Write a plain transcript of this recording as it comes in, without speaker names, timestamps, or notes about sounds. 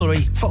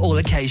jewellery for all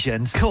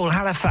occasions. Call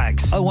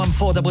Halifax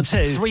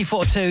 01422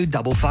 342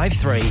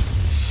 553.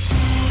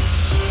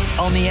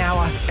 On the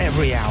hour,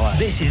 every hour.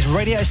 This is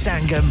Radio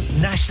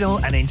Sangam,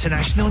 national and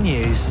international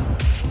news.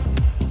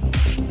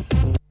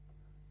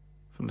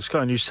 From the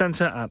Sky News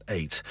Centre at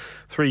 8.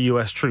 3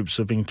 US troops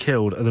have been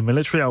killed at the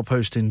military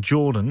outpost in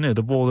Jordan near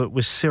the border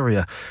with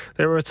Syria.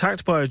 They were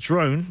attacked by a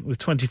drone, with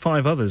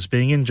 25 others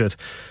being injured.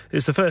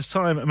 It's the first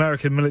time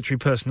American military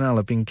personnel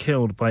have been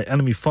killed by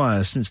enemy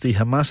fire since the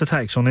Hamas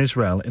attacks on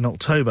Israel in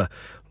October.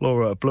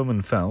 Laura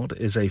Blumenfeld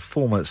is a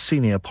former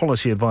senior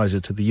policy advisor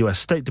to the US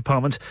State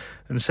Department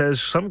and says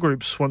some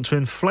groups want to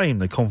inflame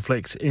the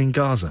conflict in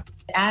Gaza.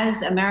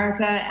 As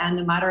America and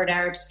the moderate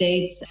Arab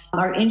states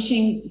are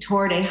inching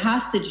toward a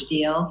hostage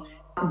deal,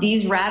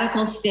 these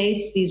radical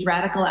states, these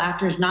radical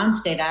actors,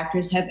 non-state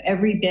actors, have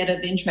every bit of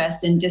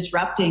interest in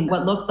disrupting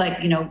what looks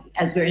like,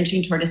 as we're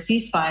inching toward a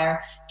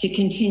ceasefire, to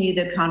continue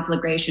the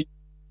conflagration.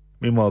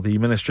 Meanwhile, the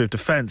Ministry of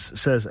Defence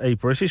says a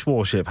British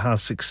warship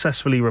has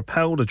successfully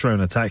repelled a drone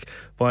attack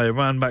by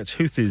Iran-backed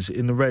Houthis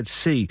in the Red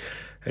Sea.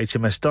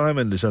 HMS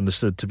Diamond is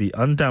understood to be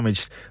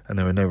undamaged and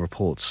there are no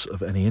reports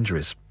of any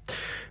injuries.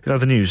 In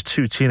other news,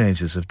 2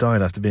 teenagers have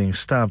died after being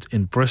stabbed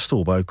in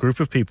Bristol by a group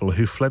of people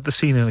who fled the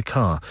scene in a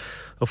car.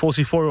 A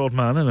 44-year-old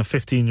man and a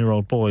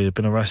 15-year-old boy have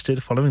been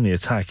arrested following the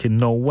attack in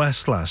Knoll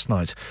West last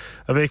night.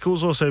 A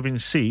vehicle's also been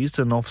seized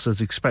and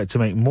officers expect to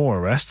make more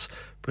arrests.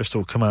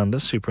 Bristol Commander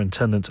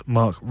Superintendent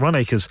Mark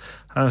Runacres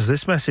has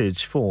this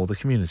message for the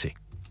community.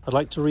 I'd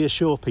like to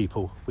reassure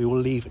people we will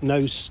leave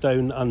no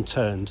stone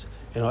unturned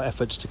in our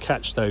efforts to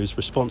catch those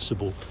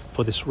responsible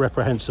for this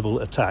reprehensible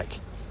attack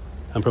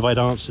and provide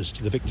answers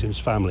to the victims'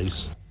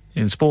 families.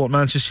 In sport,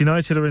 Manchester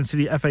United are into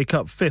the FA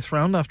Cup 5th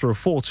round after a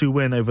 4-2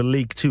 win over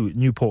League 2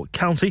 Newport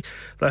County.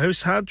 The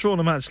hosts had drawn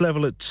a match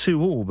level at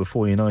 2-2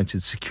 before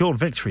United secured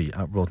victory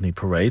at Rodney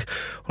Parade.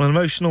 On an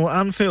emotional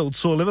Anfield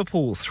saw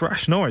Liverpool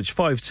thrash Norwich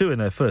 5-2 in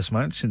their first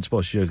match since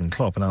boss Jurgen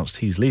Klopp announced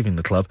he's leaving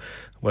the club.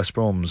 West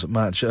Brom's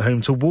match at home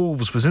to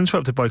Wolves was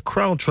interrupted by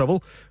crowd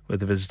trouble,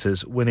 with the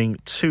visitors winning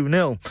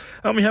 2-0.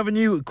 And we have a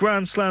new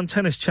Grand Slam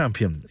tennis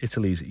champion.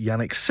 Italy's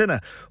Yannick Sinner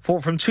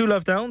fought from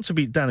 2-love down to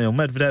beat Daniil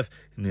Medvedev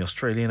in the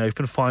Australian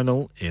Open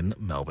final in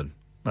Melbourne.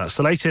 That's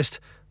the latest.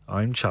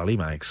 I'm Charlie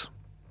Maggs.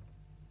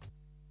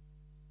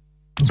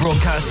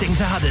 Broadcasting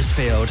to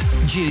Huddersfield,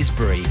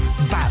 Dewsbury,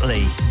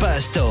 Batley,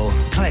 Birstall,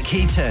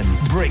 Cleckheaton,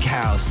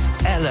 Brickhouse,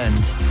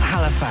 Elland,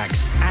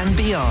 Halifax and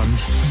beyond.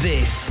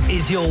 This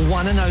is your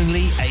one and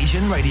only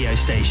Asian radio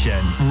station.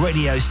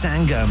 Radio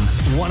Sangam,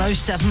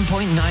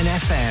 107.9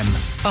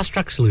 FM. Fast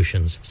Track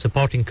Solutions,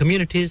 supporting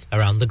communities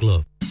around the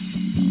globe.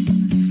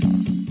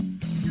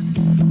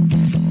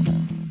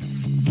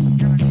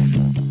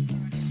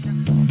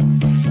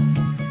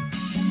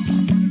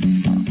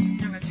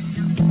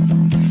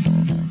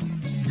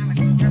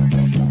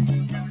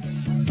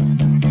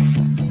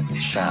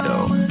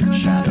 Shadow.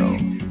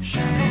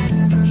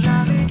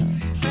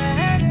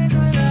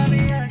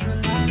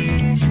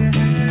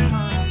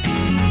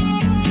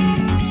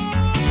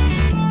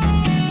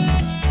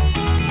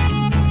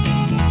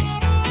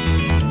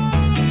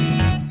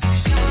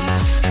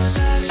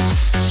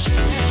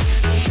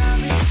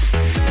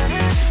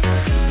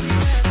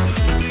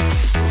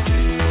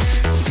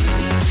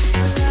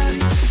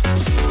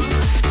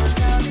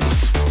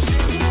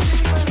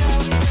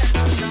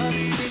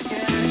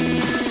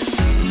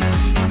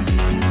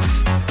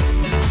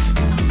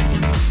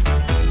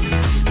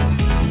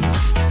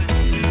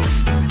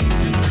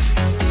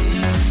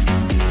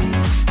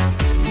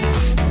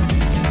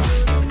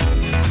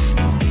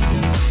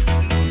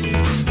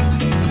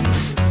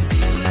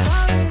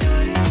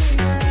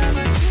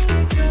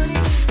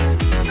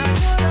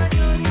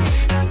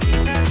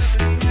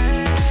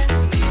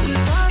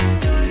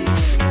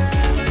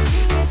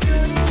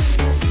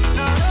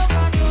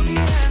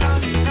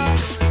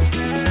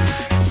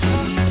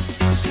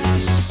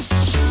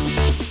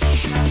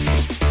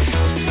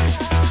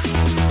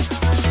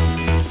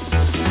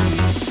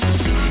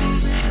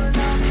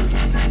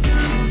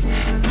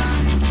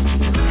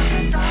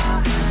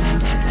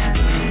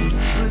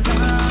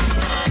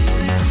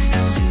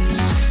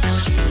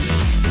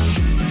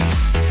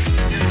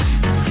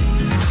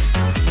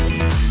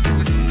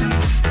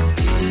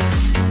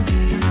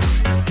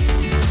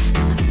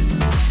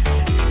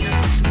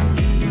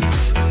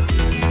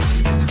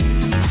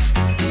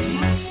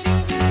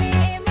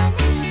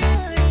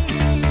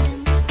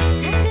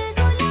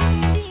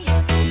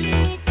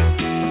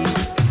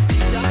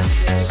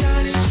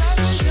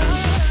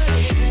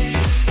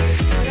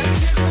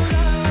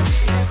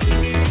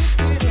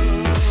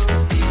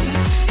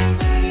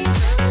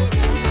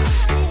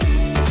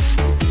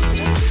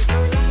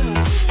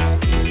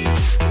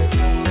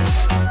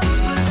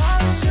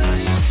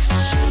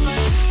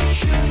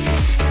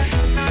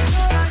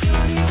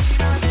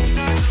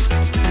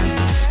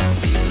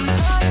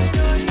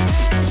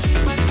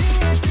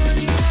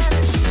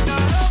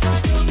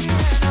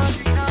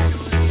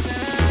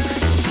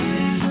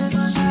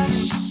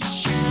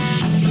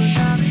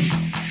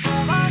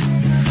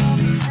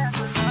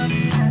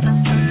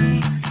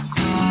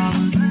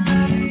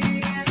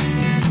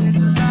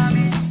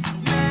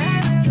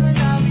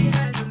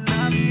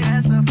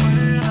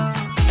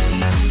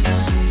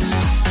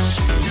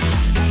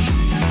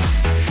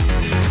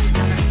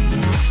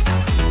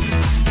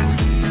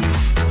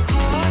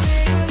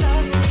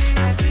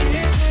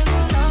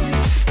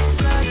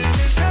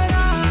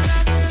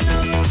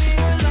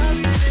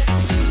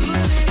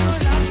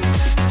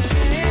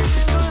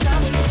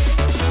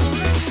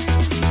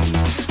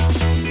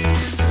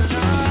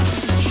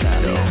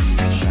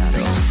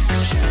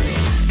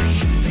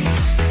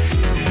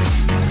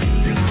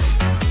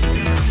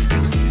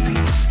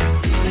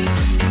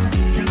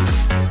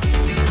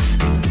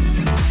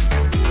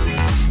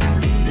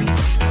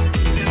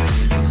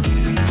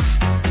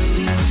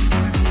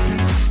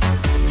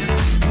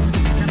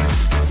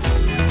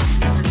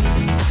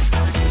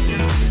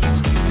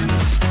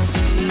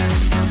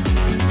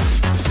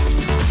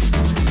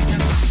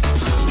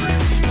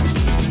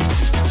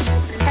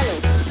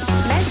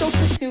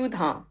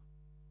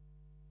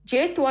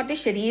 ਜੇ ਤੁਹਾਡੇ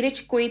ਸਰੀਰ ਵਿੱਚ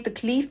ਕੋਈ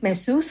ਤਕਲੀਫ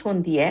ਮਹਿਸੂਸ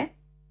ਹੁੰਦੀ ਹੈ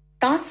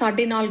ਤਾਂ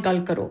ਸਾਡੇ ਨਾਲ ਗੱਲ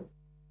ਕਰੋ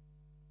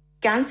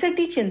ਕੈਂਸਰ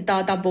ਦੀ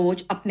ਚਿੰਤਾ ਦਾ ਬੋਝ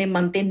ਆਪਣੇ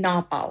ਮਨ ਤੇ ਨਾ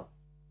ਪਾਓ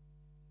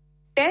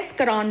ਟੈਸਟ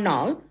ਕਰਾਉਣ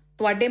ਨਾਲ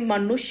ਤੁਹਾਡੇ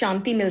ਮਨ ਨੂੰ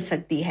ਸ਼ਾਂਤੀ ਮਿਲ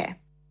ਸਕਦੀ ਹੈ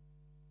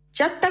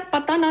ਜਦ ਤੱਕ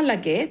ਪਤਾ ਨਾ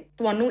ਲੱਗੇ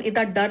ਤੁਹਾਨੂੰ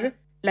ਇਹਦਾ ਡਰ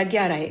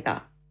ਲੱਗਿਆ ਰਹੇਗਾ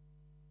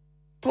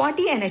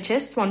ਤੁਹਾਡੀ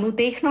NHS ਤੁਹਾਨੂੰ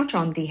ਦੇਖਣਾ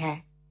ਚਾਹੁੰਦੀ ਹੈ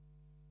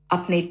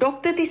ਆਪਣੇ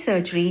ਡਾਕਟਰ ਦੀ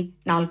ਸਰਜਰੀ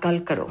ਨਾਲ ਗੱਲ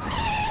ਕਰੋ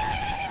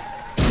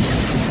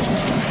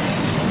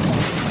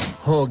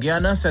हो गया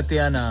ना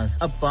सत्यानाश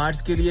अब पार्ट्स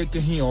के लिए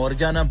कहीं और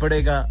जाना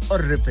पड़ेगा और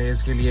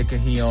रिपेयर्स के लिए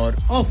कहीं और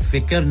ओ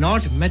फिकर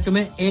नॉट मैं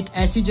तुम्हें एक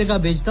ऐसी जगह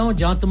भेजता हूं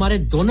जहां तुम्हारे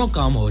दोनों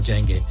काम हो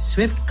जाएंगे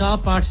स्विफ्ट कार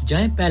पार्ट्स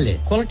जाएं पहले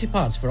quality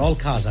parts for all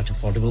cars at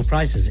affordable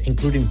prices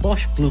including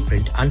Bosch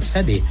Blueprint and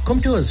Febby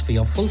come to us for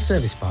your full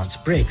service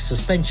parts brakes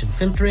suspension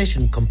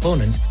filtration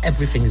components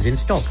everything is in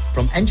stock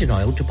from engine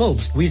oil to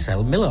bulbs we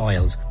sell Miller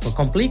oils for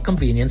complete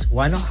convenience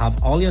why not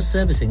have all your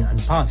servicing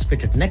and parts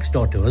fitted next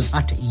door to us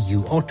at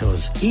EU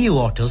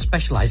Autos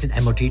specialize in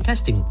MOT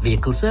testing,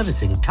 vehicle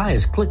servicing,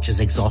 tyres, clutches,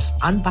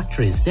 exhaust and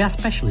batteries. They are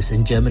specialists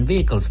in German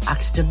vehicles,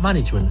 accident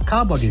management, car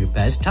body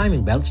repairs,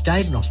 timing belts,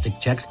 diagnostic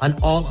checks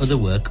and all other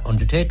work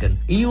undertaken.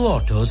 EU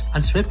Autos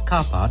and Swift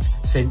Car Parts,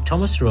 St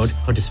Thomas Road,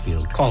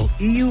 Huddersfield. Call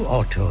EU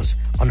Autos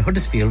on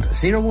Huddersfield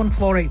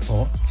 01484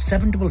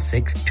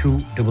 766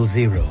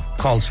 200.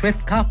 Call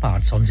Swift Car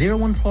Parts on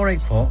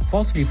 01484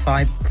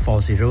 435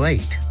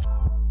 408.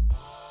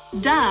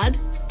 Dad,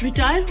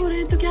 retire हो रहे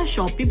हैं तो क्या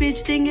shop भी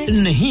बेच देंगे?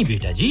 नहीं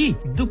बेटा जी,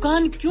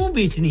 दुकान क्यों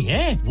बेचनी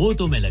है? वो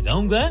तो मैं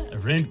लगाऊंगा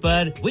रेंट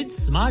पर with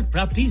smart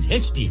properties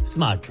HD.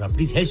 Smart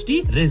properties HD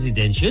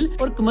residential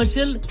और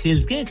कमर्शियल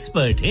सेल्स के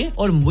एक्सपर्ट हैं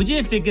और मुझे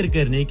फिक्र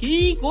करने की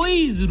कोई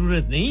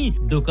जरूरत नहीं।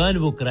 दुकान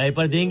वो किराए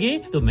पर देंगे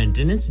तो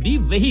मेंटेनेंस भी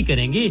वही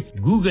करेंगे।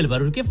 गूगल पर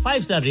उनके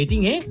 5 स्टार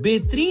रेटिंग है,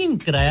 बेहतरीन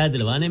किराया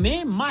दिलवाने में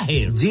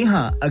माहिर। जी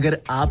हां, अगर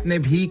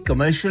आपने भी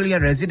कमर्शियल या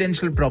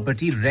रेजिडेंशियल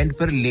प्रॉपर्टी रेंट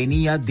पर लेनी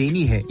या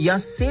देनी है या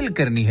सेल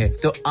करनी है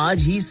तो आज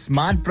ही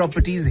स्मार्ट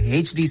प्रॉपर्टीज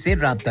एचडी से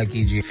राब्ता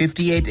कीजिए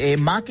 58A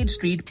market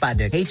street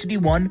Paddock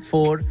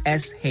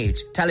HD14SH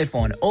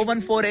टेलीफोन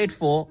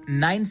 01484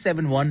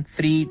 971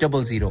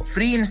 300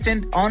 free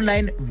instant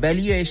online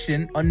valuation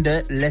under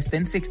less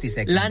than 60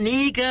 seconds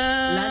लानिका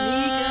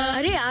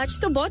अरे आज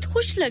तो बहुत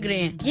खुश लग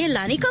रहे हैं ये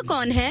लानिका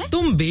कौन है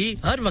तुम भी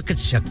हर वक्त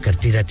शक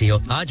करती रहती हो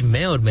आज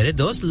मैं और मेरे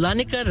दोस्त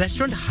लानिका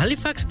रेस्टोरेंट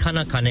हैलिफैक्स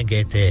खाना खाने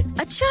गए थे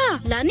अच्छा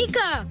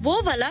लानिका वो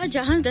वाला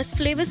जहां 10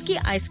 फ्लेवर्स की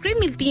आइसक्रीम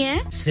मिलती है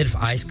सिर्फ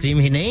आइसक्रीम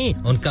ही नहीं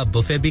उनका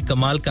बुफे भी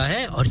कमाल का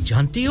है और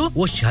जानती हो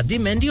वो शादी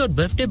मेहंदी और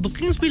बर्थडे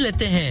बुकिंग्स भी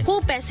लेते हैं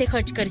खूब पैसे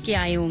खर्च करके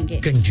आए होंगे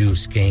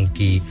कंजूस कहीं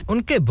की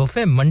उनके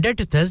buffet Monday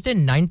to Thursday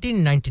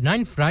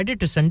 1999 Friday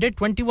to Sunday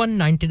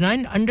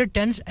 2199 under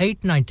 10s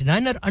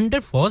 899 और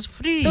अंडर 4s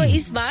फ्री तो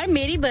इस बार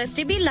मेरी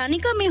बर्थडे भी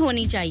लानिका में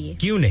होनी चाहिए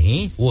क्यों नहीं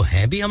वो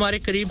है भी हमारे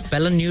करीब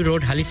पेलन new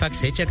road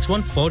Halifax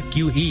HX1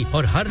 4QE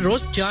और हर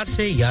रोज 4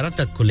 से 11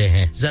 तक खुले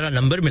हैं जरा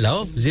नंबर मिलाओ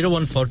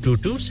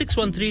 01422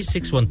 613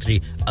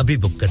 613 अभी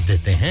बुक कर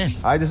देते हैं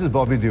Hi, this is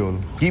Bobby Deol.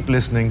 Keep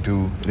listening to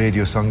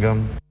Radio Sangam.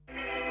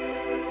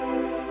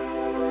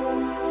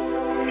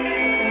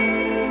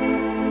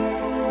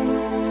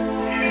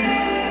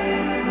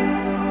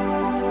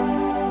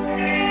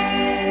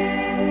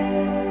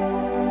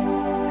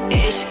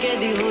 इश्क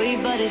दी हुई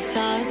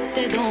बरसात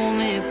ते दो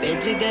में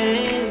पिज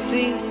गए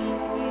सी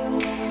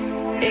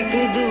एक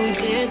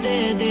दूजे दे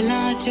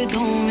दिलां च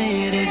दो में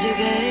रज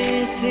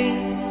गए सी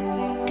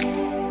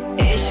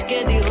इश्क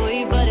दी हुई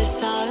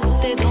बरसात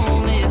ते दो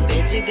में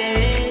पिज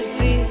गए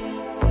सी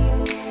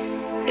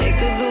एक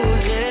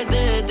दूजे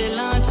दे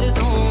दिलां च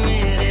दो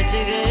में रज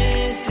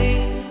गए सी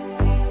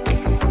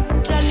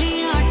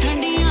चलियां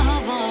ठंडियां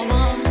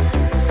हवावां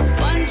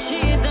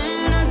पंछी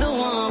देन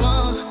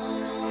दुआवां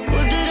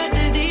कुदरत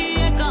दी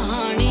ये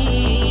कहानी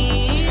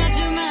अज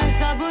मैं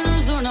सब नु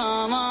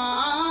सुनावां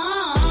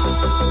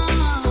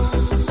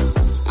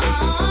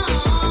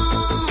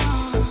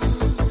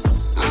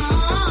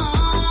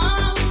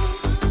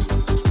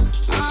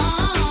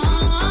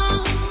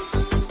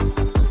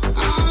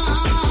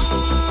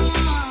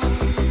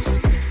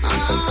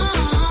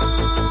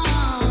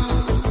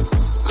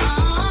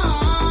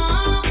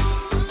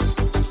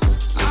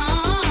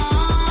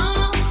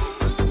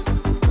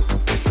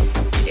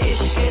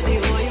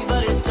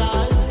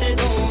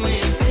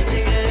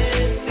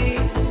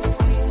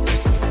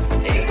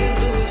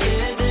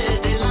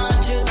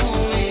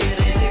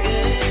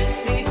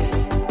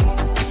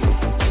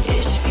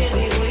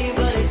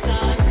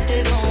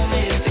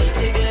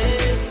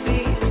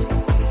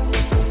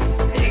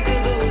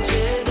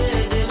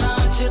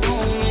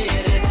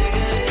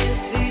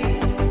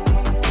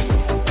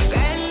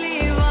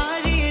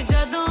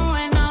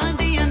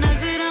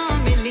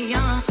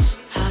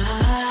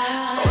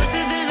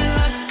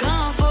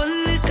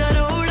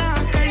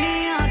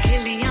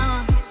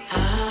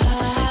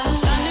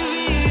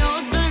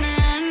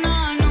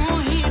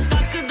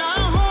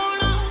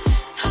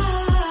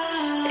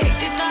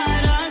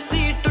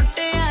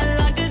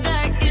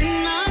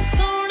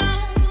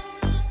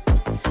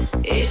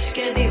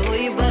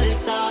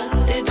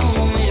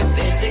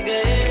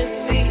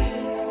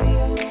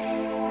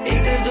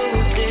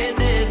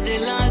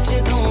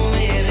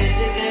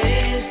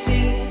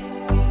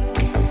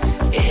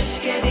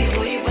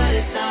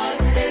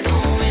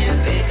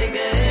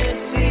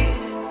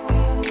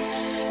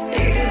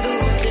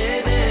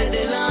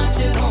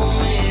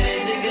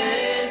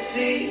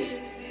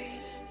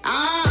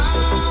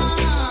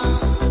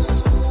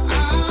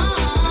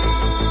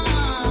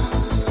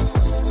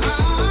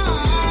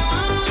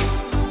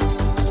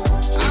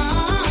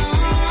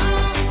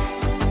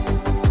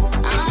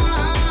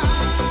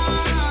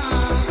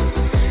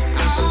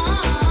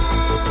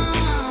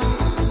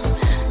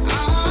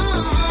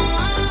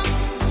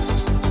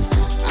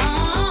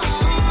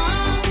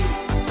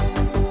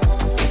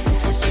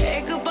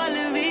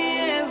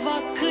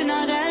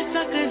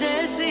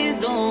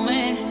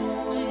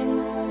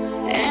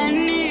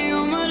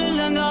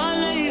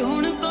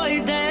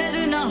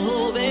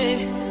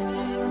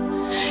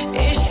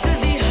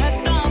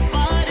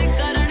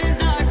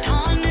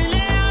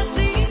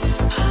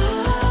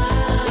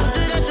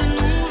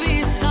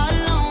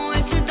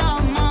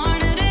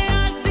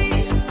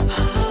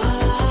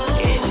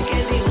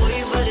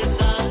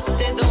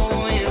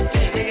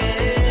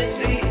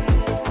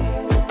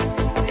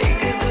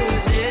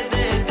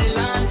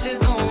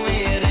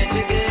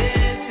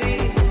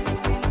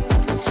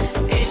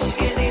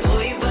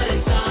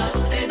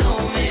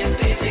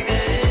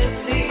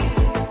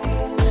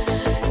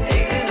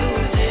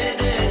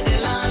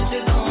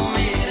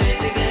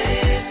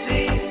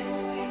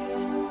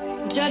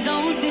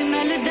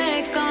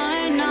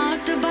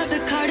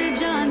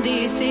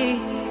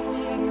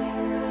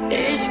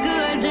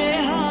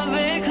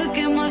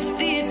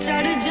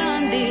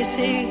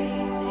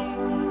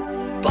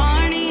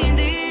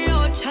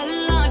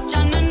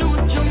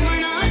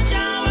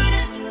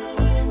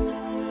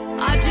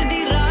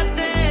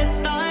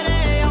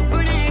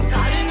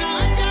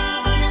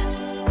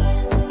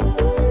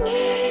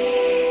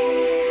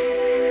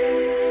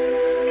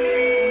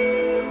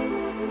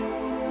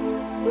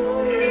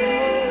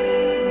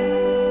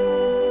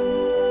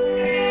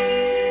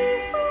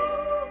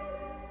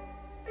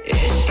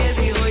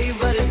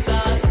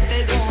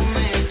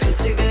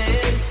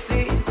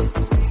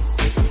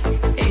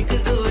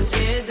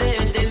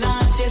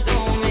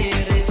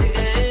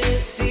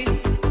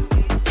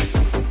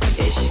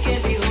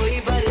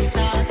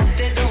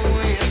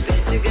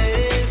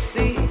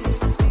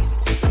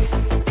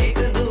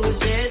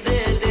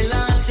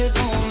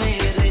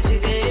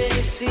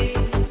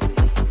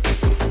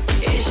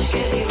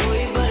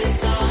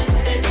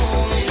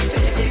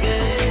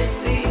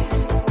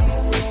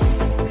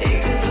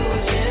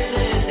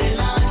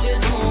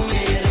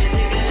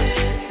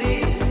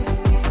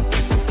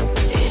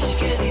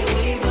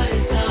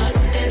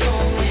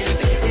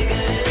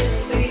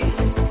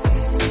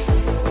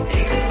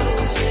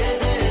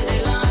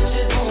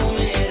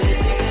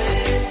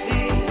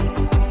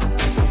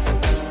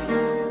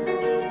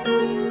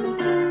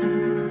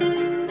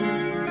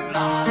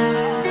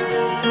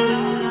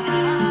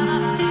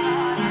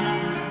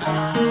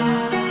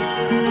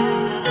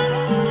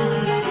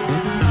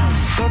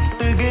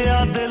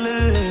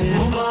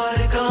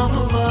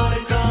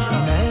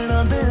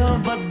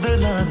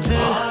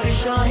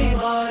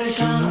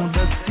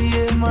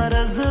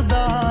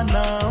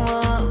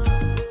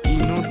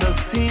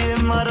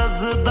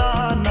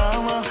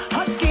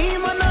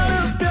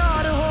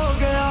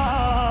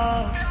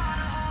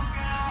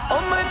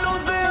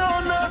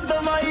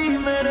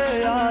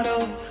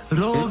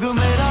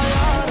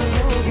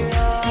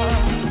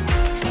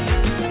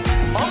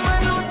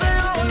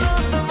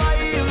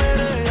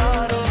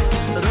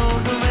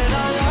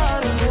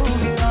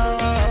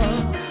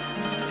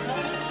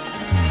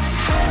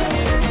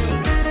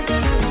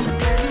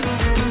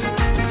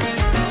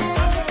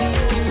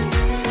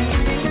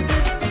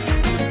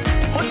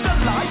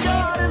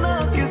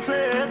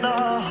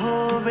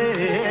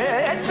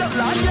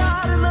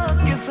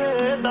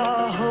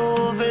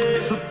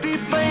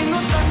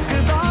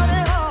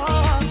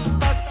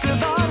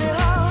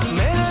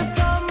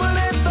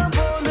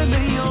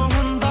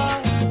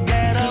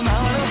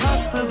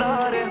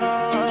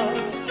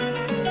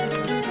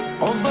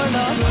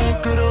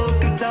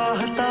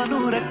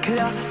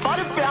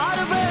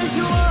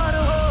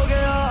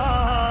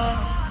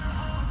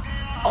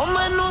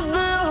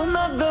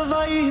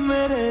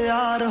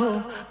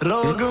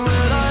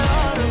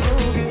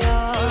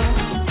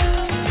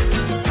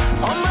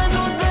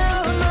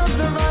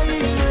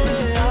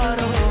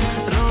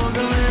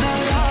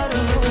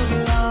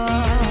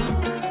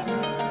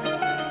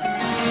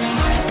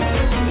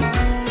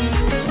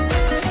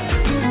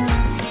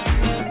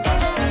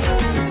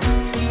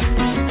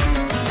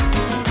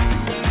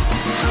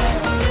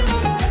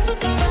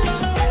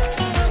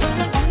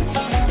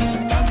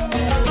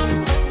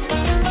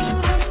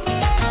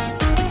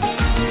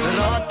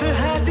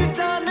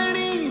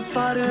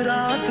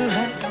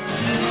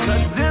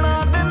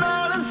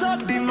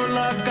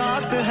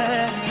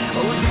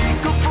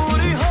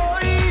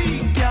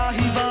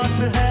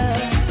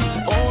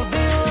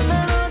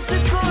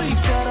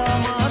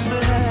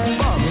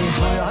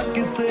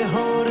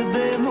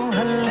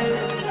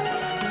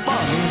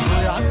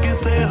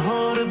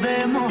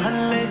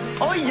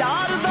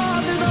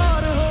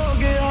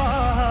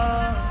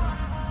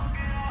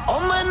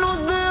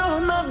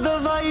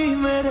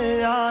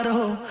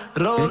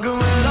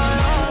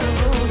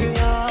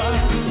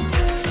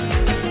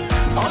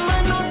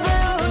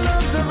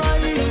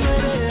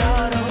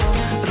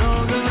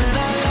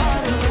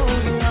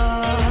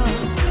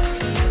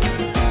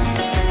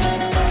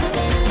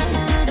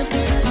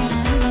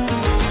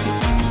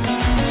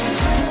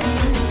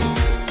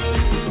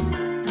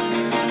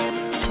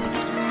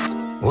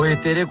ओए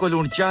तेरे को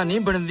लूण चा नहीं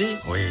बनदी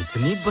ओए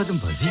इतनी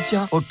बदमजी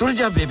चा और टुर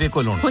जा बेबे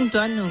को लूण हुन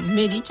ਤੁਹਾਨੂੰ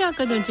ਮੇਰੀ ਚਾਹ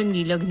ਕਦੋਂ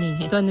ਚੰਗੀ ਲੱਗਣੀ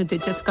ਹੈ ਤੁਹਾਨੂੰ ਤੇ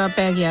ਚਸਕਾ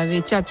ਪੈ ਗਿਆ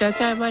ਵੇ ਚਾਚਾ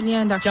ਚਾਹ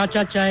ਵਾਲਿਆਂ ਦਾ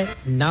Chacha Chai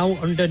now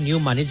under new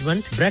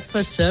management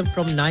breakfast served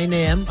from 9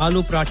 am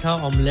aloo paratha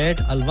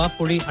omelette alwa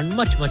puri and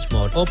much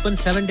more open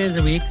 7 days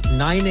a week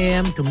 9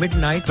 am to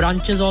midnight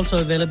branches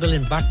also available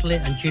in Batley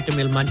and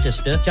Cheetham Hill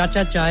Manchester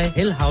Chacha Chai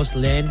Hill House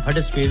Lane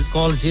Huddersfield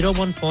call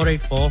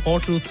 01484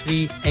 423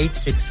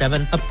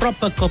 867 a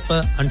proper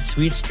cuppa and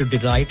sweets to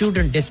delight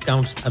student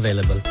discounts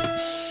available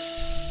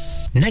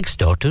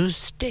next door to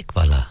Steak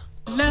Wala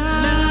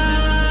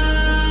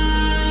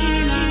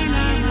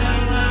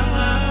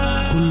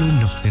Kullu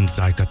नफ्सिन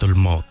जायकातुल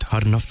मौत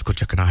हर नफ्स को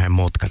चखना है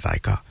मौत का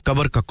जायका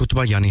कब्र का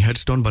कुतबा यानी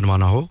हेडस्टोन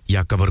बनवाना हो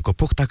या कब्र को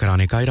पुख्ता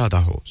कराने का इरादा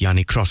हो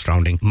यानी cross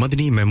rounding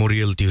Madani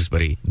memorial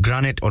Dewsbury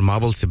granite और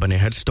मार्बल से बने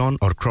हेडस्टोन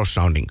और क्रॉस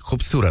राउंडिंग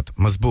खूबसूरत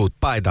मजबूत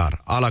पायदार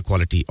आला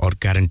क्वालिटी और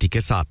गारंटी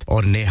के साथ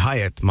और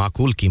निहायत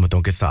माकूल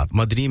कीमतों के साथ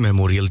मदनी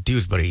मेमोरियल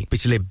ड्यूसबरी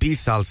पिछले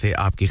 20 साल से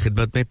आपकी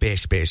खिदमत में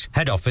पेश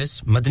head office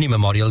Madani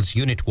memorials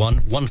unit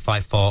 1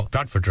 154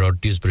 Bradford road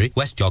Dewsbury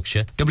West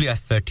Yorkshire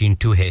WF13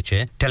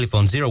 2HA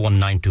telephone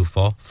 01924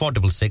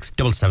 466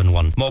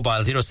 771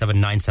 mobile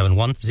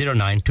 07971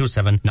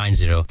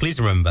 092790 please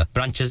remember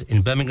branches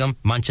in Birmingham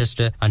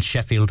Manchester and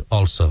Sheffield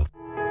also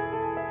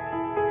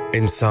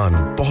इंसान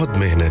बहुत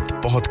मेहनत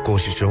बहुत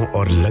कोशिशों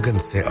और लगन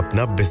से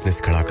अपना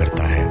बिजनेस खड़ा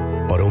करता है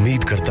और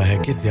उम्मीद करता है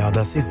कि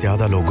ज्यादा से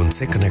ज्यादा लोग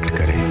उनसे कनेक्ट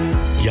करें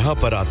यहाँ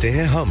पर आते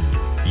हैं हम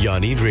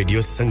यानी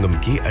रेडियो संगम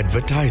की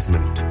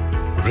एडवर्टाइजमेंट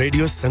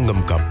रेडियो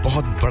संगम का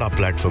बहुत बड़ा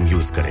प्लेटफॉर्म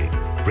यूज करें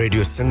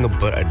रेडियो संगम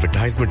पर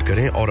एडवर्टाइजमेंट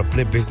करें और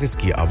अपने बिजनेस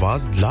की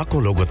आवाज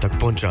लाखों लोगों तक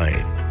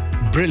पहुंचाएं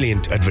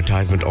Brilliant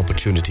advertisement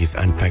opportunities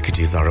and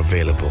packages are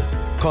available.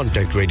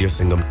 Contact Radio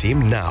Sangam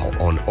team now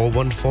on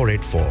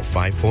 01484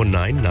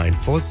 549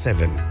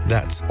 947.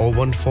 That's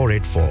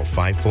 01484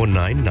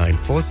 549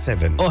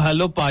 947. Oh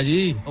hello पाजी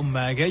ओ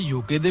मैं क्या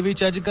यूके ਦੇ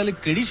ਵਿੱਚ ਅੱਜਕੱਲ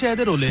ਕਿਹੜੀ ਸ਼ੈ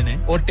ਦੇ ਰੋਲੇ ਨੇ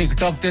ਉਹ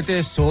ਟਿਕਟੌਕ ਤੇ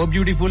so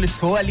beautiful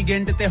so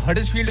elegant ਤੇ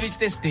ਹਡਸਫੀਲਡ ਵਿੱਚ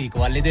ਤੇ ਸਟੇਕ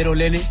ਵਾਲੇ ਦੇ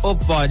ਰੋਲੇ ਨੇ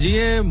ਉਹ ਪਾਜੀ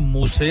ਇਹ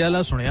ਮੂਸੇ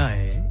ਵਾਲਾ ਸੁਣਿਆ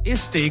ਹੈ ਇਹ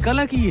ਸਟੇਕ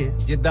ਵਾਲਾ ਕੀ ਹੈ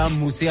ਜਿੱਦਾਂ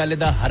ਮੂਸੇ ਵਾਲੇ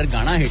ਦਾ ਹਰ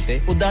ਗਾਣਾ ਹਿੱਟ ਹੈ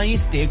ਉਦਾਂ ਹੀ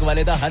ਸਟੇਕ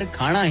ਵਾਲੇ ਦਾ ਹਰ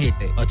ਖਾਣਾ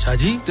ਹਿੱਟ ਹੈ ਅੱਛਾ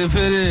ਜੀ ਤੇ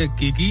ਫਿਰ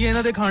ਕੀ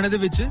ਇਹਨਾਂ ਦੇ ਖਾਣੇ ਦੇ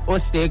ਵਿੱਚ ਉਹ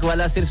ਸਟੇਕ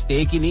ਵਾਲਾ ਸਿਰਫ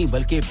ਸਟੇਕ ਹੀ ਨਹੀਂ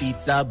ਬਲਕਿ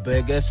ਪੀਜ਼ਾ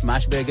버ਗਰ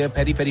ਸਮੈਸ਼ 버ਗਰ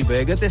ਫੈਰੀ ਫੈਰੀ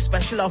버ਗਰ ਤੇ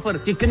ਸਪੈਸ਼ਲ ਆਫਰ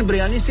ਚਿਕਨ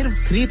ਬਿਰਿਆਨੀ ਸਿਰਫ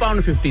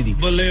 £3.50 ਦੀ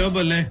ਬੱਲੇ ਓ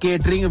ਬੱਲੇ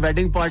catering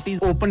wedding parties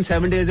open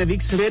 7 days ਅ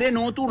ਵੀਕ ਸਵੇਰੇ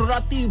 9 ਤੋਂ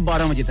ਰਾਤੀ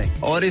 12 ਵਜੇ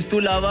ਤੱਕ ਔਰ ਇਸ ਤੋਂ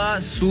ਇਲਾਵਾ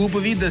ਸੂਪ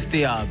ਵੀ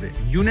ਦਸਤਿਆਬ ਹੈ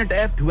ਯੂਨਿਟ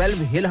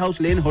F12 ਹਿਲ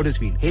house lane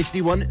Huddersfield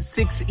HD1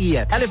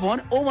 6EF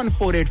telephone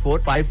 01484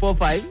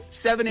 545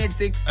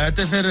 786 ਇਹ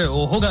ਤੇ ਫਿਰ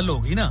ਉਹ ਗੱਲ ਹੋ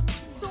ਗਈ ਨਾ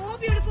so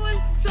beautiful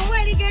so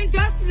elegant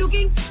just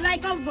looking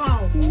like a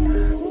wow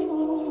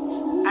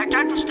I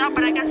tried to stop,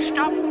 but I can't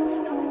stop.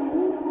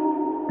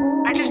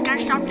 I just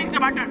can't stop thinking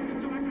about her.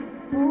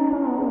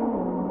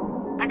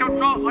 I don't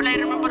know. All I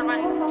remember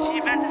was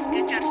she wear the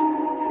Skechers.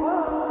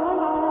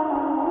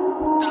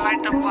 The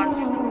light up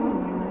ones.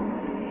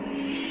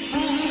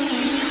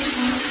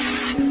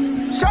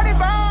 Shawty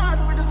bad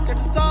with the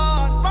Skechers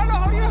on. Follow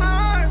hold your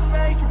hand,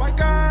 make you my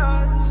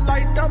girl.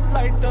 Light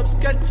up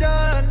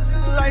Skechers.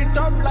 Light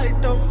up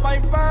my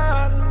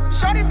fan.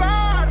 Shawty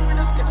bad with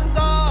the Skechers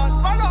on.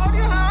 Follow hold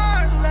your hand.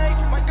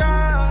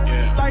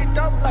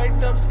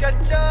 Light up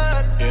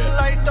Skechers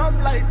light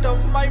up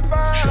my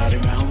vibe shawty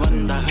मैं हूँ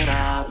बंदा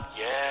खराब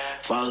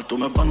फालतू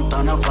में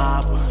बनता ना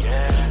बाप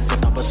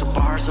करता बस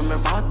बाहर से मैं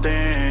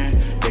बातें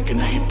लेकिन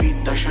नहीं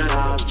पीता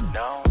शराब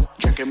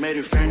जाके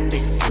मेरी फ्रेंडी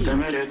आते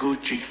मेरे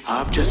गुच्ची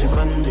आप जैसी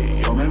बंदी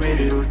यो में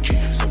मेरी रुचि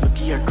सब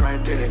किया ट्राई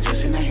तेरे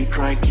जैसी नहीं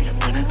ट्राई की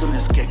मैंने तूने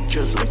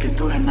Skechers लेकिन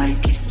तू है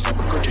Nike सब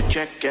कुछ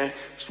चेक है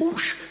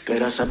swoosh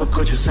तेरा सब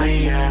कुछ सही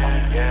है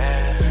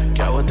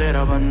क्या वो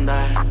तेरा बंदा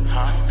है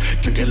हाँ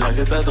क्योंकि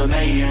लगता तो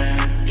नहीं है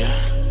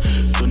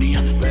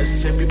दुनिया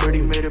वैसे भी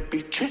बड़ी मेरे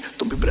पीछे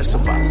तुम भी प्रेस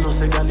वालों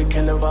से गाली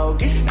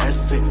खिलवाओगी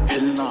ऐसे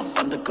हिलना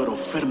बंद करो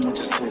फिर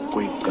मुझसे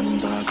कोई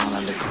गंदा गाना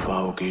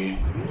लिखवाओगी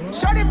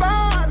Shawty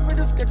bad with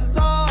the Skechers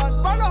on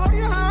follow hold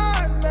your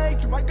hand make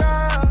you my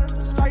girl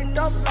light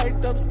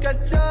up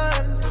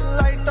Skechers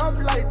light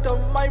up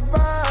my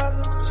vibe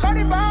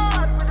Shawty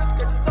bad with the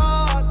Skechers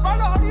on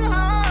follow hold your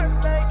hand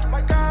make you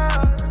my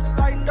girl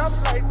light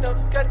up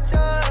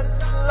Skechers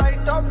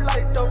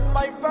light up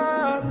my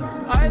vibe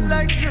I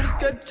like your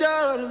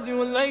Skechers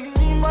you like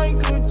me my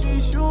Gucci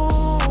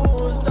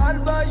shoes I'll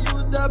buy you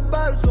the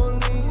best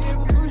only if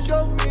you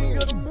show me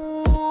your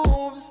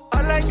moves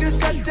I like your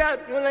Skechers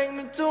you like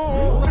me too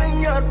bring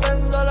your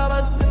friends all of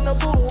us in the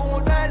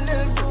booth bad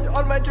little dude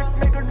all my trick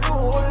make a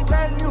drool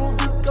can you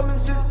come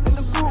and sit in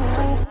the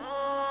booth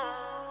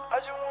I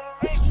just wanna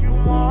make you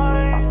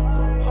mine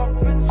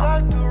hop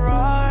inside the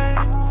ride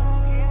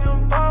need you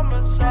by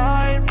my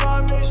side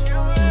promise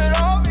you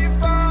it'll be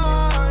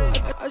fine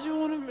I just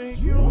wanna make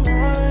you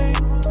mine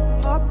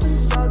hop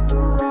inside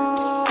the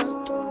ride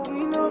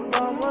need you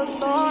by my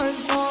side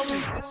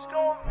promise it's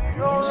gonna be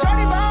alright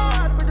Shawty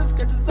bad with the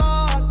Skechers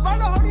on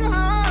follow hold your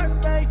hand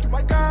make you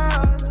my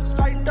girl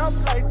light up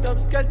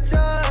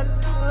Skechers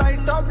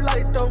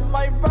light up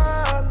my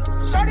vibe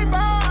Shawty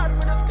bad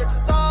with the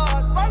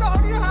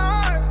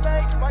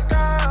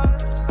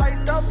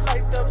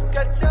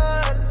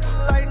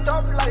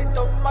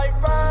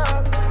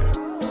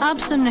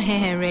सुन रहे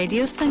हैं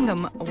radio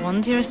संगम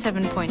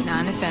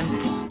 107.9 FM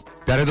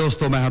प्यारे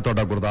दोस्तों मैं हां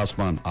तोड़ा गुरदास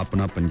मान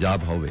अपना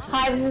पंजाब होवे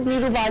हाय दिस इज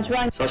नीरू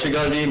बाजवा सत श्री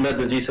अकाल जी मैं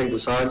दलजीत सिंह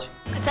दुसांझ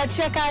सत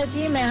श्री अकाल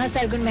जी मैं हां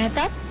सरगुन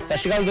मेहता सत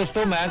श्री अकाल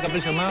दोस्तों मैं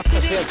कपिल शर्मा सत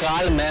श्री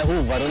अकाल मैं हूं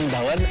वरुण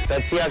धवन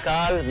सत श्री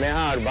अकाल मैं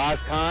हां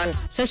अरबाज खान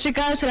सत श्री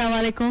अकाल अस्सलाम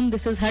वालेकुम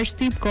this is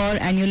Harshdeep Kaur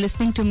and you are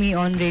listening to me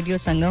on radio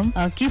Sangam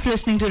keep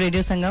listening to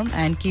radio Sangam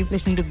and keep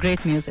listening to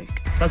great music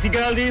सत श्री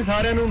अकाल जी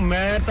साਰਿਆਂ ਨੂੰ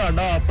ਮੈਂ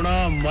ਤੁਹਾਡਾ ਆਪਣਾ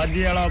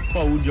ਮਾਝੇ ਵਾਲਾ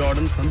ਭਾਊ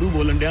ਜਾਰਡਨ ਸੰਧੂ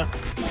ਬੋਲਣ ਡਿਆ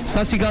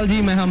सत श्री अकाल जी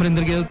मैं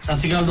अमरिंदर गिल सत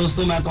श्री अकाल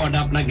दोस्तों मैं ਤੁਹਾਡਾ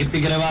ਆਪਣਾ ਗਿੱਪੀ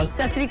ਗਰੇਵਾਲ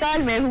सत श्री अकाल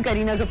मैं हूं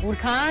Kareena Kapoor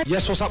Khan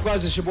Yes what's up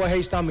guys it's your boy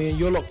Haystami and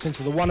you're locked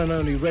into the one and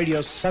only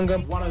Radio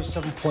Sangam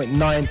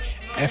 107.9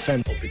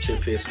 FM पीछे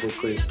Facebook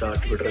Insta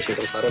Twitter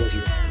शेयर सारा कुछ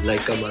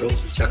लाइक का मारो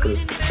चक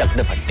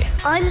दे फट्टे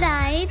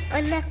online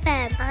on the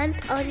FM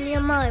and on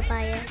your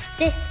mobile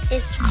this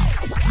is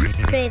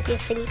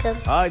Radio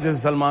Sangam Hi this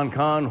is Salman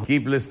Khan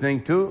keep listening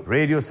to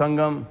Radio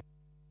Sangam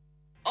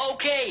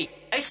Okay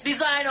it's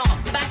designer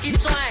back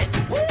inside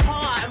woo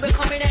hard we're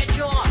coming at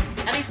you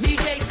and it's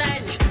DJ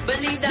Sanj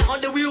believe that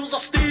on the wheels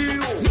of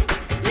steel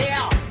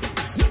yeah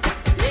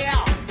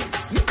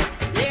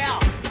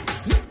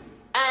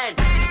and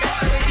that's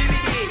how we do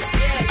it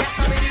yeah that's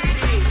how we do it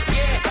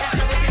yeah that's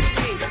how we do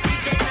it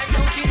DJ Sanj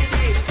don't kill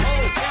it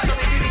oh that's how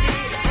we do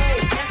it oh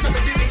that's how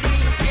we do it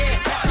yeah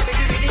that's how we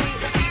do it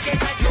DJ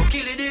Sanj don't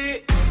kill it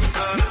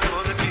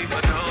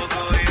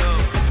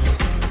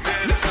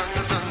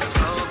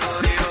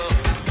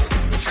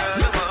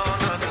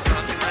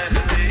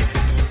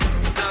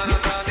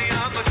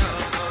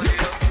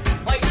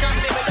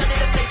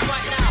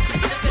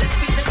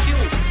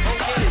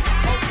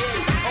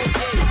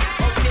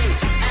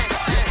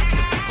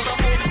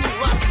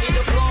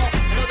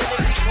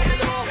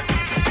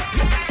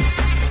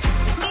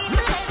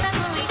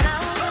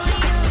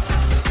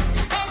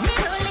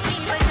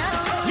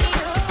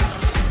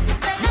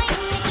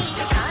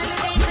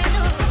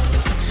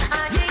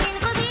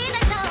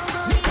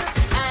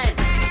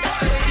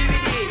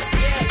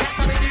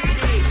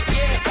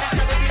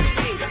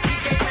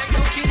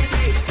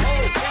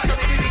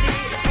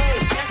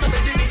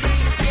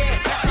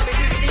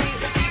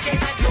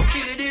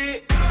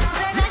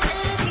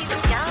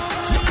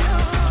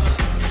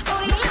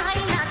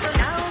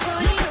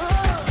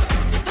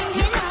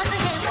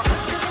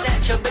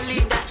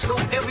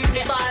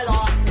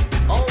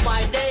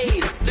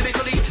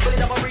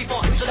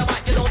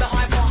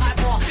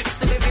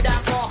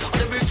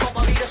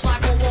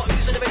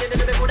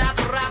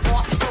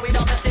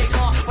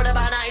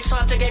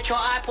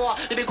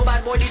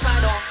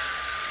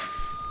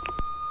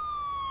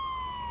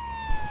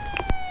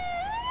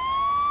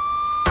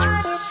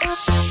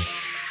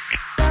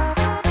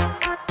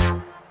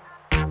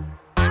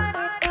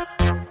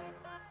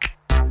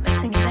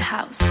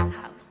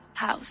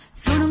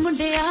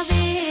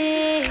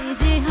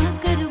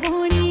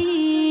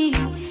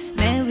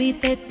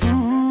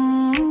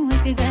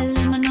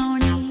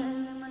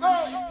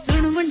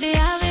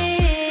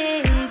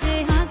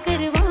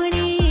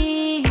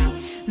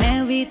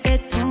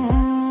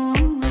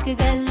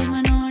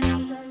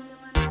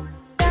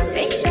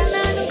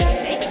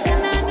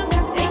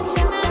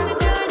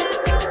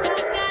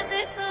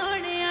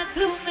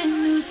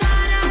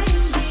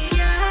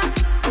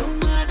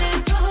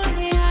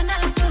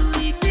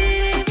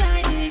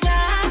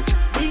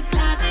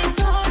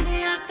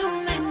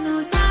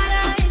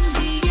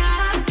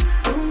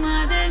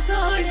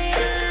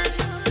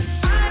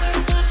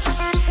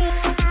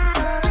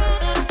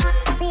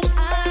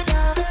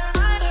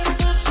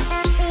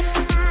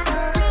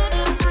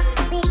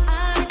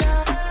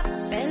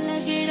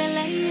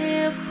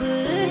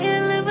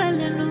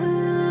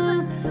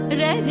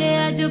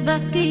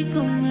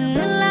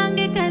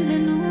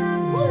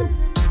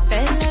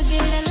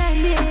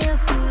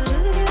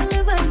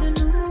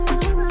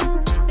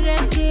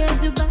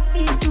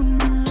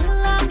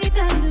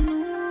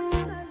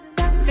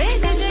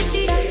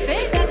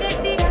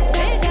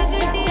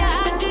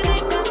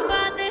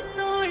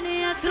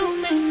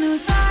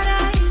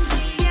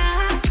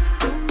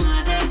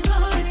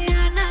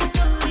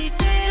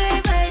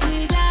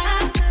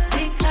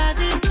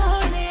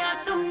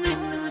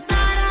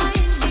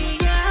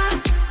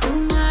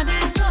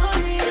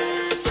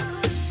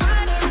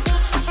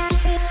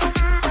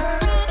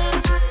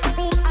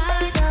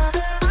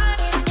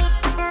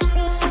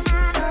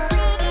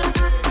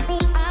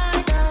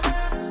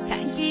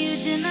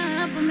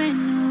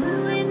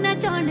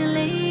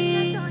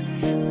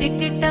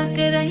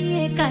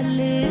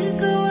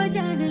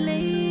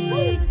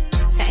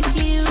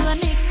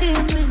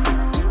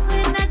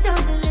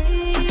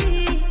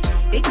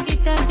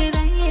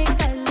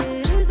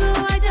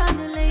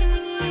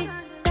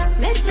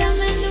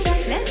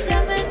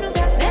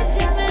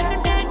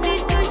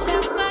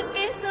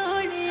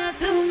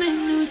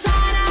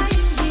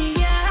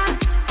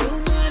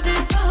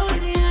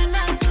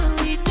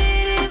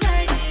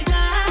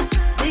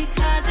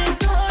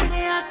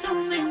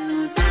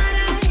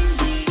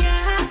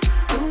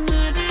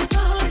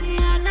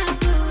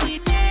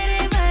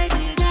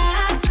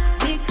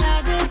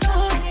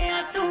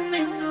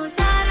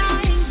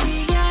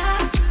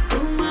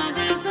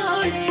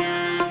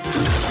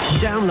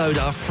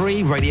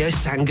free Radio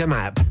Sangam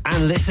app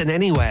and listen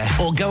anywhere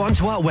or go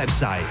onto our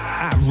website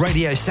at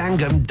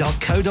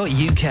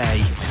radiosangam.co.uk.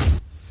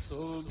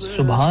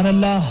 सुभान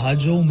अल्लाह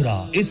हज उम्रा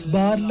इस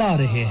बार ला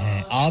रहे हैं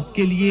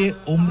आपके लिए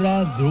उम्रा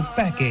group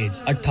package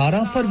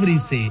 18 फरवरी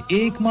से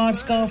 1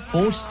 मार्च का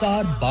 4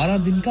 स्टार 12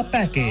 दिन का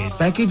package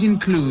Package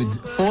includes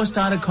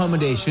 4-star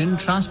accommodation,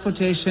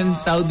 transportation,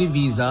 Saudi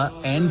visa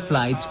and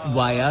flights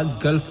via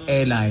Gulf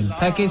Airline.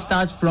 Package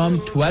starts from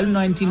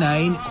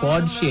 $12.99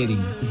 quad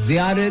sharing.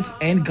 Ziyarats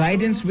and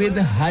guidance with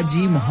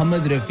Haji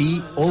Muhammad Rafi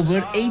over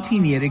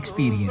 18-year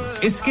experience.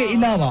 इसके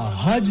अलावा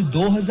हज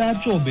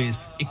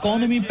 2024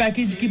 economy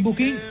package की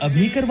booking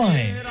अभी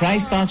करवाएं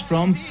Price starts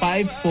from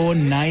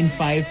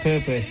 5495 per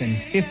person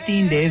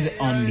 15 days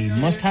only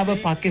must have a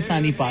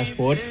Pakistani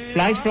passport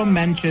flies from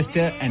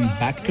Manchester and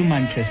back to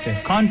Manchester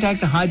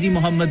contact Haji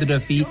Muhammad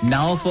Rafi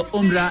now for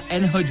Umrah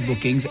and Hajj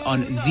bookings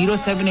on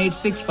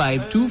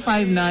 07865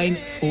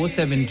 259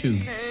 472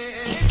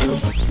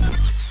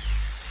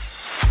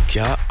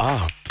 क्या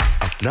आप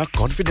अपना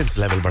confidence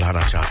level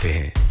बढ़ाना चाहते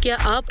हैं क्या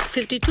आप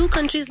 52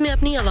 countries में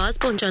अपनी आवाज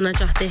पहुंचाना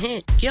चाहते हैं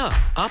क्या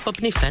आप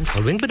अपनी फैन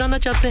फॉलोइंग बनाना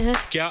चाहते हैं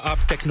क्या आप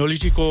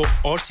टेक्नोलॉजी को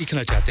और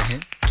सीखना चाहते हैं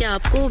क्या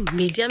आपको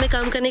मीडिया में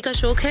काम करने का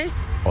शौक है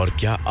और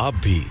क्या आप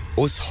भी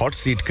उस हॉट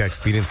सीट का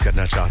एक्सपीरियंस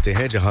करना चाहते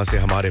हैं जहां से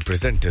हमारे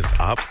प्रेजेंटर्स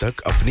आप तक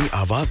अपनी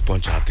आवाज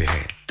पहुंचाते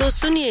हैं तो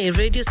सुनिए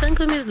radio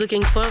Sangam is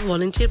looking for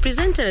volunteer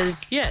presenters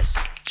yes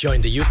join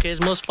the UK's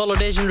most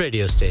followed Asian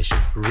radio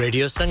station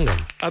Radio Sangam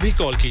अभी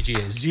कॉल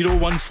कीजिए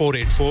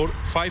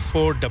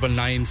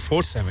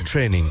 01484549947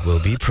 training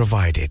will be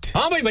provided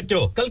हां भाई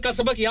बच्चों कल का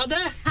सबक याद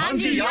है हां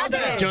जी याद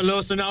है चलो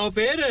सुनाओ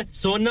फिर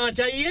सोना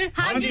चाहिए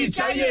हां जी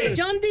चाहिए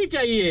चांदी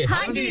चाहिए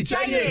हां जी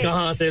चाहिए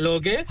कहां से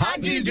लोगे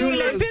हाजी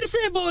जूलर्स फिर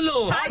से बोलो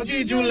हाजी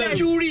जूलर्स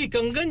चूड़ी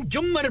कंगन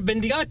झुमर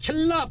बिंदिया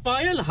छल्ला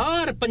पायल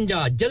हार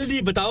पंजा जल्दी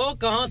बताओ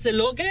कहां से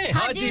लोगे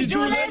हाजी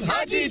जूलर्स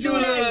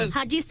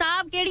हाजी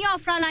साहब केड़ी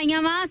ऑफर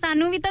लाईयां वा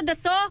सानू भी तो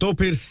दसो तो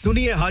फिर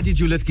सुनिए हाजी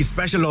जूलर्स की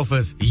स्पेशल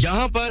ऑफर्स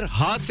यहां पर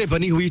हाथ से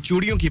बनी हुई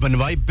चूड़ियों की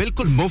बनवाई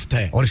बिल्कुल मुफ्त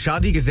है और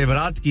शादी के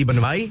जेवरात की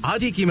बनवाई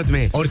आधी कीमत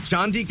में और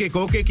चांदी के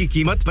कोके की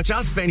कीमत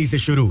 50 पैसे से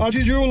शुरू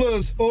Haji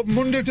Jewellers open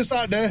Monday to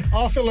Saturday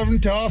 11:30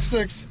 to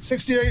 6:30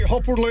 68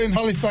 Hopwood Lane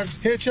Halifax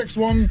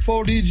HX1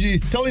 4DG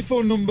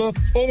telephone number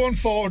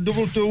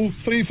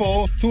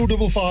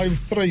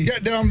 01422342553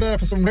 get down there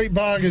for some great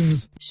bargains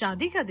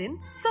शादी का दिन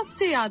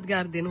सबसे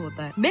यादगार दिन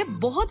होता है मैं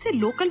बहुत से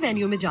लोकल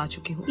वेन्यू में जा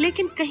चुकी हूँ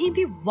लेकिन कहीं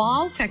भी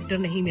वाव फैक्टर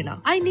नहीं मिला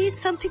I need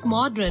something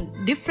modern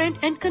different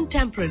and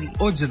contemporary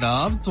ओ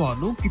जनाब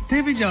ਤੁਹਾਨੂੰ ਕਿੱਥੇ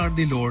ਵੀ ਜਾਣ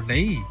ਦੀ ਲੋੜ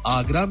ਨਹੀਂ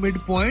ਆਗਰਾ ਮਿਡ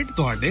ਪੁਆਇੰਟ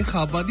ਤੁਹਾਡੇ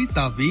ਖਾਬਾਂ ਦੀ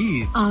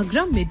ਤਾਬੀਰ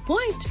आगरा मिड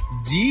पॉइंट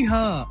जी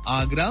हां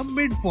आगरा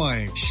मिड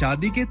पॉइंट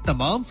शादी के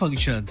तमाम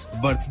functions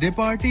birthday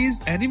parties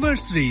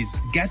anniversaries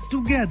get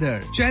together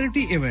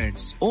charity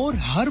events और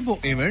हर वो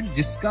इवेंट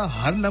जिसका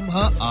हर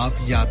लम्हा आप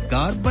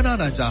यादगार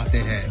बनाना चाहते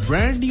हैं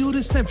brand new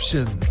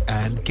reception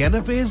and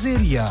canopy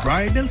area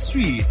bridal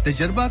suite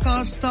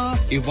तजर्बाकार स्टाफ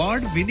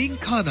अवार्ड विनिंग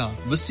खाना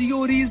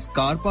वसीओरीज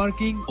कार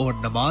पार्किंग और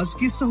नमाज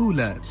की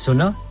सहूलत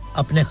सुना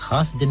अपने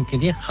खास दिन के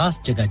लिए खास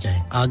जगह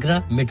जाएं Agra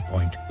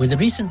Midpoint with a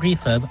recent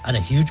refurb and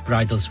a huge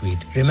bridal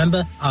suite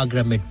remember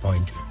Agra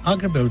Midpoint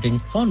Agra Building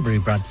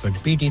Thornbury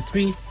Bradford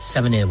BD3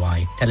 7AY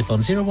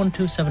telephone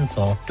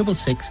 01274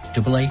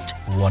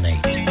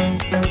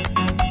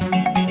 668818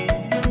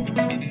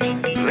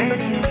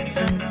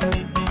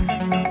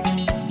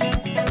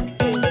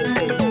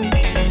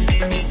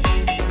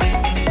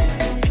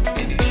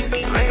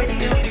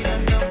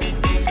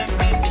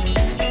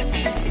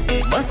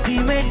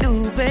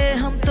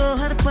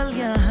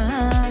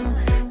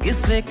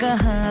 किससे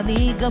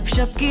कहानी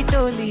गपशप की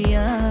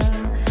टोलियां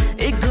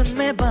एक धुन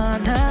में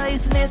बांधा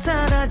इसने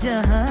सारा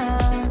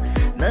जहां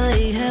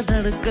नई है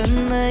धड़कन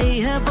नई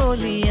है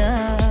बोलियां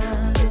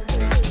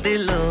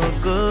दिलों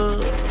को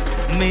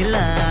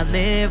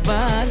मिलाने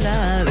वाला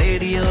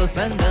रेडियो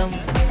संगम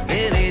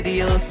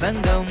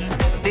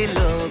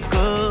दिलों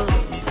को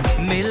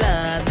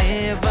मिलाने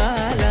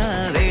वाला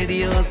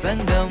रेडियो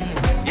संगम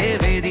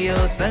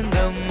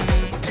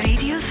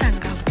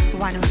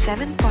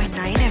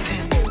 107.9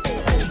 FM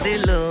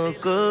दिलों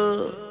को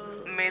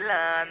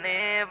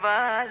मिलाने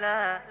वाला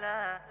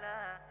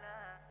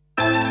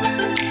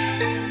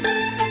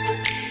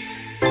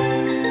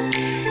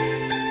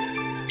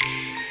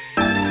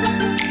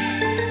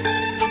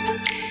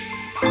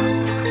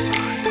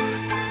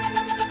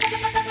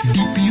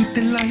डीपी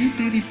उते लाई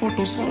तेरी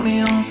फोटो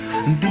सोनिया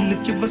दिल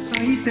च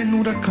बसाई तेनू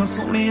रखा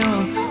सोनिया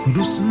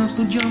रुसना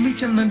तू जामी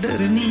चन्ना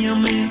डरनिया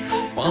मैं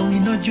पावी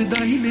ना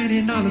जुदाई मेरे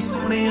नाल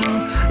सोनिया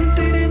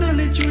तेरे नाल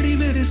जुड़ी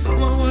मेरे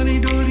सोमा वाली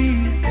डोरी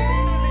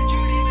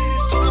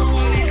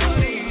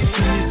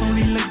कितनी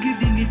सोनी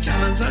लगदी नी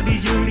चला साडी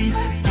जोड़ी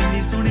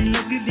कितनी सोनी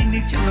लगदी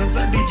नी चला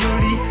साडी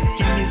जोड़ी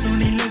कितनी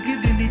सोनी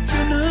लगदी नी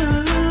चला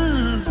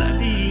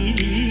साडी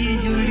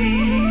जोड़ी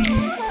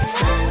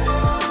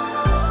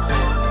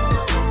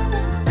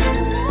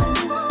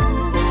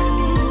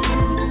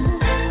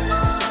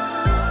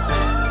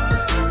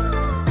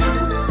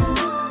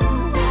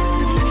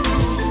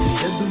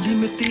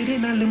तेरे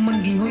नाल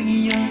मंगी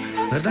होईया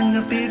रंग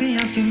तेरे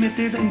आंच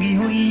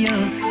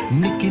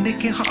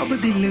ख्वाब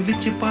दिल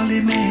विच पाले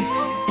मैं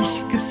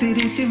इश्क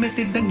तेरे च मैं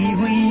ते डंगी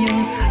हुई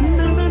हूं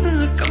ना ना ना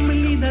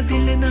कमली दा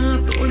दिल ना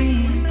तोड़ी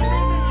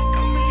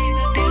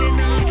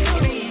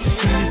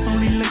कितनी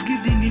सोहनी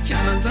लगदी नी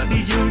चाना साडी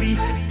जोड़ी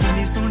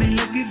कितनी सोहनी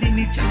लगदी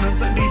नी चाना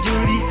साडी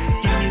जोड़ी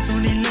कितनी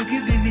सोहनी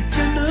लगदी नी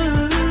चाना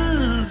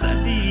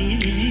साडी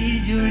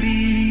जोड़ी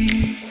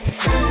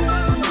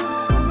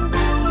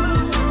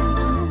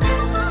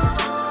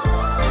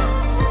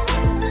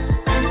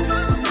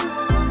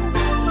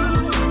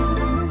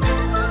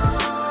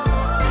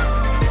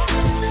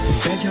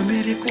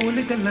कोल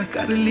गल्ला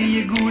कर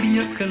लिए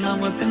गोड़ियां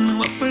खलावा तन्नू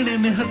अपने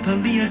में हत्थां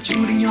दियां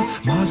चूड़ियां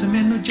बाज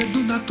मैनू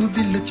जदू दा तू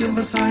दिल च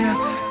वसाया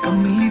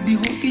कमली दी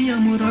हो गईयां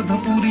मुरादां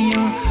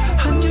पूरियां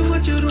हंज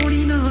मच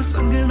रोड़ी ना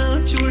संगना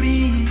छोड़ी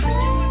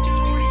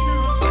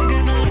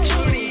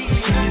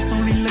कितनी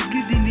सोहनी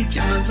लगदी नी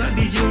चाना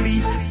साडी जोड़ी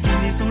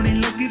कितनी सोहनी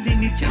लगदी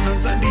नी चाना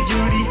साडी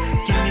जोड़ी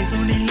कितनी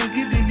सोहनी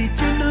लगदी नी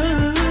चाना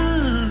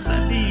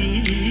साडी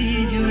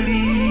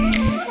जोड़ी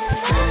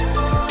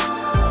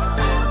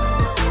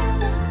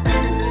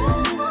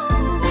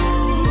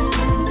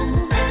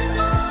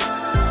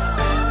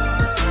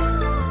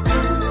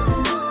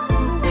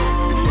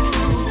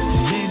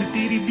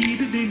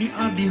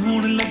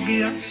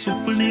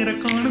सुपने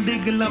रकान दे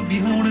गुलाबी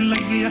होण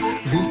लग्या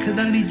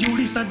वेखदा नी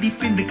जोड़ी साडी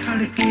पिंड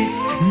खड़ के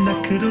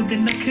नखरो दे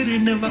नखरे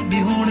नवाबी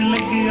होण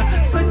लग्या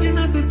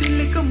सजना तू दिल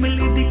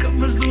कमले दी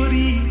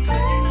कमजोरी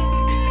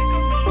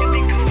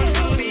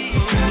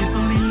कितनी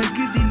सोहनी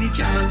लगदी नी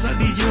चाना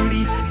साडी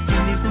जोड़ी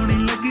कितनी सोहनी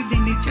लगदी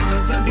नी चाना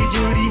साडी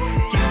जोड़ी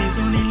कितनी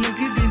सोहनी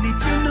लगदी नी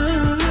चाना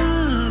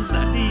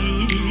साडी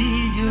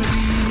जोड़ी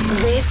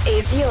This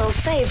is your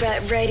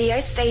favorite radio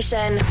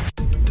station.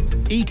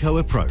 Eco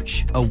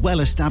Approach, a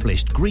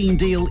well-established Green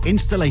Deal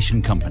installation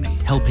company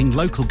helping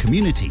local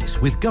communities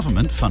with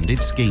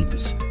government-funded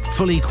schemes.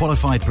 Fully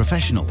qualified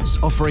professionals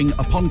offering,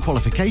 upon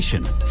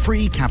qualification,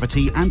 free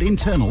cavity and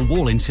internal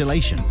wall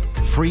insulation,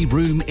 free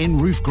room in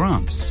roof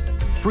grants,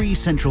 free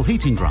central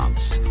heating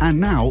grants, and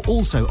now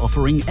also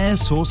offering air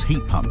source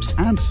heat pumps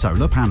and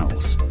solar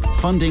panels.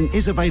 Funding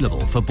is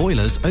available for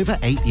boilers over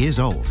 8 years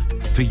old.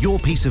 For your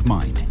peace of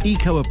mind,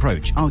 Eco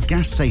Approach are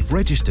gas safe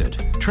registered,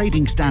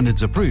 trading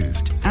standards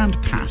approved, and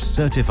PASS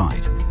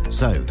certified.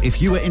 So, if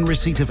you are in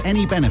receipt of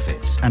any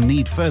benefits and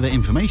need further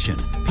information,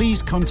 please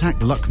contact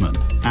Luckman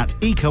at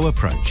Eco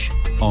Approach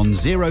on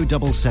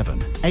 077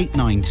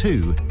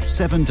 892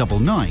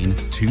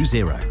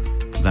 79920.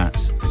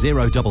 That's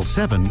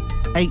 077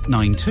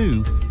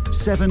 892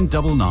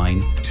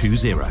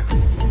 79920.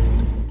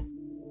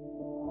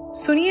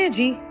 सुनिए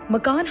जी,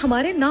 मकान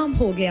हमारे नाम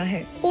हो गया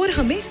है और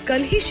हमें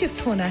कल ही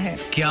शिफ्ट होना है।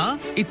 क्या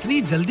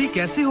इतनी जल्दी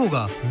कैसे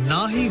होगा?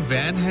 ना ही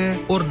वैन है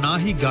और ना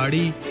ही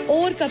गाड़ी।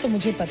 और का तो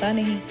मुझे पता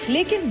नहीं,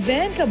 लेकिन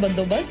वैन का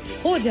बंदोबस्त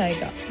हो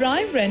जाएगा।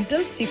 प्राइम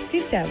रेंटल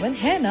 67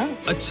 है ना?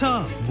 अच्छा,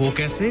 वो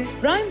कैसे?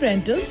 Prime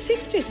rental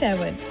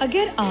 67।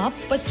 अगर आप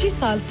 25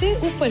 साल से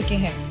ऊपर के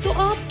हैं, तो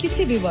आप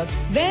किसी भी वक्त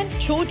वैन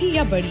छोटी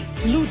या बड़ी,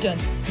 Luton,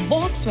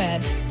 box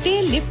van,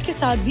 tail lift के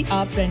साथ भी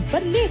आप रेंट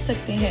पर ले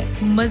सकते हैं।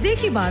 मजे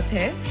की बात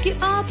है कि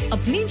आप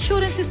अपनी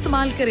इंश्योरेंस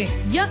इस्तेमाल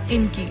करें या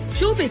इनकी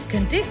 24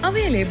 घंटे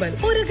अवेलेबल,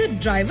 और अगर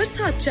ड्राइवर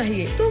साथ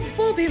चाहिए तो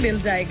वो भी मिल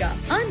जाएगा।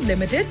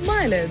 Unlimited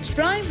mileage.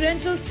 Prime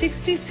rental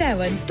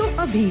 67। तो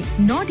अभी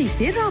नॉडी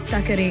से राब्ता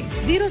करें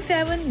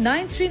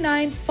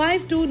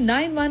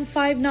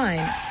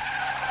 07939529159।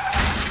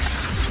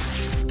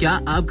 क्या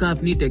आपका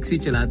अपनी टैक्सी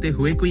चलाते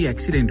हुए कोई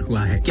एक्सीडेंट हुआ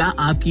है? क्या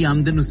आपकी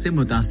आमदन उससे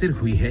मुतासिर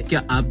हुई है?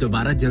 क्या आप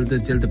दोबारा जल्द से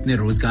जल्द अपने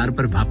रोजगार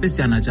पर वापस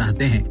जाना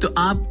चाहते हैं? तो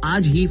आप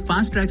आज ही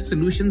फास्ट ट्रैक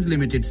सॉल्यूशंस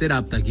लिमिटेड से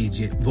राब्ता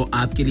कीजिए। वो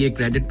आपके लिए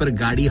क्रेडिट पर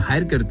गाड़ी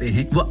हायर करते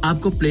हैं। वो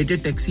आपको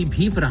प्लेटेड टैक्सी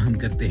भी फराहम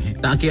करते हैं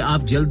ताकि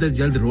आप जल्द से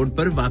जल्द रोड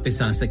पर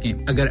वापस आ सकें।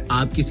 अगर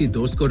आप किसी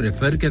दोस्त को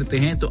रेफर करते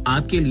हैं तो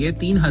आपके लिए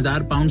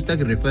 3000 पाउंड तक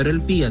रेफरल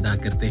फी अदा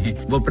करते हैं।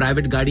 वो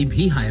प्राइवेट गाड़ी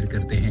भी हायर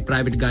करते हैं।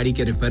 प्राइवेट गाड़ी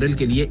के रेफरल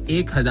के लिए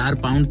 1000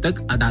 पाउंड तक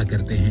अदा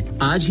करते हैं।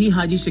 आज ही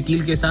हाजी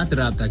शकील के साथ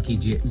राब्ता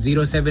कीजिए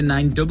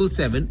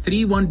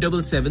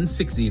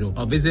 07977317760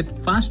 और visit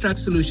fast track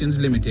solutions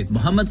limited,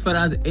 Mohammad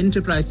Faraz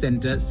enterprise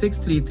centre,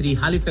 633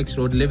 Halifax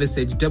road,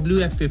 Liversedge,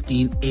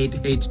 WF15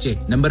 8HJ।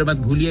 Number मत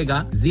भूलिएगा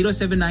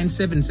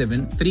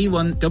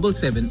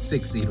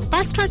 07977317760.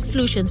 Fast Track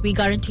Solutions, we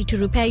guarantee to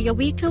repair your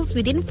vehicles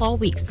within 4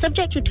 weeks,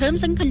 subject to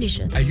terms and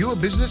conditions. Are you a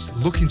business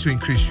looking to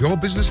increase your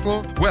business flow?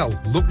 Well,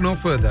 look no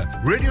further.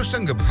 Radio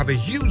Sangam have a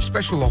huge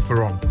special offer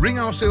on. Ring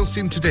our sales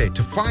team today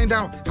to find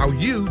out how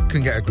you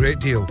can get a great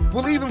deal.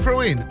 We'll even throw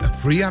in a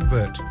free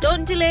advert.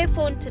 Don't delay,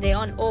 phone today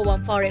on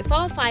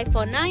 01484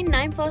 549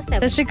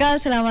 947. Sashrikal,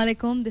 Salam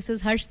Alaikum. This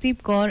is Harshdeep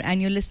Kaur and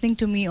you're listening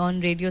to me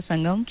on Radio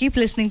Sangam.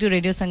 Keep listening to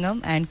Radio Sangam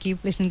and keep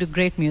listening to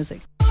great music.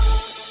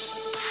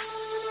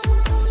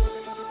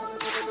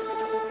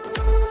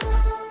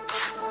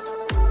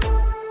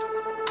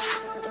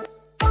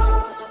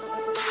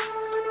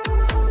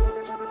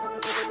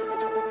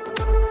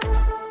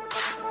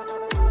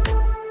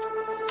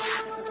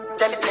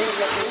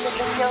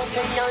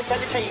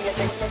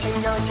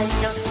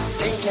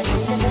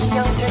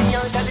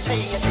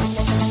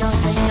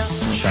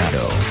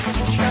 Shadow.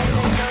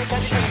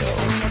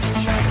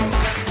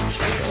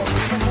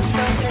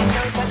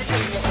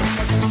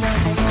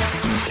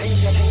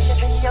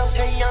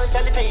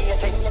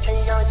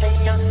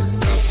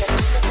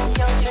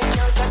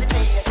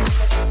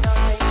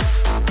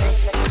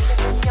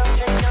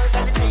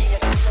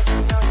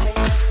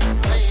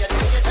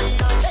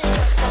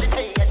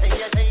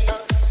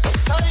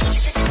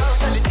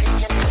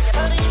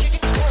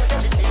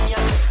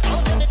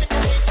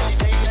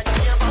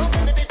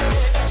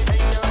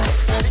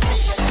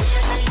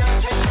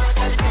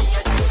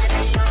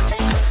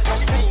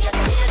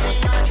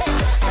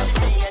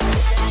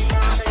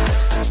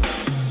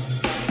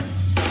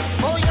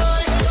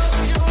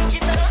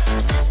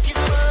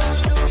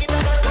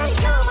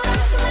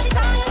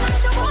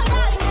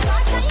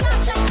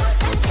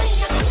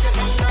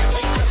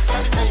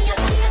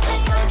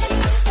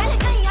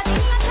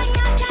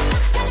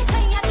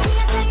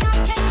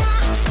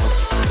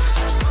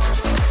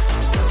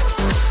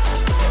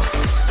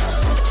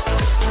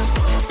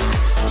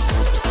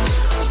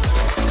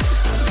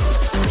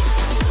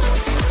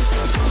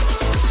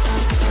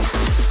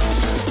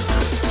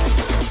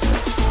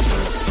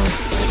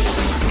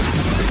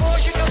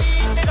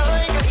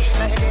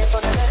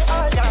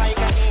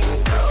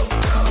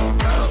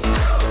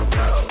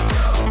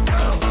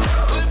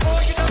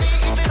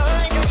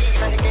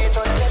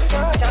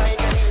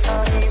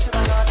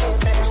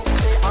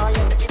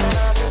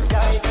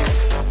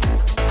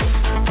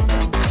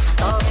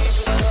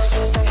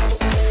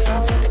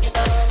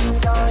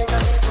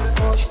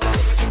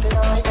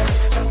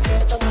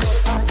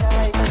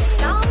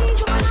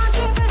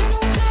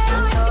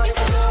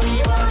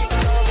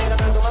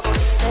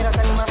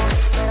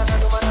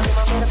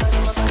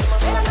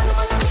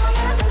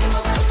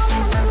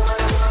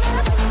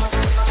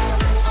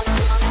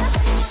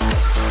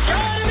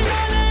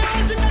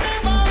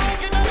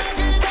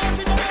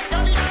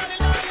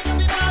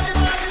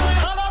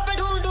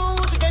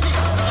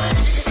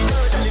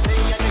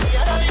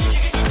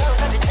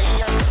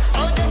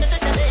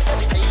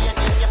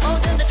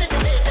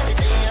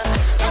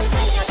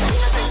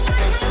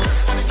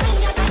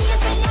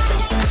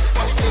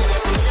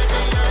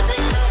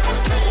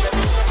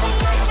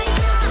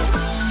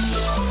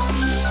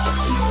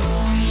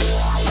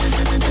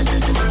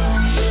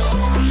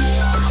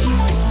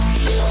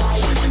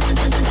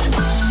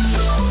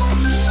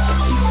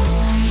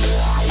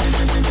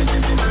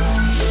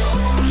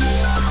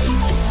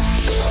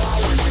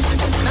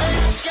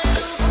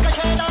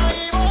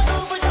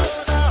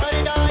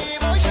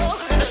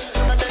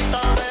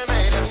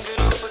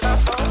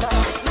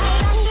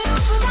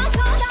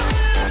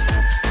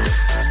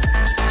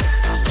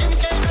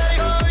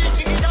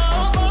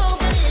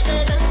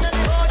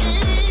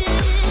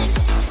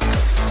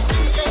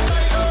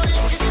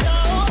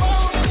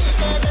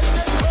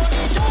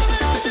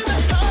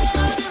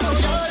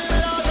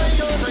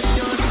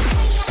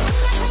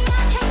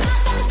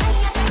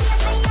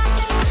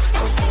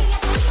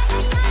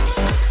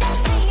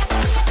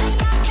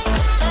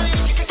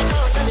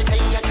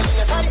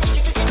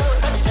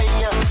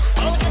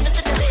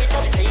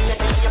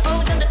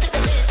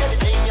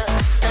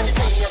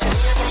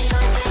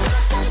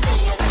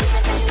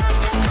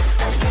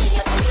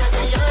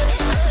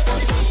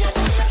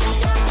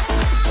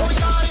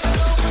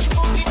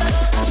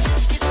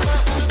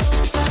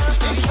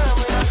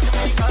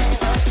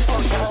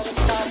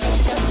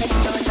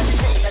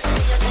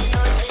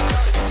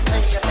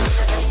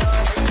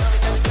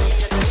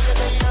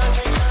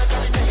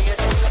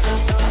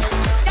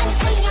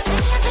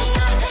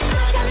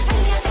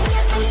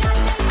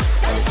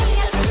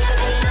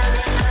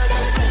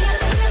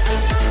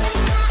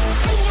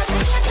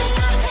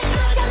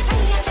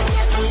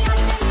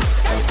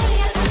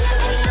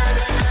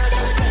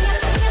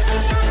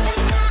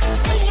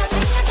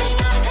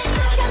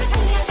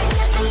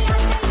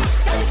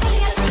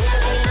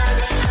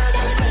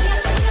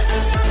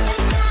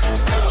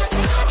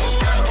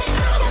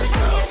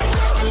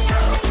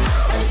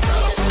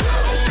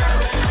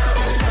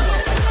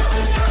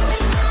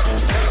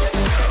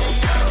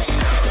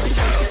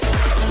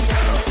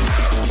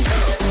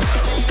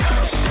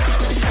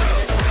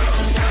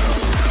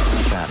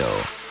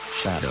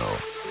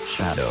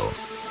 shadow,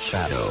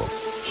 shadow,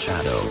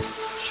 shadow,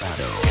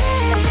 shadow.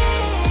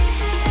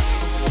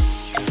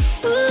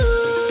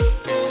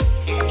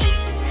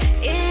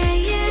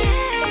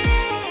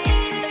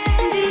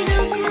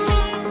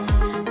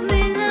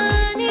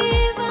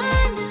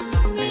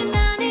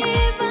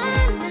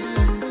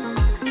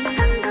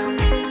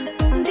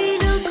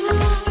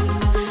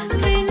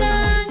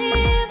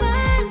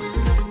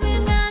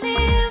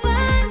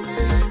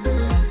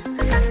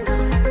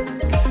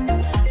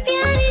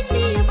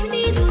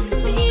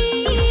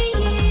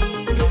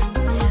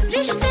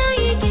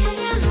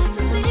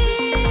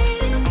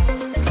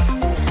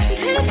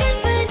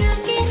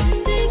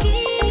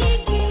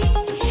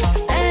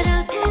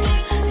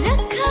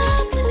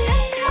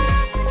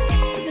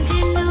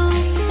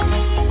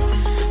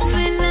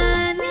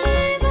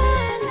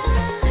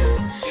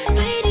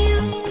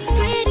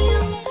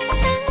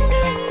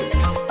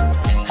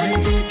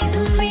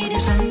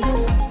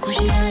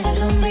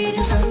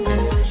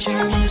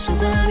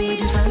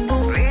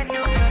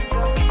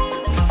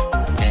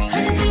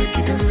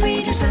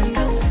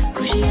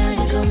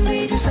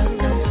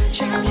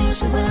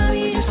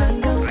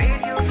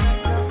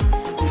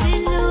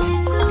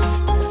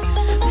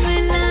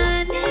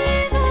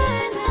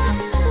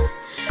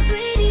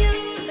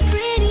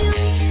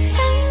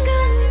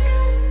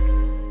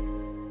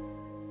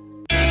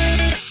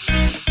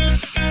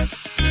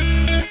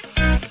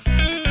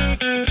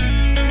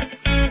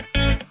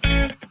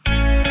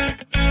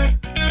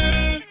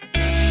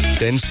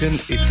 Tension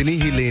इतनी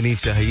ही लेनी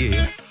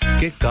चाहिए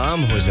कि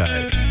काम हो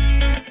जाए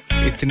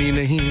इतनी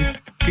नहीं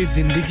कि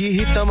जिंदगी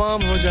ही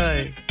तमाम हो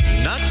जाए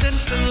ना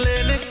टेंशन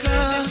लेने का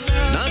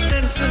ना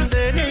टेंशन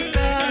देने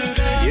का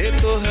ये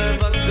तो है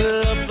वक्त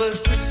अब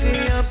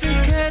खुशियां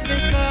बिखेरने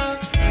का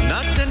ना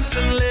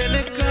टेंशन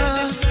लेने का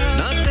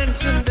ना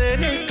टेंशन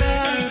देने का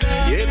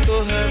ये तो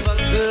है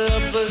वक्त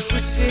अब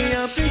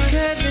खुशियां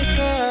बिखेरने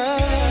का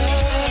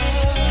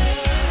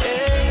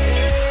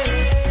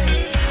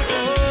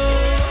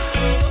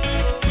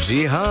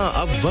जी हां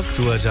अब वक्त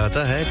हुआ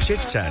जाता है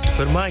chit chat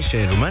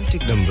फरमाइशें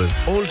romantic numbers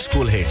old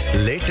school hits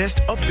latest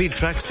upbeat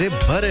track से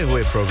भरे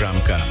हुए प्रोग्राम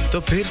का तो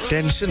फिर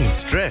टेंशन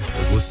स्ट्रेस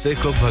गुस्से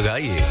को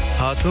भगाइए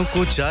हाथों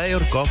को चाय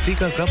और कॉफी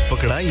का कप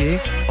पकड़ाइए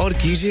और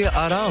कीजिए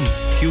आराम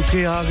क्योंकि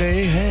आ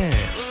गए हैं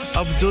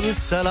अब्दुल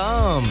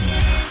सलाम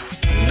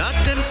ना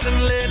टेंशन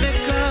लेने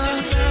का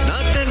ना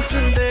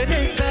टेंशन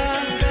देने का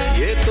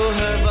ये तो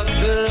है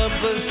वक्त अब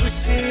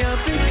खुशियां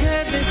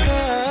बिखेरने का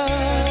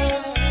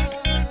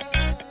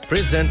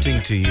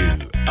Presenting to you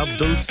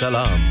Abdul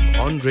Salam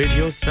on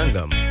Radio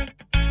Sangam.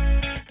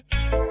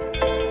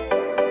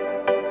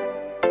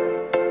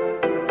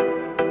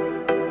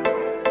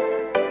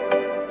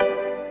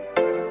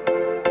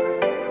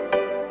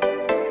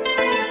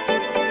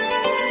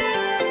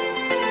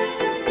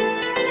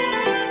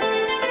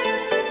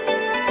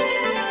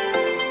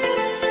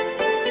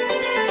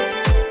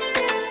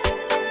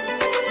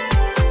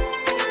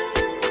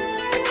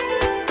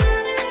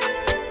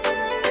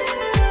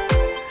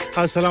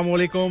 अस्सलामु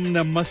अलैकुम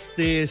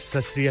नमस्ते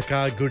सत श्री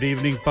अकाल गुड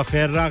इवनिंग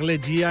पखेर रागले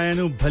जी आया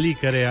नु भली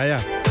करे आया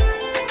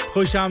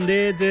खुश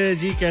आमदीद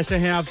जी कैसे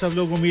हैं आप सब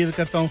लोग उम्मीद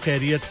करता हूं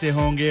खैरियत से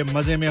होंगे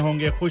मजे में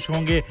होंगे खुश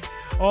होंगे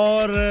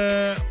और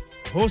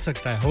हो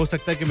सकता है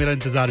कि मेरा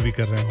इंतजार भी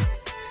कर रहे हो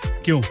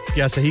क्यों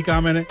क्या सही कहा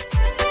मैंने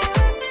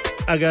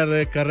अगर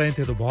कर रहे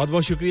थे तो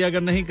बहुत-बहुत शुक्रिया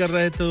अगर नहीं कर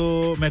रहे तो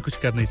मैं कुछ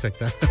कर नहीं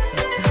सकता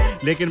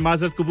लेकिन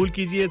माजरत कबूल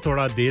कीजिए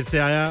थोड़ा देर से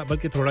आया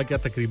बल्कि थोड़ा क्या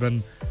तकरीबन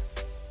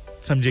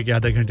समझे कि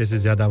आधा घंटे से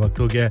ज्यादा वक्त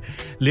हो गया है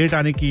लेट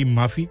आने की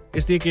माफी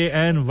इसलिए कि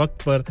ऐन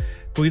वक्त पर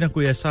कोई ना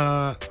कोई ऐसा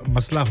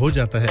मसला हो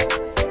जाता है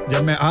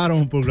जब मैं आ रहा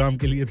हूं प्रोग्राम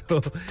के लिए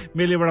तो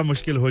मेरे लिए बड़ा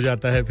मुश्किल हो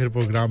जाता है फिर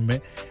प्रोग्राम में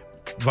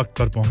वक्त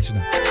पर पहुंचना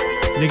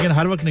लेकिन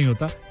हर वक्त नहीं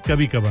होता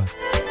कभी-कभार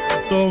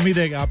तो उम्मीद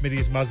है कि आप मेरी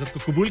इस माज़रत को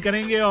कबूल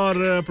करेंगे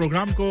और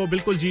प्रोग्राम को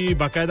बिल्कुल जी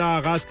बाकायदा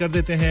आगाज कर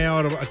देते हैं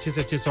और अच्छे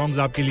से अच्छे सॉन्ग्स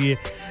आपके लिए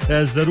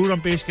जरूर हम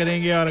पेश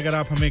करेंगे और अगर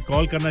आप हमें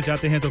कॉल करना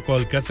चाहते हैं तो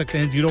कॉल कर सकते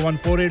हैं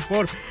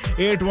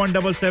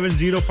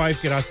 01484817705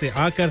 के रास्ते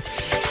आकर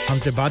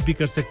हमसे बात भी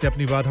कर सकते हैं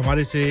अपनी बात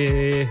हमारे से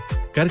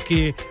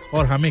करके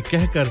और हमें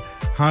कहकर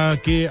हां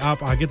कि आप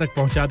आगे तक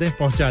पहुंचा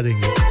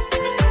देंगे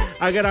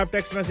अगर आप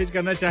टेक्स्ट मैसेज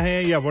करना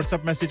चाहें या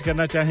व्हाट्सएप मैसेज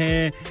करना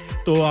चाहें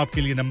तो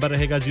आपके लिए नंबर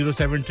रहेगा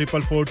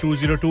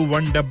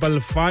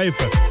 07444202155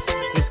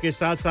 इसके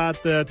साथ-साथ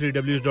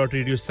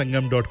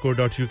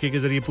www.radiosangam.co.uk के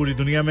जरिए पूरी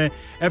दुनिया में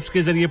ऐप्स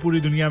के जरिए पूरी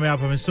दुनिया में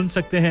आप हमें सुन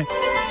सकते हैं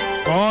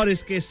और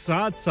इसके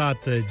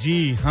साथ-साथ जी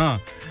हां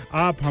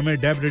आप हमें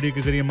डैब रेडियो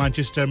के जरिए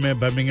मैनचेस्टर में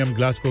बर्मिंघम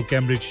ग्लासगो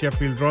कैम्ब्रिज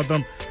शेफील्ड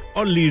रॉथरहम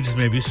और लीड्स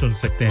में भी सुन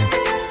सकते हैं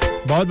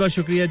बहुत-बहुत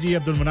शुक्रिया जी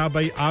अब्दुल मनाफ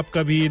भाई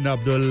आपका भी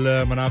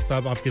अब्दुल मनाफ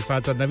साहब आपके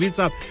साथ-साथ नवीद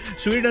साहब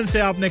स्वीडन से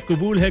आपने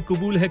कबूल है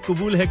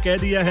कह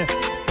दिया है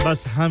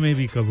बस हमें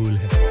भी कबूल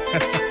है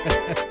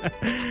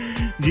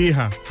जी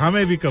हां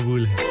हमें भी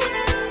कबूल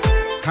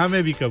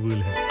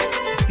है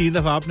 3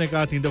 दफा आपने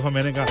कहा 3 दफा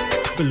मैंने कहा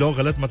तो लोग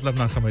गलत मतलब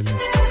ना समझ लें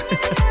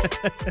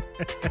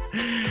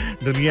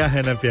दुनिया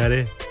है ना प्यारे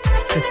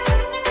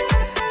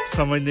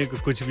समझने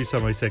को कुछ भी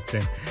समझ सकते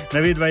हैं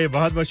नवीद भाई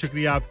बहुत-बहुत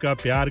शुक्रिया आपका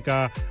प्यार का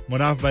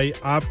मुनाफ भाई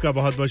आपका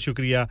बहुत-बहुत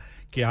शुक्रिया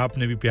कि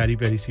आपने भी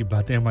प्यारी-प्यारी सी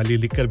बातें हमारे लिए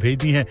लिखकर भेज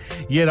दी हैं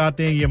ये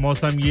रातें ये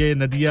मौसम ये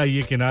नदियां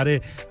ये किनारे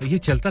ये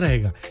चलता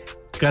रहेगा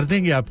कर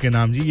देंगे आपके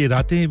नाम जी ये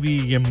रातें भी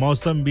ये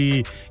मौसम भी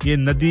ये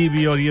नदी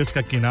भी और ये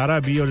उसका किनारा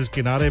भी और इस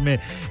किनारे में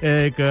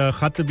एक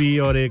खत भी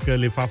और एक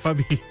लिफाफा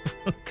भी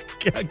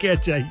क्या-क्या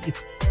चाहिए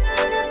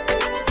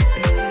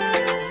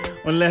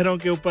उन लहरों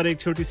के ऊपर एक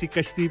छोटी सी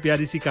कश्ती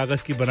प्यारी सी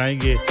कागज की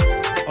बनाएंगे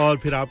और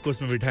फिर आपको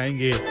उसमें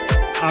बिठाएंगे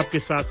आपके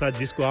साथ-साथ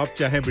जिसको आप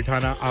चाहें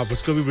बिठाना आप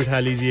उसको भी बिठा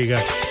लीजिएगा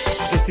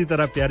इसी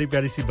तरह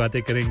प्यारी-प्यारी सी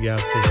बातें करेंगे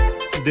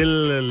आपसे दिल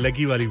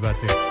लगी वाली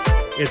बातें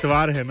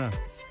इतवार है ना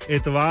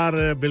इतवार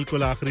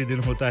बिल्कुल आखिरी दिन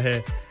होता है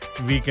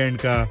वीकेंड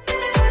का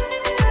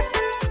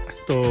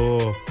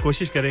तो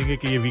कोशिश करेंगे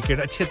कि ये वीकेंड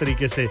अच्छे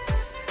तरीके से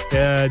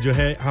जो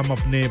है हम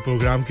अपने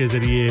प्रोग्राम के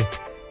ज़रिए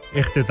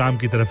इख्तिताम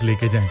की तरफ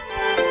लेके जाएं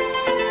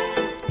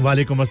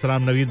वालेकुम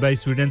अस्सलाम नवीद भाई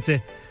स्वीडन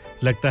से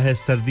लगता है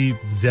सर्दी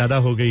ज़्यादा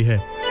हो गई है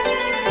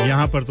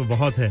यहाँ पर तो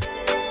बहुत है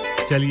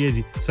चलिए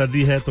जी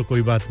सर्दी है तो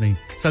कोई बात नहीं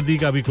सर्दी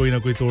का भी कोई ना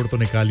कोई तोड़ तो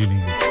निकाल ही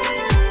लेंगे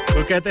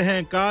तो कहते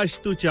हैं काश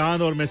तू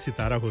चांद और मैं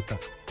सितारा होता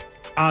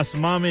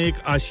आसमां में एक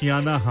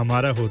आशियाना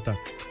हमारा होता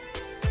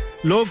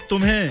लोग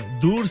तुम्हें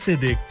दूर से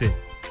देखते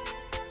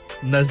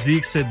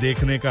नजदीक से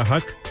देखने का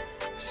हक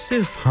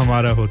सिर्फ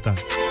हमारा होता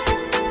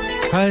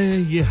हाय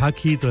ये हक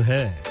ही तो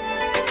है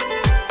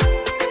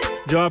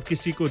जो आप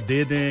किसी को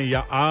दे दें या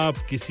आप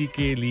किसी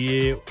के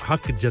लिए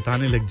हक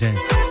जताने लग जाएं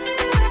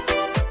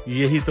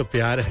यही तो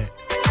प्यार है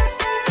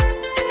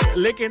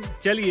लेकिन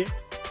चलिए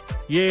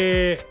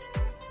ये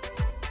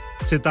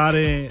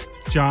सितारे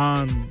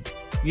चांद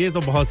ये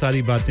तो बहुत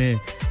सारी बातें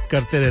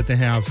करते रहते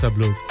हैं आप सब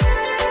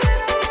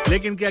लोग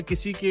लेकिन क्या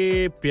किसी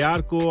के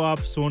प्यार को आप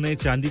सोने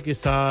चांदी के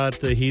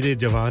साथ हीरे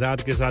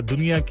जवाहरात के साथ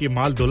दुनिया के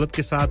माल दौलत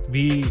के साथ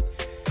भी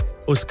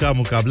उसका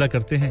मुकाबला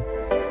करते हैं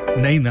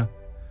नहीं ना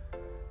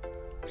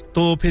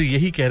तो फिर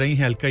यही कह रही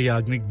हैं अलका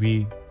याग्निक भी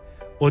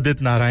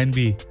उदित नारायण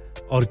भी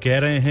और कह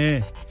रहे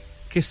हैं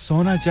कि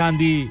सोना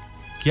चांदी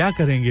क्या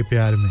करेंगे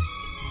प्यार में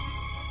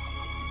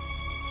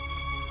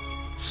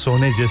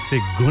सोने जैसे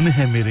गुण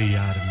है मेरे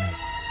यार में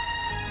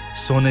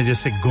सोने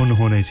जैसे गुण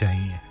होने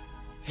चाहिए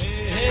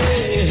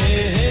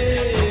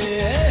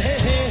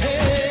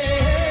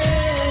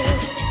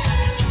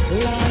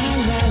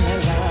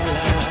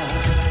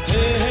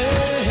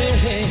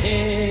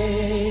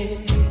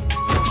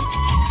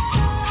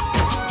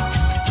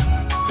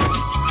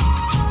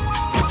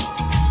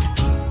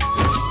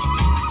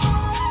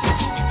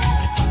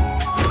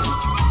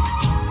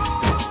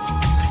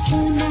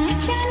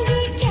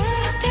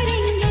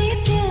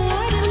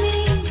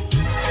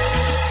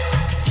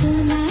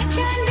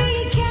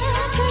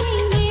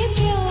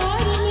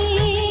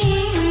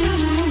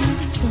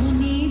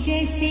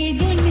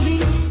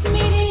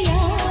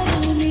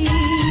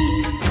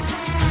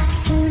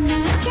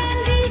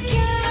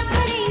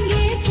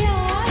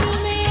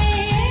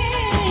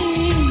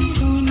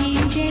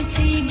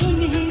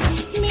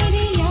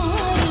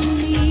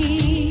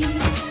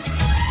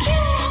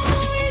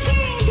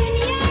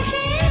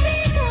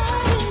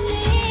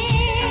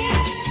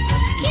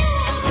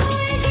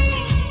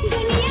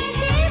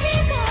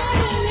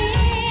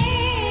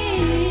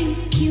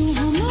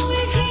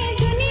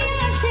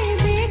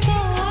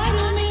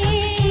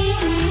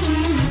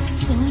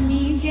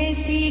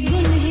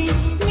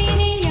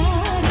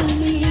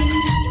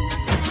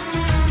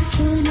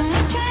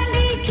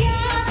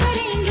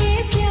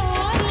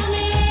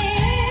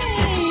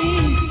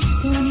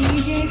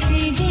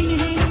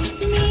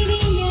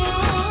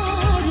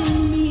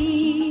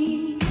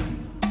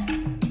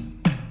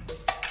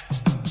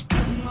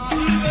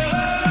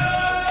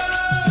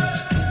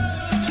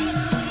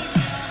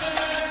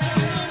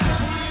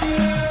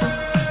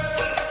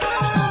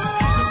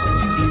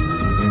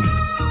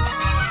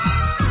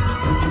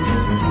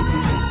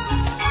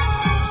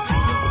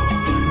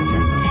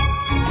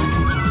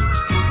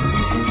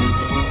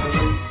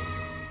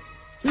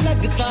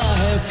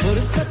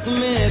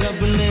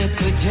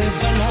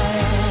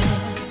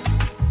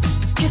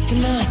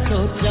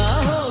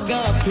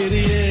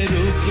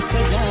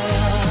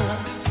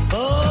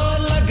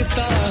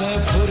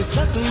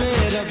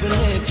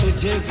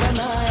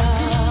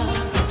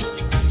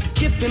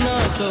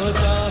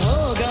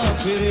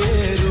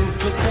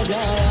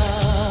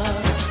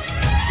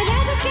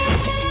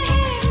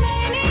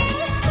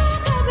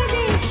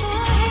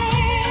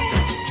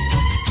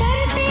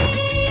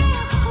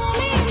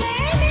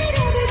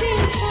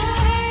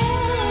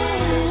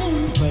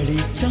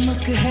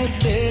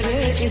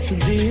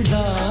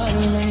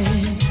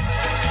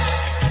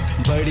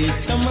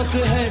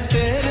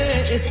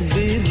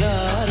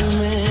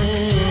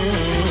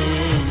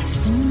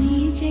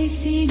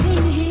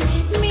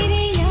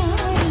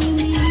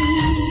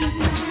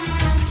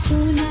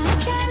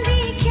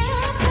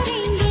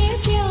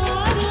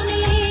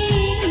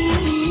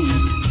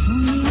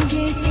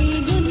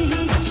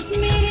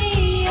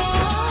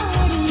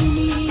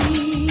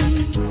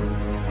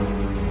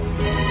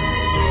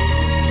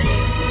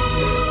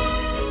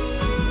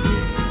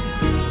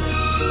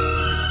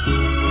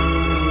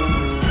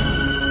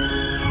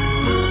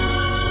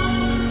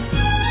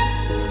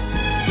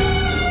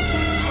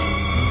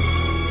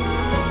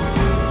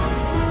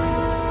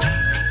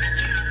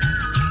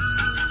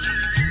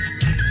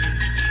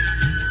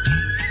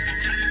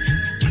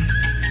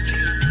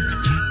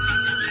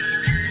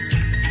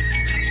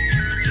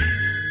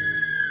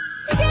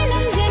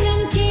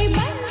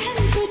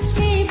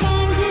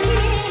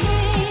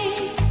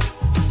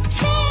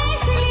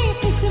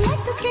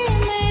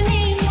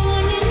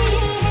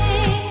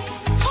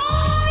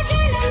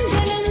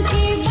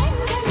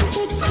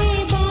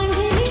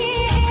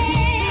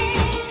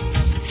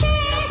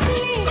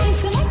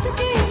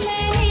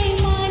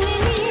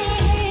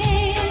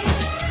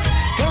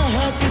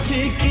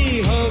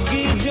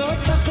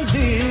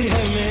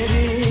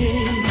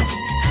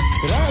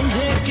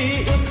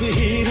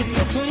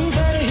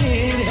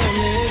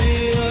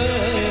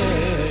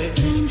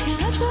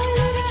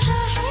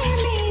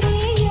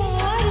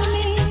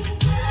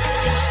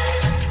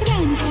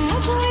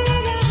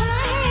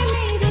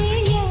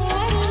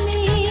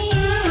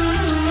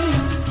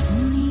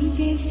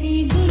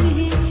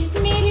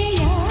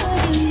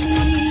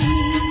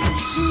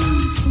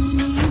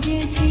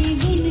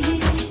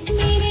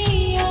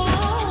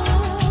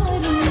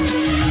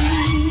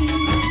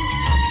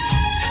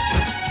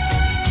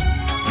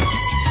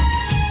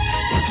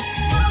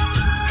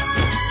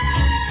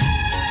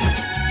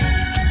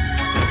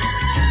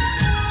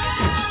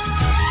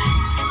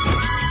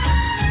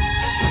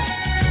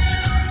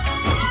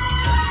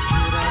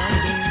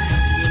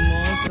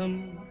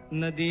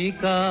नदी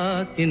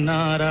का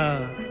किनारा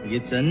ये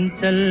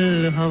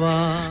चंचल हवा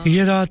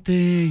ये रातें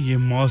ये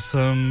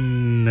मौसम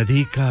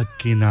नदी का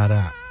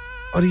किनारा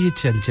और ये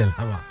चंचल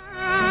हवा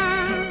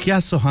क्या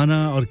सुहाना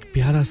और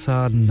प्यारा सा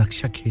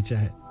नक्शा खींचा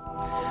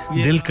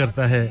है दिल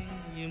करता है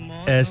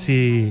ऐसे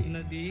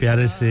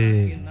प्यारे से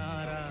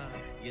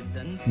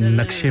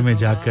नक्शे में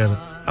जाकर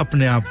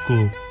अपने आप को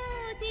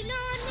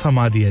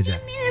समा दिया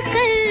जाए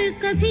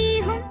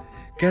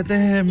कहते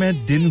हैं मैं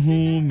दिन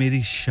हूं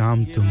मेरी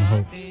शाम तुम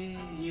हो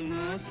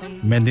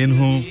मैं दिन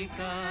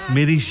हूं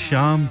मेरी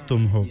शाम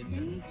तुम हो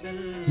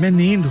मैं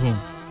नींद हूं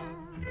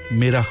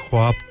मेरा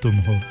ख्वाब तुम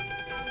हो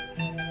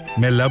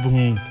मैं लब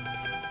हूं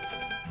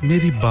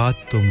मेरी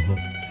बात तुम हो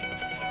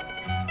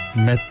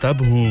मैं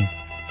तब हूं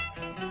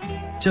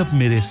जब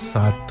मेरे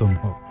साथ तुम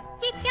हो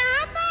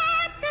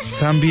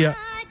सांबिया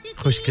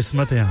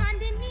खुशकिस्मत हैं आप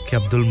कि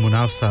अब्दुल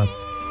मुनाफ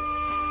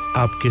साहब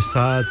आपके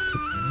साथ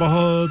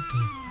बहुत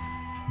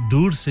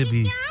दूर से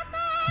भी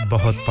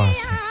बहुत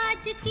पास हैं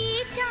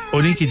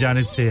उन्हीं की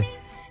जानिब से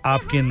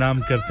आपके नाम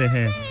करते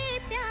हैं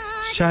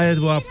शायद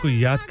वो आपको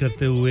याद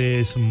करते हुए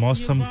इस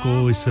मौसम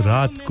को इस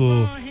रात को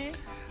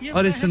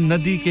और इस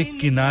नदी के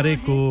किनारे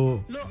को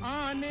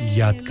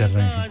याद कर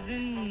रहे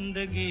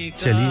हैं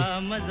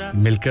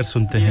चलिए मिलकर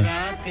सुनते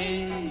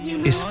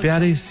हैं इस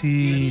प्यारी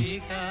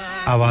सी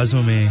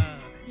आवाजों में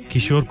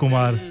किशोर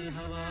कुमार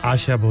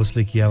आशा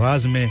भोसले की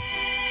आवाज में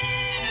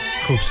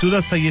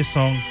खूबसूरत सा ये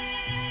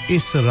सॉन्ग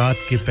इस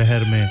रात के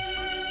पहर में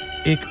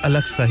एक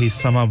अलग सा ही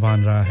समा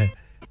बांध रहा है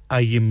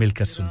आइए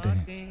मिलकर सुनते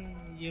हैं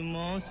ये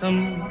मौसम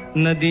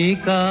नदी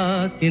का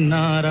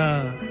किनारा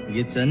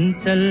ये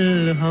चंचल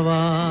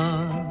हवा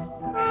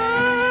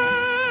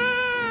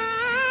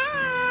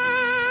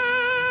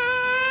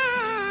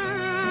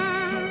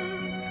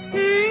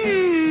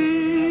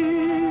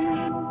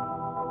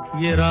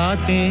ये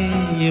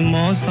रातें ये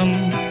मौसम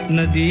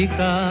नदी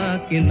का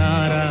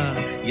किनारा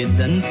ये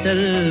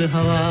चंचल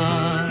हवा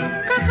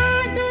कहा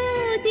दो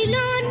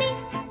दिलों ने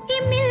कि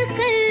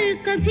मिलकर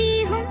कभी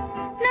हम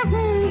न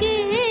होंगे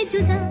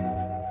जुदा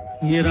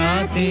ये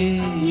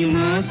रातें ये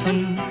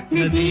मौसम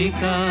नदी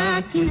का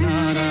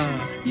किनारा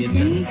ये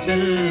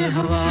चंचल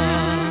हवा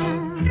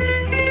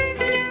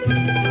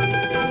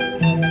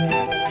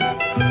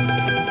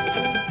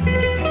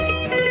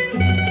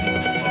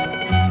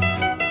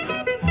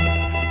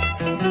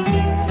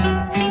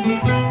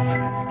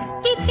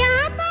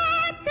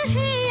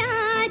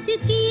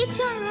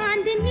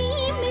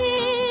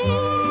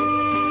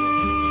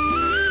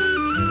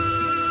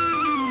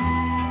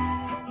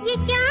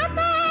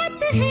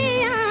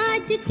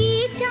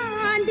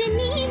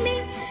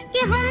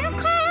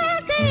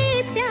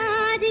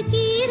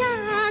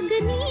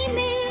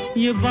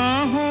ये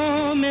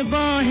बाहों में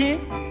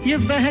बाहें ये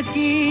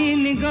बहकी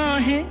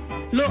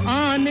निगाहें लो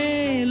आने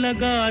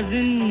लगा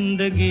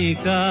जिंदगी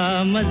का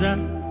मजा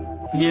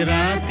ये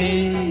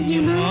रातें ये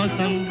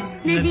मौसम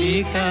नदी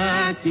का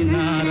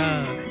किनारा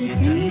ये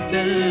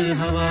चंचल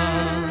हवा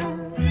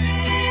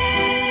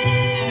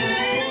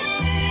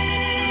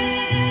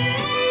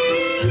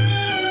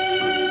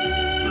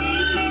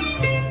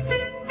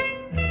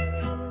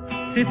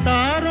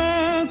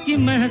सितारों की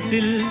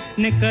महफिल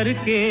ने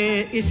करके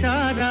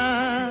इशारा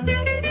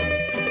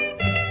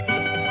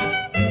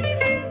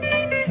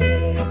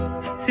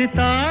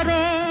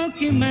सितारों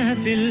की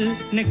महफिल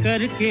ने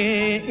करके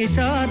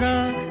इशारा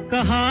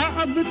कहा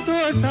अब तो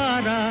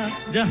सारा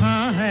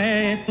जहां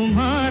है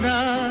तुम्हारा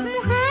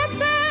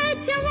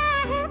मोहब्बत जवां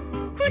हो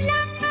खुला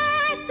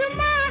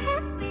आसमां हो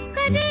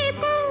करे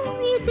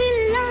कोई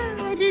दिल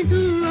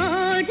आरज़ू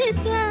और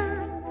क्या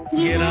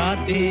ये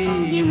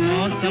रातें ये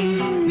मौसम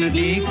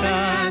नदी का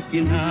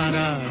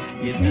किनारा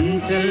ये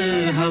चंचल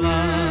हवा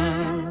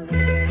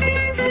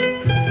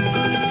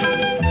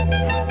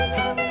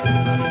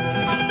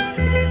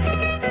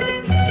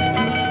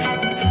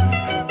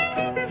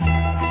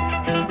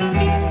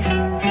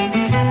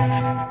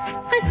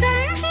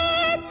कसम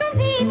है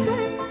तुम्हें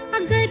तुम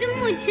अगर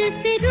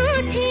मुझसे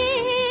रूठे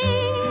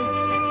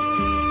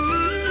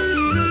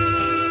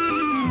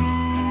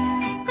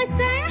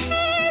कसम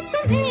है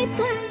तुम्हें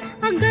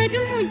तुम अगर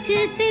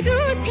मुझसे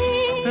रूठे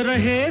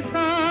रहे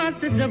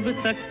साथ जब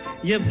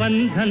तक ये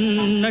बंधन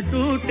न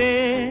टूटे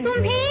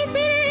तुम्हें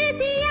दिल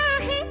दिया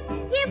है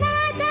ये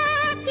वादा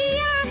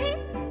किया है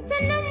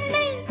सनम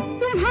मैं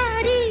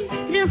तुम्हारी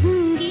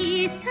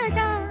रहूंगी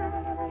सदा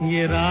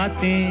ये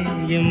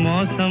रातें ये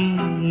मौसम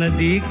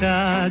नदी का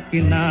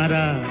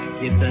किनारा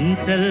ये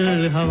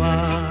चंचल हवा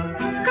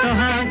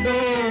कहा दो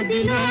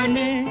दिलों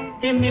ने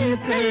कि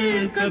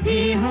मिलकर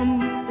कभी हम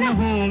न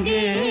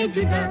होंगे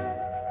जुदा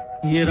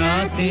ये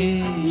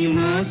रातें ये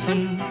मौसम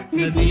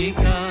नदी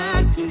का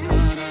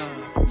किनारा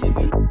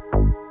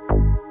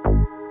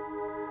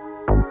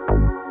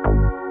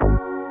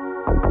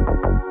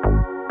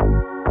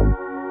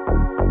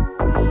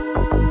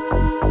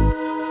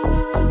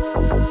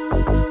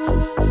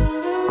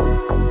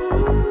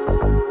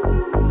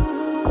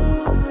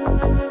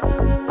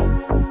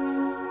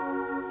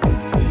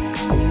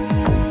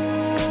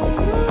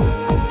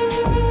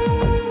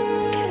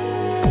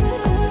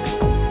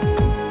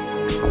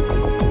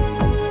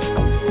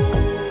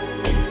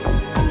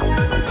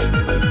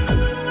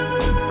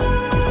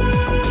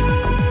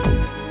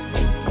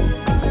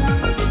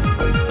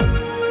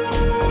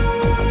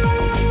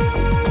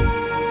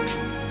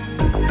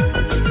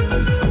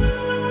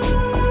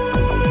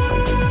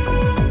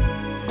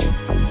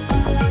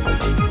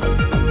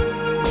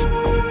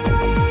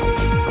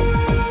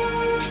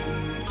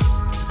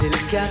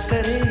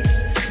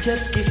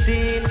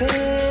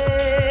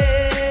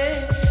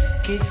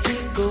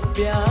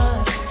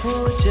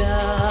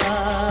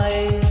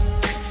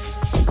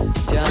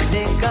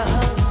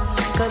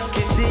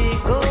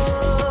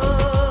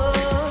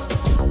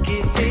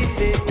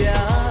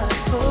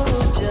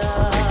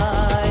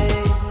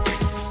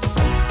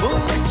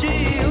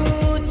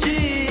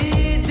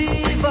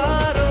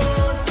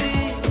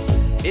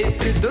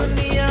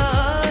दुनिया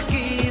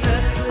की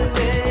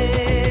रस्में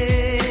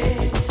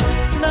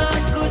ना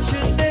कुछ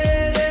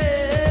तेरे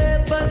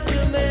बस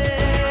में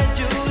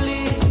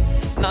जूली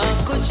ना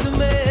कुछ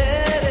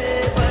मेरे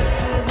बस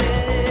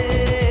में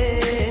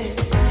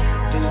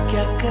दिल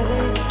क्या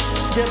करे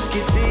जब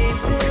किसी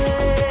से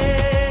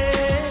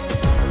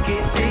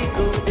किसी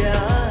को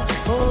प्यार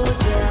हो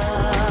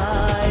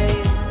जाए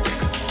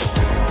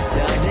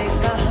जाने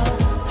कहाँ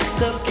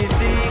कब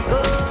किसी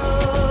को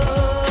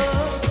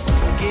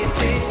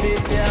किसी से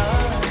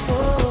प्यार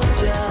हो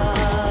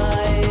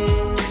जाए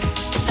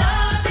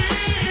Love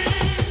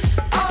is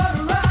all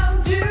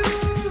around you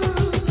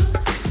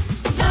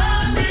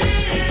Love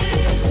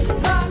is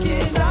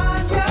knocking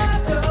on your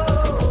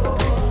door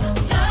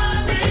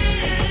Love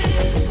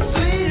is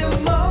sweet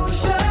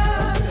emotion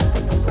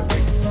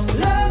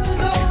Love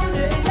is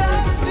only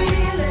love is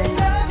feeling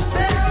love is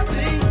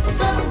helping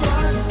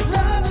someone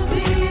love is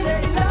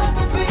healing love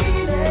is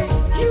feeling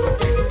you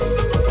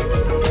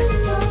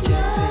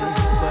जैसे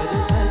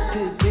बरसात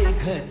पे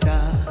घटा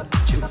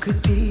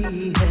झुकती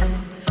है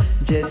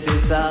जैसे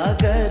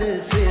सागर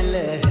से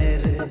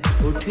लहर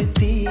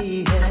उठती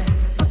है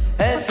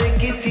ऐसे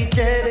किसी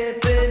चेहरे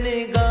पे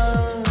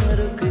निगाह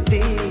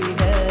रुकती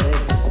है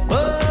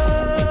ओ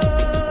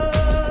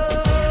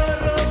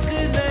रोक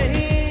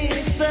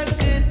नहीं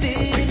सकती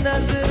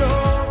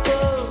नजरों को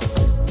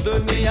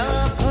दुनिया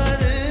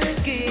भर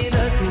की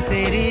रस्में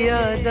तेरी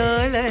यादां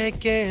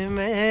लेके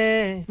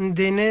मैं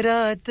दिन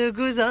रात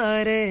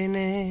गुजारे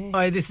ने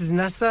Hi, this is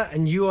Nasa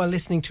and you are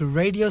listening to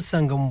Radio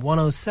Sangam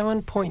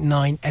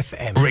 107.9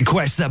 FM.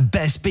 Request the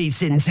best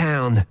beats in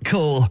town.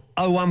 Call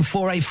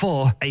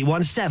 01484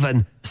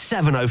 817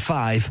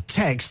 705.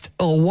 Text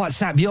or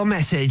WhatsApp your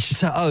message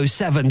to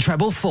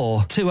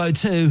 07444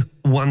 202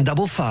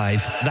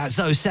 155. That's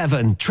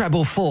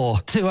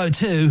 07444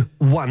 202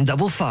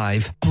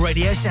 155.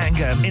 Radio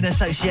Sangam in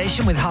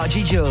association with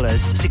Haji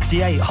Jewellers,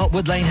 68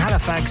 Hotwood Lane,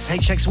 Halifax,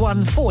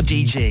 HX1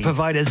 4DG.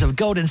 Providers of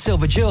gold and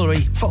silver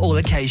jewellery for all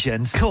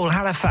occasions. Call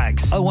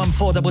Halifax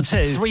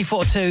 01422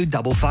 342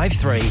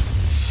 553.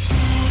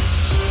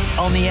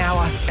 On the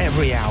hour,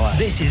 every hour.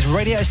 This is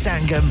Radio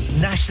Sangam,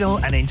 national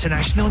and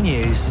international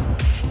news.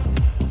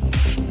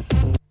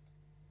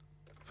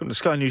 From the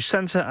Sky News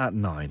Centre at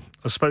 9.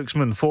 A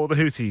spokesman for the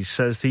Houthis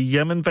says the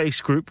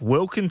Yemen-based group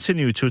will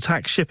continue to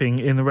attack shipping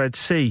in the Red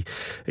Sea.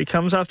 It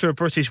comes after a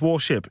British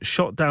warship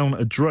shot down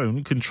a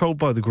drone controlled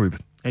by the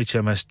group.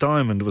 HMS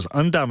Diamond was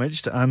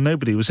undamaged and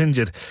nobody was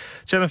injured.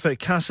 Jennifer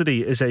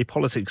Cassidy is a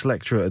politics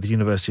lecturer at the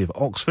University of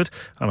Oxford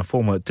and a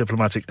former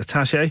diplomatic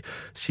attaché.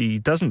 She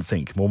doesn't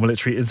think more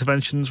military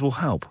interventions will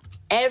help.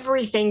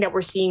 Everything that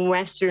we're seeing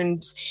Western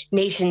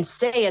nations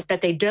say is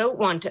that they don't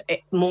want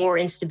more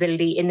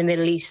instability in the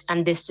Middle East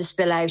and this to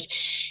spill out.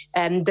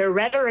 Their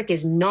rhetoric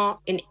is not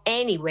in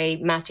any way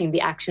matching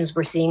the actions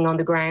we're seeing on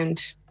the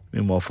ground.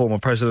 Meanwhile, former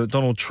President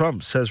Donald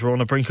Trump says we're on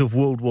the brink of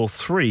World War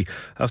III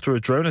after a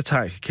drone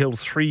attack killed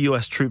 3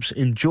 US troops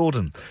in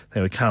Jordan.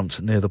 They were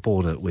camped near the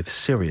border with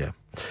Syria.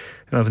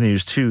 In other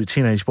news, 2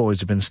 teenage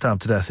boys have been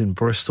stabbed to death in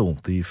Bristol.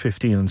 The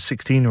 15 and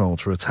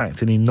 16-year-olds were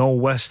attacked in the Knoll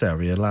West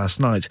area last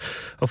night.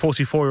 A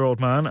 44-year-old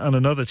man and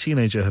another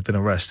teenager have been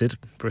arrested.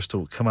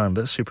 Bristol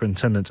Commander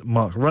Superintendent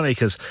Mark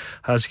Runacres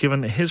has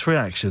given his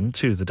reaction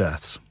to the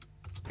deaths.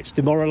 It's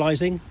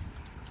demoralising,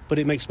 but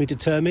it makes me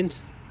determined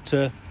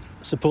to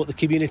support the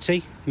community.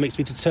 It makes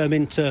me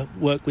determined to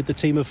work with the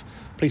team of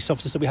police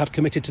officers that we have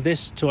committed to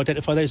this, to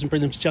identify those and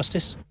bring them to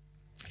justice.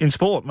 In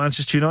sport,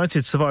 Manchester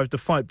United survived a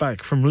fight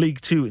back from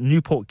League Two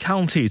Newport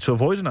County to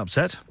avoid an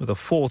upset with a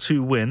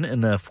 4-2 win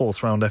in their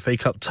fourth-round FA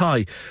Cup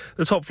tie.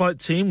 The top-flight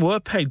team were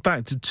paid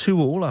back to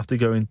 2-2 after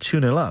going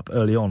 2-0 up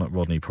early on at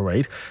Rodney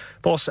Parade.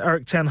 Boss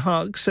Eric Ten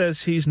Hag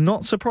says he's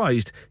not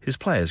surprised his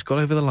players got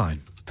over the line.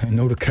 I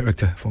know the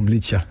character from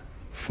Licha,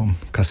 from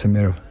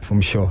Casemiro,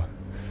 from Shaw,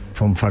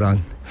 from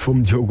Varane,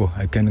 from Diogo.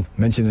 I can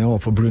mention it all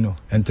for Bruno,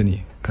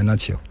 Anthony,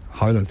 Garnacho,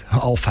 Haaland,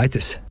 all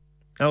fighters.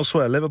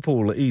 Elsewhere,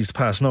 Liverpool eased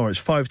past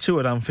Norwich 5-2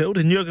 at Anfield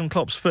in Jurgen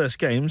Klopp's first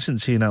game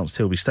since he announced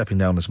he'll be stepping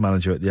down as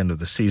manager at the end of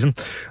the season.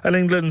 And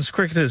England's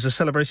cricketers are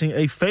celebrating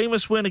a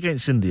famous win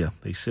against India.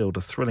 They sealed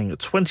a thrilling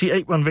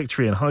 28-run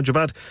victory in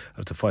Hyderabad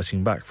after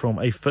fighting back from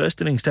a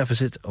first innings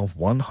deficit of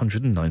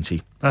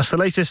 190. That's the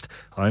latest.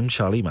 I'm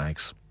Charlie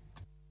Maggs.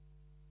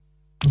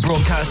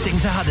 Broadcasting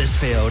to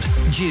Huddersfield,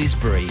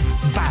 Dewsbury,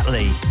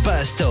 Batley,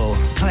 Birstall,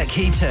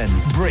 Cleckheaton,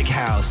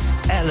 Brickhouse,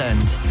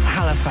 Elland,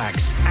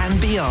 Halifax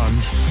and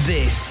beyond.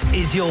 This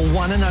is your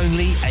one and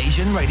only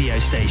Asian radio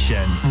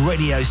station.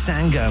 Radio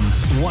Sangam,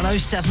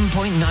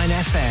 107.9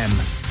 FM.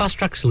 Fast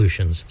Track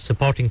Solutions,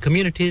 supporting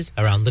communities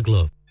around the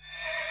globe.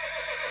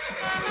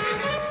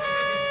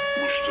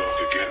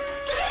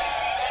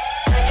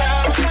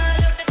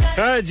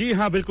 जी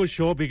हाँ बिल्कुल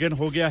show begin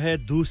हो गया है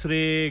दूसरे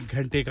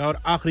घंटे का और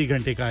आखिरी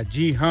घंटे का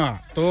जी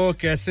हाँ तो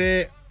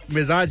कैसे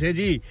मिजाज है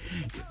जी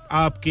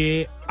आपके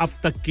अब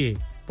तक के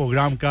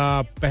प्रोग्राम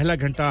का पहला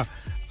घंटा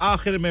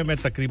आखिर में मैं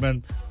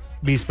तकरीबन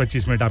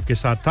 20-25 मिनट आपके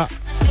साथ था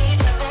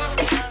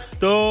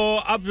तो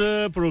अब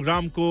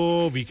प्रोग्राम को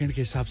वीकेंड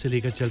के हिसाब से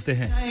लेकर चलते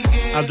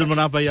हैं अब्दुल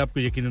मनाफ भाई आपको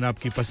यकीनन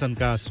आपकी पसंद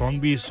का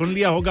सॉन्ग भी सुन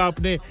लिया होगा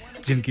आपने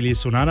जिनके लिए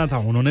सुनाना था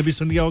उन्होंने भी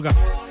सुन लिया होगा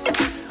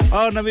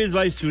और नवीज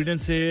भाई स्वीडन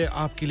से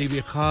आपके लिए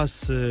भी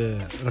खास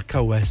रखा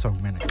हुआ है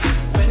सॉन्ग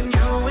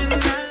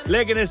मैंने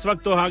लेकिन इस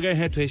वक्त तो आ गए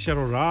हैं ट्रेशर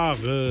और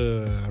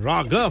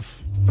राघव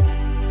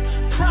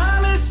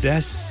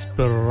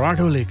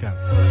डेस्पराडो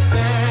लेकर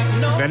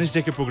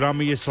वेडनेसडे के प्रोग्राम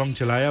में ये सॉन्ग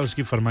चलाया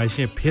उसकी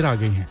फरमाइशें फिर आ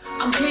गई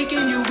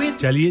हैं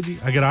चलिए जी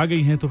अगर आ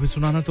गई हैं तो फिर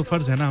सुनाना तो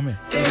फर्ज है ना हमें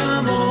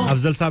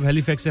अफजल साहब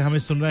हैलिफैक्स से हमें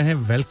सुन रहे हैं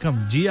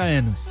वेलकम जी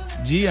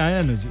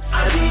आया नु जी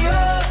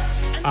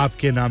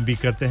आपके नाम भी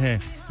करते हैं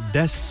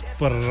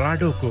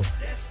डेस्पराडो को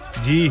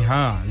जी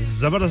हां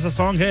जबरदस्त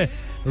सॉन्ग है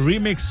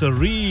रीमिक्स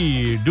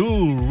रीडू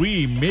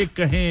रीमेक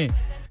कहें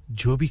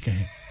जो भी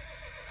कहें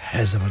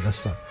है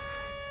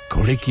जबरदस्त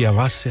घोड़े की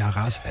आवाज से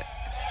आगाज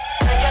है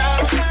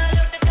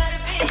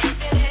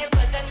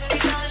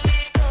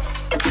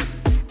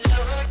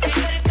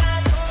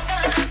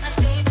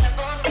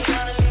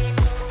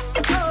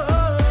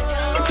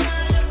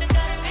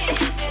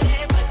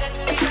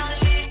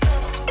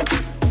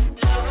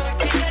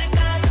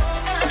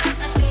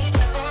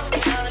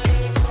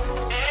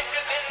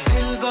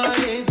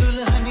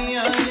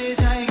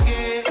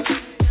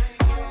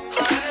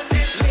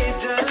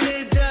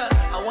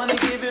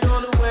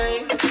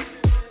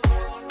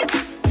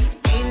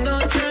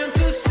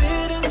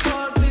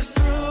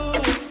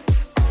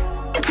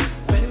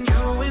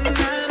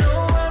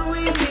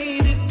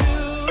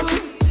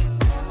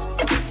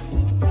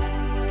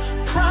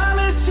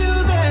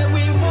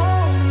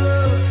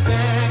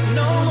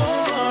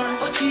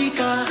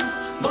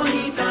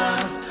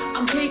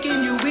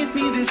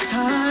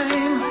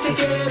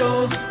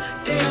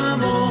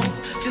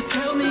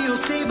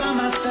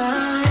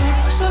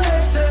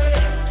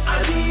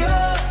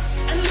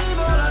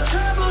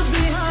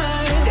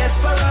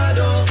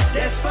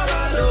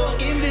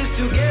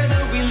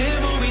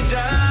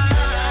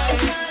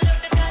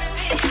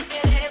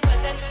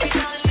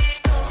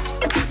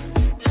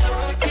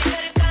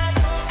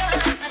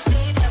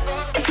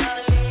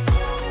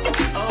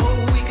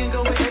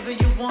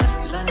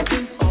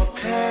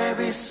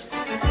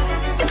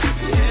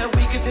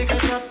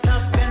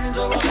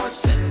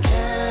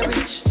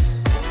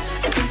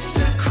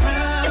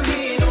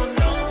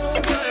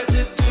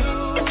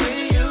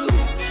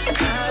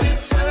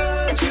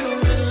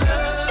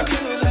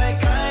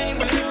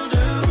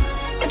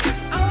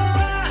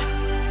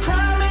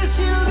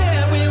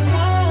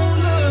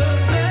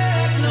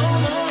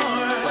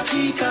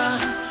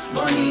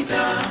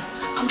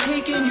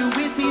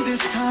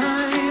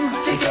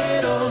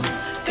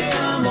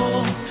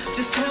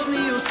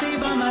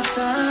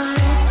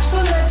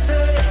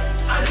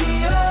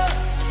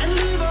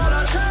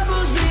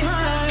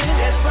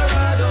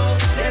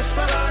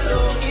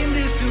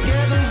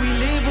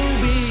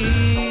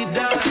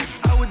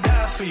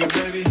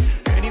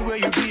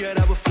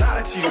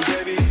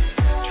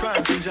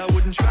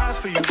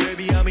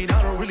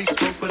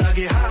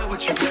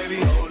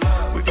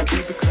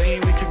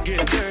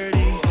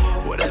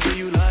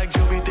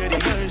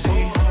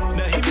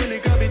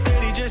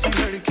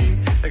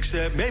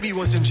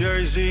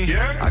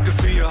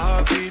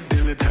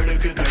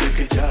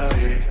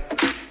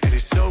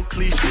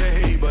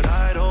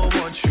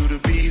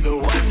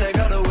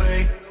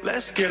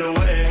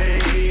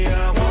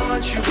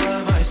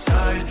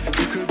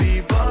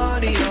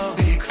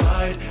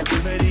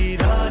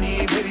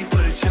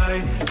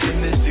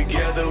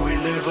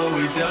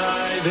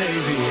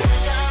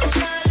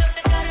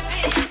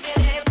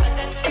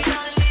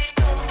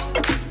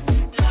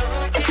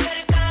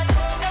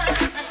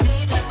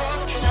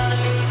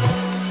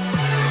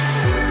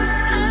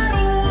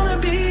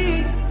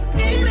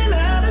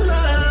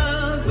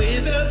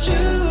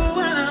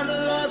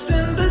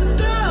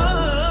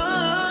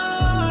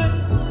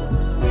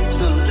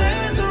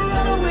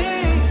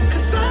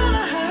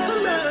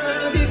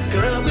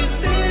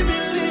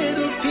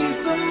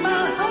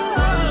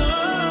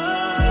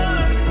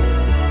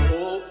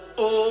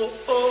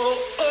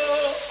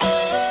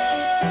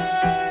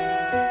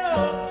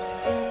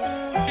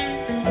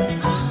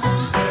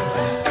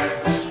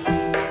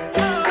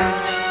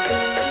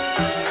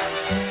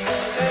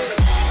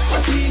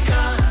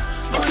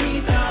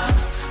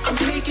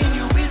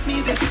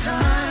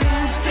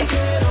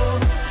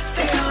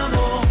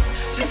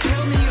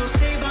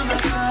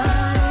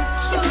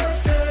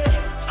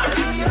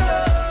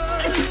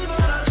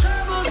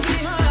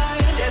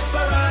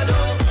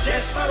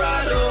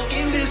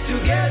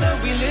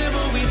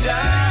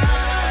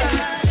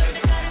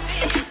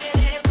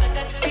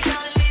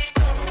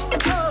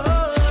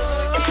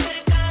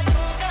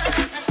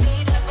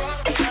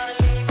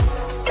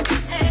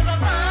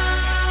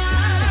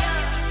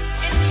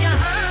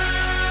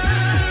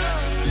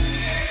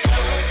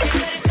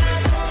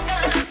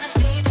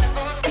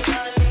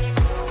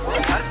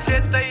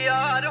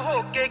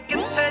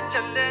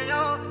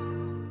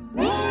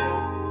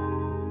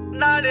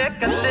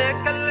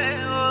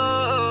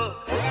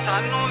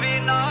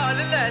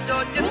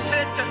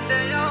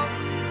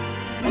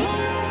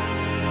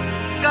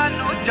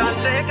कानू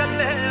जाते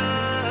गल्ले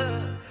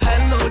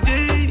हेलो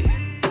जी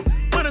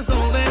पर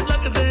सोने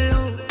लगदे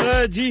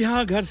हो जी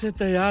हां घर से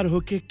तैयार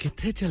होके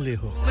किथे चले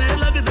हो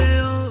लगदे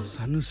हो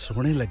सानू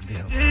सोने लगदे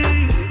हो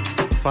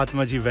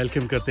फातिमा जी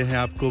वेलकम करते हैं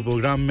आपको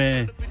प्रोग्राम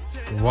में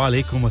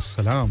वालेकुम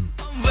अस्सलाम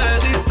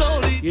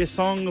ये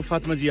सॉन्ग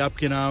फातिमा जी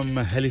आपके नाम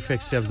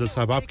हैलिफैक्स से अफजल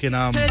साहब आपके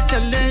नाम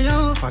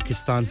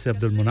पाकिस्तान से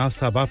अब्दुल मुनाफ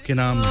साहब आपके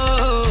नाम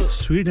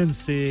स्वीडन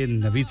से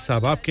नवीद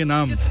साहब आपके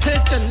नाम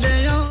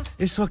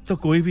इस वक्त तो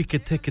कोई भी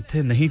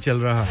किथे नहीं चल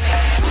रहा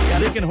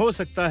लेकिन हो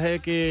सकता है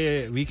कि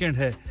वीकेंड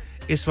है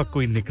इस वक्त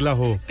कोई निकला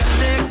हो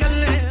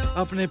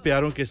अपने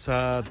प्यारों के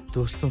साथ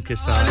दोस्तों के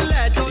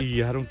साथ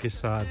यारों के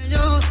साथ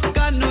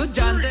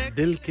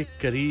दिल के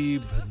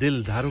करीब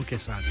दिलदारों के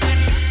साथ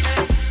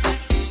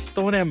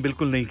तो उन्हें हम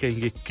बिल्कुल नहीं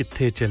कहेंगे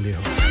किथे चले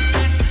हो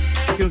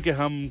क्योंकि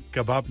हम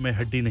कबाब में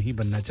हड्डी नहीं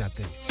बनना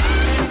चाहते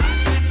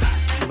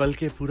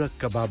बल्कि पूरा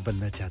कबाब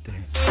बनना चाहते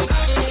हैं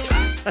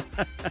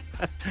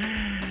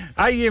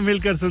आइए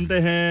मिलकर सुनते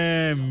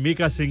हैं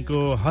मीका सिंह को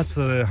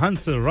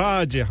हंस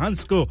राज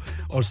हंस को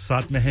और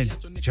साथ में है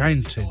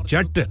जायंट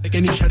जट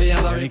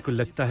यानी को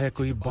लगता है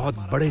कोई बहुत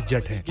बड़े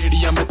जट हैं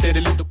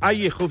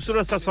आइए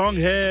खूबसूरत सा सॉन्ग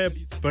है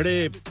बड़े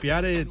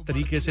प्यारे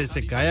तरीके से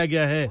इसे गाया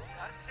गया है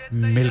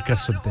मिलकर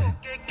सुनते हैं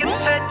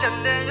किथे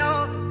चले हो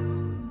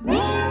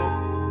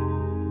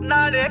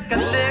नाले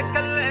कल्ले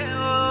कल्ले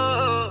हो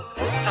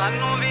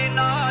सानू भी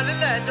नाल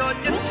ले जाओ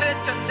जिथे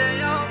चले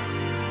हो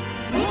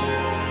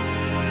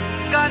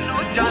कानू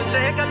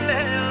जाते गल्ले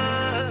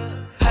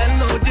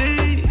हेलो जी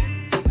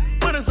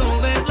पर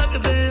सोने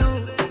लगदे हो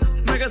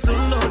मैं कह सुन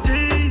लो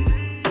जी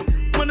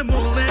मन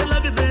मोने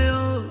लगदे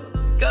हो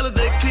कल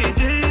देखी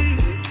जी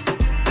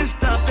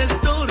इंस्टा पे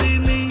स्टोरी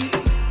नहीं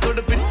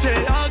थोड़े पीछे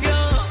आ गया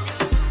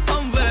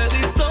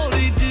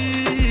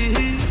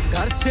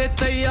से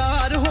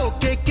तैयार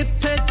होके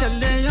किथे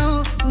चले हो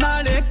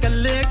नाले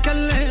कल्ले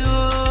कल्ले हो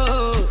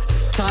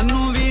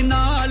सानू भी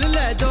नाल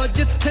ले जाओ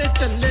जिथे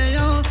चले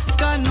हो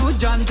कानू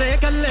जांदे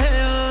कल्ले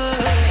हो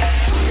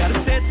घर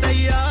से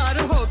तैयार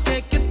होके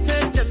किथे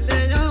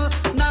चले हो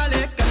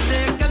नाले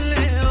कल्ले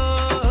कल्ले हो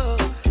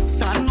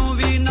सानू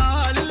भी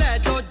नाल ले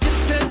जाओ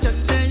जिथे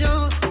चले हो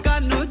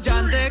कानू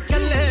जांदे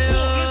कल्ले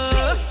हो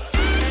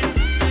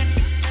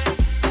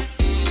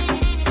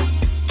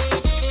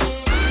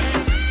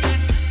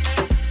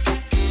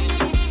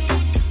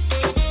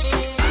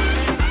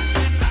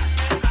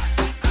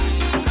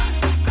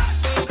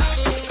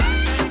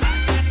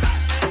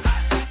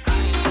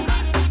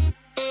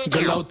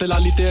गल्लां ते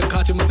लाली ते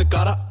अखां च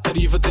मुस्कारा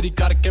तारीफ तेरी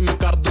करके मैं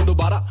कर दूं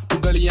दोबारा तू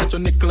गलियां चों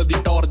निकलदी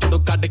टौर जदों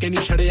कढ के नी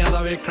छड़ियां दा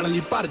वेखण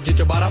लई भर जे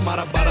चबारा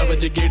मारा 12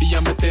 वजे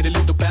गेड़ियां मैं तेरे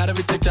ਲਈ ਦੁਪਹਿਰ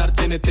ਵਿੱਚ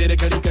ਚਰਚੇ ਨੇ ਤੇਰੇ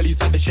ਗਲੀ ਗਲੀ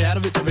ਸਾਡੇ ਸ਼ਹਿਰ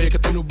ਵਿੱਚ ਵੇਖ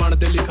ਤੈਨੂੰ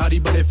ਬਣਦੇ ਲਿਖਾਰੀ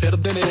ਬੜੇ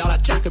ਫਿਰਦੇ ਨੇ ਆਲਾ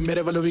ਚੱਕ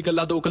ਮੇਰੇ ਵੱਲੋਂ ਵੀ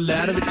ਗੱਲਾਂ ਦੋ ਕ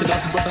ਲਹਿਰ ਵਿੱਚ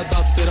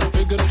 10/10 ਤੇਰਾ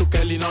ਫਿਗਰ ਤੂੰ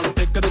ਕੈਲੀ ਨਾਲ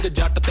ਫਿਕਰ ਜੇ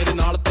ਜੱਟ ਤੇਰੇ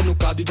ਨਾਲ ਤੈਨੂੰ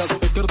ਕਾਦੀ 10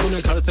 ਫਿਕਰ ਤੂਨੇ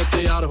घर से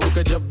तैयार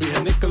होकर जब भी है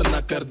निकलना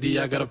कर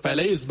दिया अगर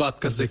पहले इस बात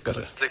का जिक्र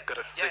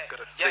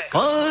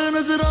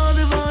नजरां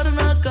दे वार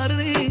ना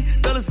करनी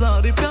गल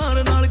सारी प्यार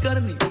नाल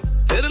करनी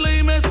तेरे ਲਈ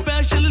मैं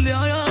स्पेशल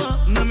लियाया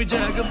नवी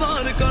जैग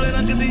बाहर काले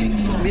रंग दी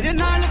मेरे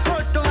नाल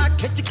फोटोआं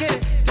खिच के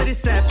तेरी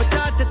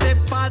स्नैपचैट ते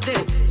पा दे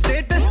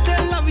स्टेटस ते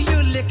लव यू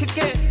लिख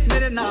के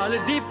मेरे नाल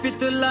डीपी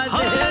तू ला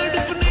दे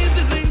डीपनीत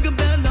सिंह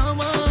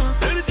बैनावा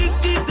तेरी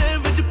चिट्ठी दे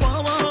विच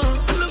पावा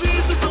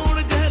लवीत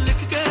सोण जह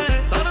लिख के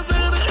सारा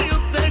तेरे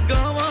उत्ते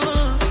गावा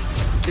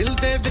दिल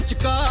दे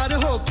विचकार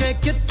होके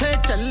किथे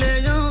चले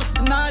हो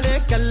नाले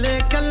कल्ले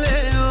कल्ले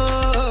हो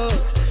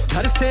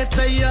घर से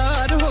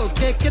तैयार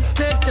होके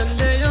किथे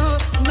चले हो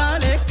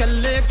नाले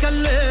कल्ले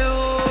कल्ले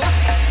हो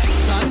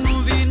सानू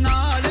भी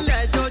नाल ले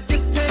जाओ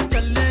जिथे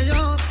चले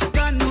हो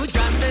कानू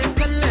जांदे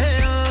कल्ले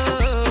हो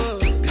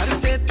घर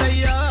से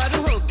तैयार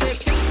होके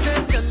किथे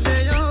चले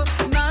हो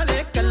नाले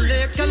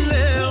कल्ले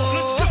कल्ले हो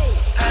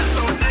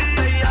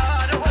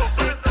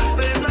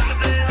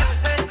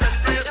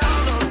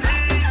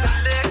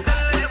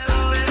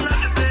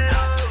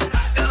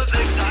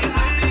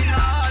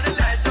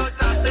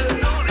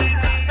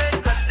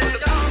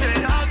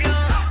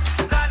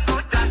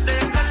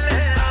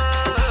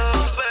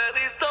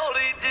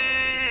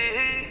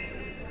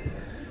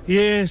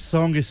ये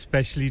सॉन्ग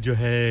स्पेशली जो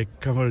है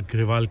कंवर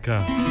ग्रेवाल का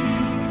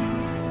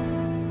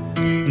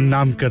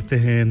नाम करते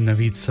हैं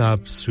नवीद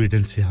साहब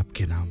स्वीडन से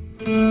आपके नाम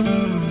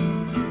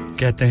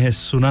कहते हैं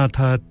सुना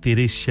था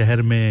तेरे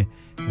शहर में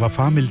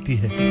वफा मिलती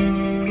है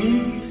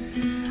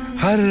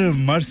हर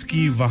मर्ज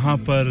की वहां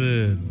पर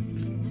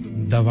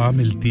दवा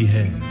मिलती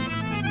है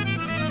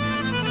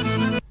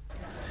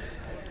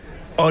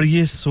और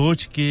ये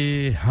सोच के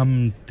हम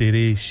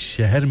तेरे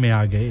शहर में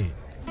आ गए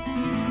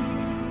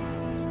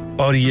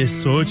और ये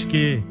सोच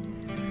के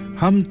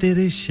हम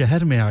तेरे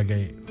शहर में आ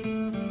गए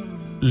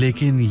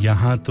लेकिन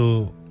यहाँ तो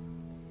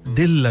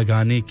दिल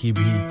लगाने की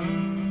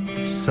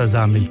भी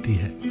सजा मिलती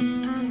है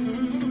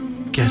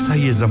कैसा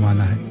ये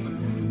ज़माना है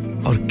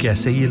और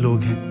कैसे ये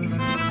लोग हैं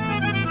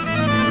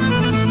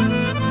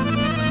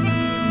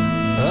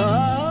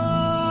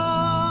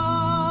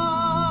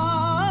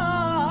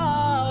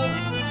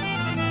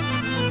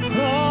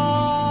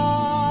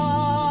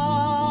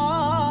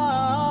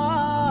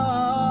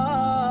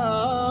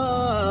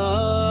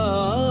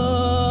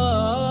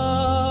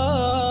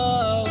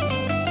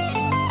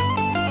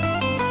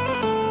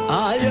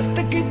आयत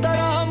की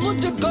तरह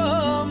मुझको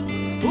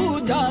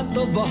पूजा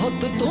तो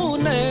बहुत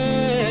तूने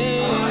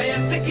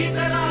आयत की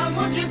तरह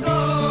मुझको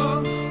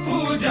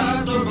पूजा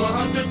तो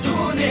बहुत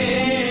तूने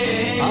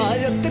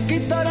आयत की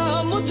तरह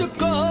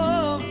मुझको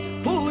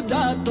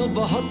पूजा तो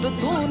बहुत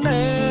तूने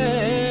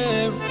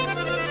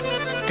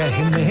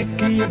कहने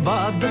की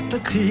इबादत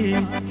थी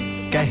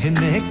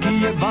कहने की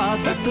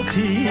इबादत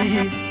थी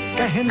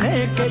कहने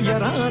के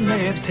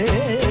यराने थे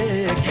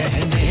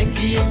कहने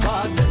की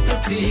इबादत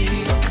थी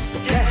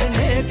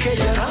कहने के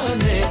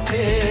यराने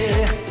थे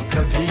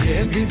कभी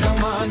ये भी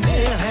ज़माने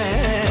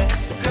हैं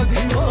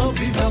कभी वो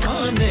भी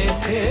ज़माने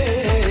थे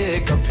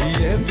कभी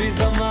ये भी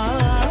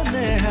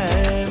ज़माने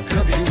हैं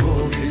कभी वो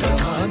भी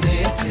ज़माने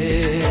थे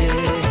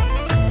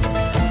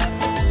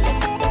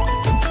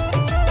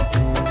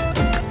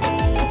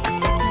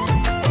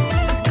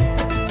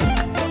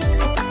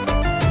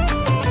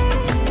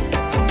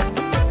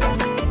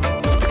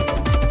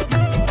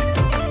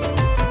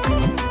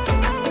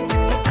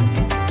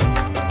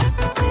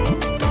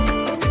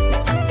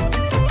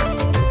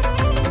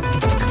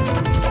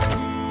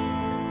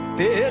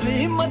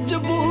तेरी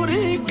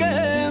मजबूरी के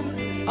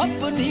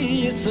अपनी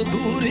इस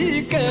दूरी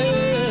के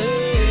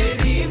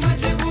तेरी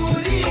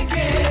मजबूरी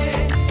के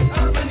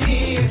अपनी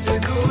इस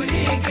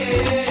दूरी के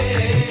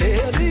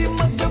तेरी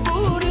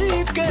मजबूरी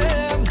के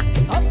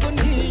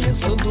अपनी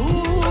इस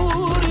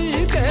दूरी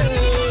के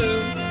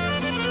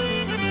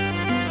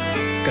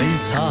कई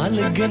साल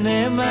गिने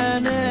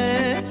मैंने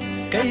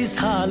कई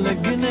साल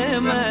गिने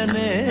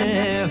मैंने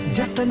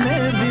जितने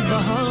भी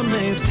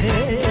बहाने थे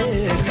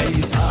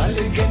कई साल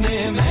गिने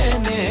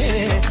मैंने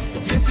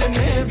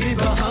जितने भी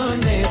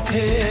बहाने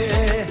थे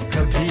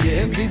कभी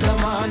ये भी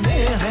ज़माने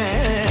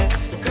हैं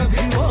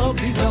कभी वो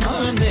भी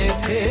ज़माने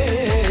थे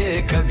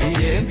कभी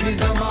ये भी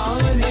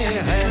ज़माने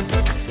हैं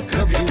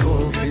कभी वो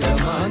भी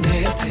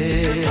ज़माने थे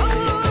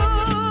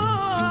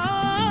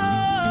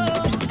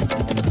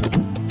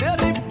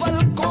तेरी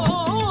पलकों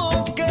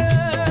के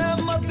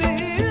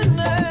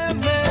मदीने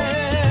में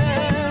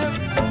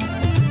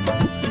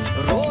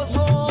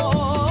रोज़ों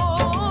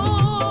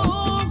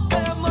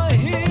के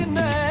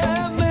महीने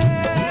में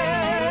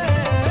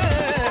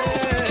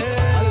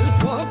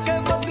पलकों के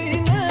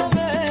मदीने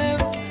में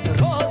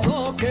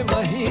रोज़ों के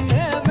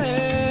महीने में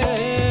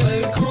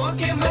पलकों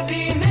के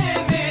मदीने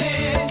में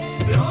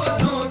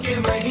रोज़ों के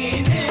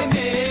महीने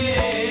में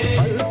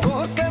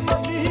पलकों के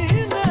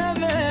मदीने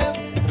में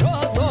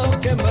रोज़ों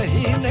के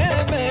महीने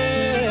में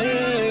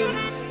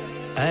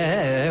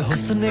ऐ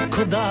हुस्न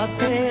खुदा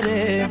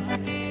तेरे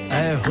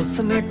ऐ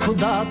हुस्न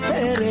खुदा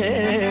तेरे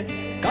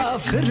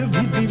काफिर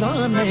भी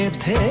दीवाने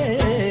थे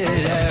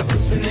ऐ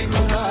हुस्न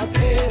खुदा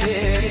तेरे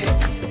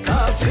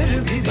काफिर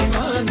भी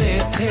दीवाने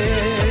थे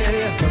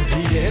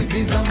कभी ये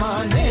भी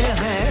ज़माने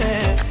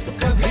हैं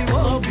कभी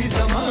वो भी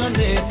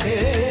ज़माने थे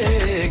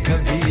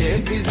कभी ये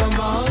भी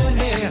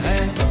ज़माने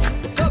हैं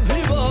कभी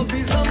वो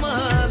भी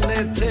ज़माने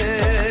थे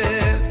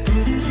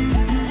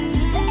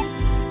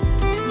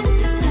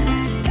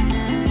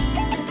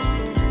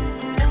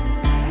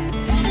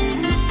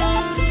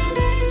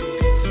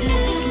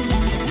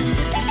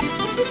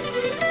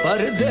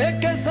पर्दे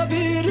के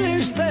सभी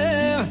रिश्ते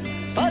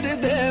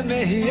पर्दे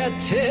में ही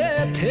अच्छे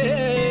थे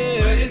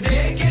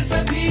पर्दे के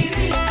सभी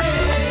रिश्ते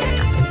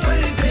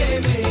पर्दे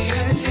में ही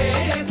अच्छे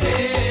थे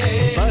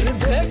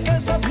पर्दे के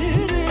सभी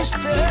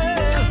रिश्ते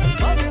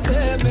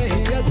पर्दे में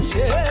ही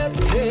अच्छे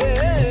थे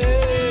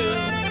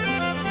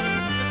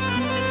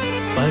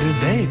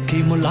पर्दे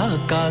की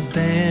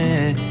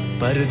मुलाकातें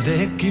पर्दे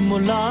की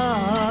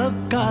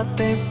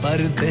मुलाकातें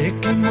पर्दे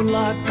की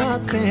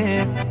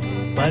मुलाकातें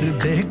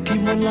पर्दे की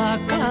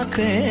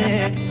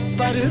मुलाकातें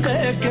पर्दे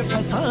के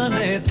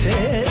फसाने थे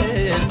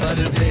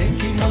पर्दे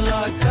की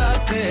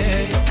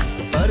मुलाकातें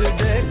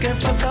पर्दे के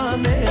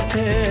फसाने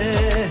थे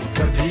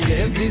कभी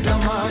ये भी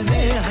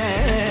ज़माने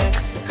हैं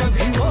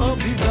कभी वो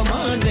भी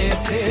ज़माने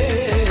थे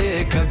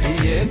कभी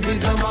ये भी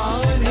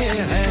ज़माने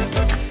हैं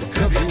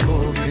कभी वो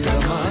भी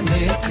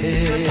ज़माने थे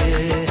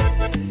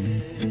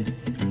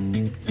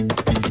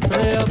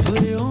अब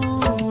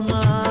यूं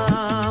ना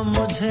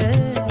मुझे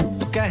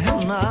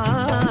कहना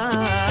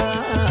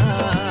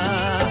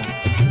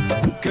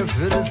कि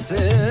फिर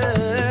से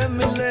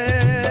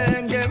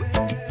मिलेंगे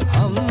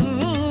हम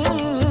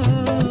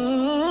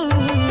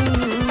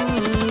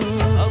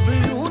अब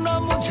यूं ना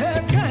मुझे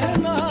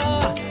कहना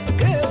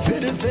कि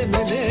फिर से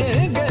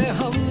मिलेंगे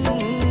हम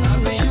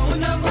अब यूं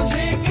ना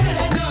मुझे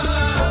कहना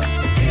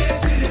कि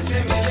फिर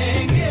से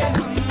मिलेंगे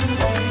हम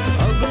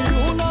अब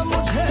यूं ना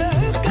मुझे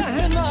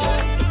कहना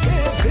कि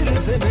फिर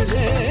से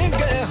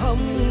मिलेंगे हम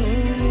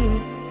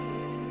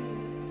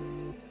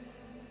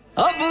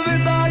अब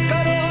विदा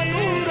करो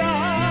नूरा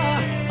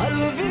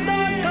अलविदा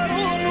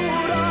करो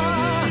नूरा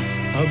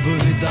अब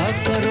विदा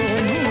करो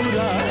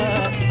नूरा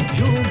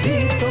यूं भी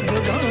तो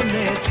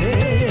बेगाने थे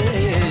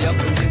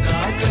अब विदा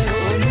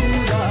करो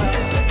नूरा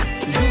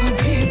यूं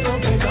भी तो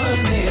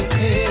बेगाने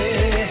थे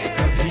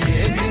कभी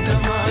ये भी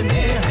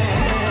ज़माने हैं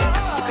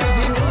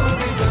कभी वो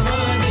भी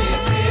ज़माने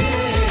थे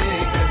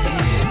कभी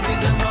ये भी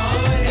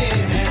ज़माने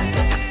हैं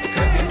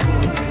कभी वो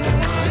भी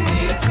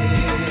ज़माने थे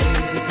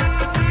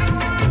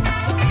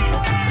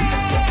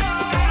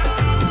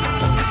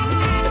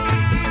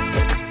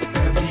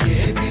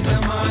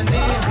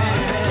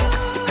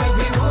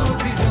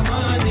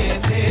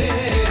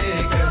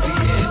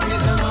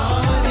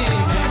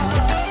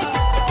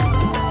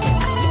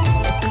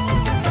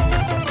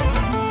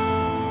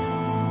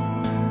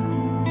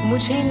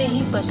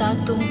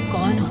पता तुम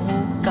कौन हो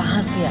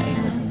कहां से आए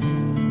हो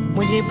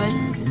मुझे बस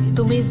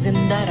तुम्हें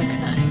जिंदा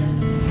रखना है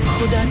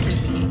खुदा के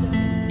लिए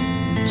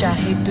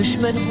चाहे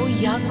दुश्मन हो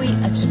या कोई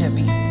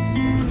अजनबी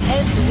है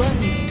दुआ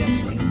मेरी रब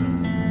से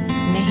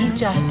नहीं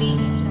चाहती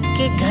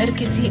कि घर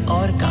किसी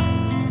और का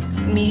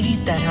मेरी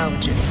तरह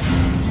उजड़े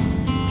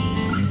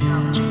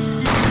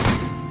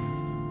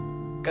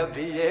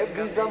कभी ये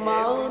भी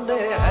ज़माने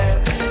हैं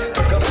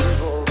कभी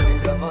वो भी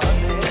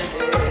ज़माने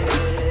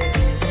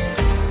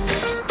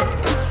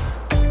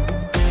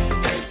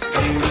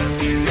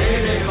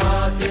मेरे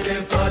वास्ते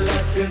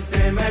फलक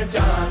से मैं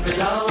चांद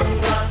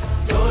लाऊंगा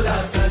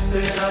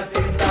 16-17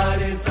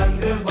 सितारे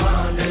संग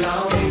बांध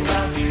लाऊंगा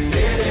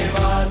मेरे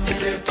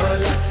वास्ते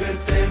फलक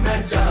से मैं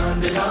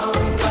चांद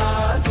लाऊंगा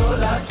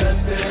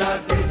 16-17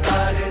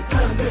 सितारे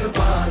संग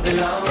बांध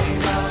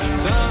लाऊंगा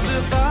चांद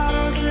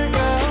तारों से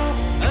कहो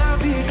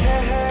अभी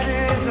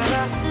ठहरे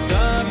जरा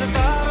चांद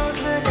तारों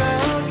से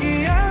कहो कि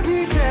अभी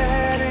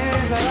ठहरे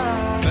जरा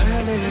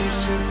पहले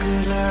इश्क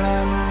लड़ा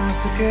लूं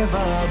उसके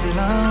बाद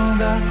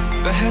लाऊंगा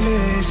पहले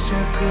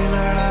इश्क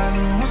लड़ा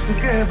लूं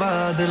उसके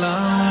बाद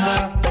लाऊंगा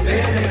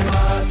तेरे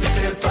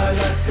वास्ते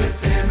फलक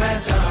से मैं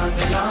चांद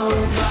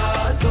लाऊंगा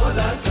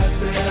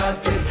 16-17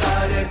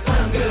 सितारे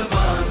संग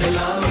बांध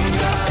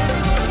लाऊंगा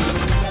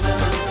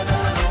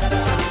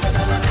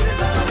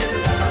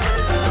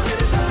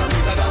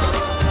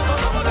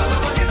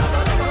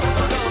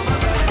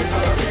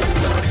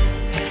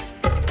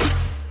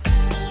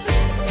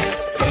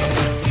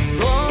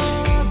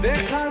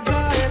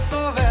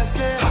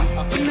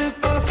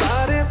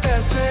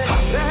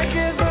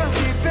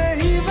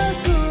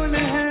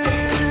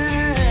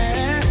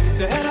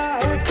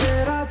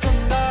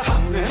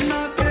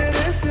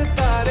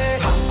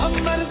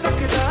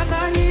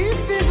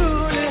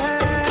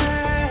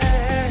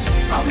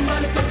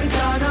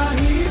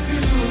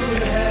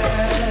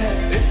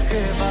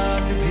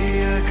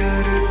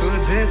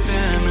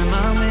चैन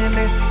ना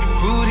मिले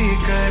पूरी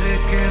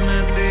करके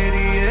मैं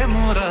तेरी ये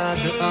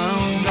मुराद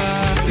आऊंगा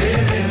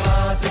तेरे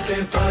वास्ते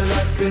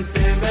फलक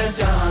से मैं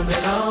चांद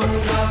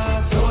लाऊंगा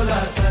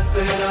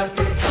 16-17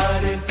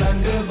 सितारे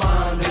संग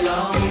बांध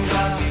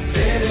लाऊंगा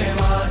तेरे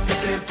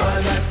वास्ते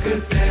फलक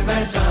से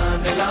मैं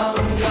चांद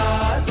लाऊंगा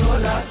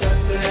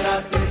 16-17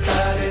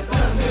 सितारे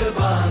संग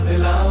बांध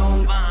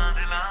लाऊंगा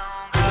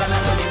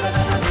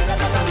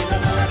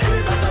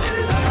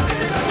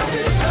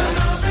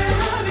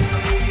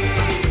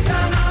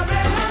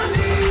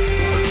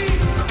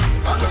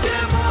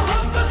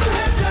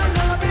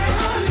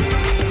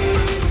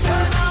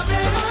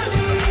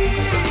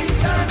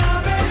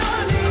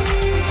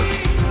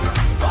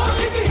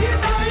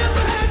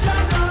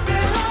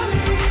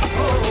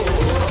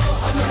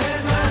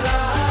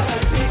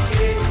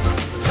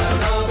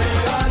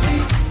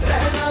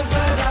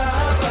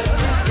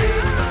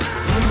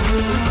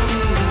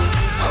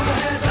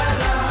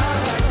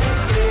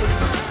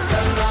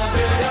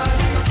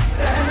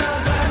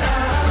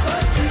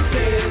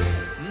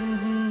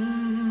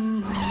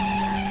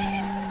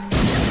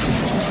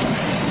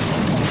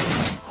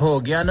हो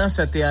गया ना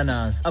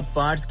सत्यानाश अब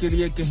पार्ट्स के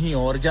लिए कहीं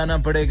और जाना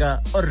पड़ेगा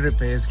और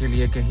रिपेयर्स के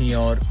लिए कहीं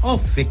और ओ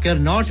फिकर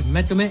नॉट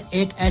मैं तुम्हें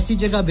एक ऐसी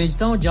जगह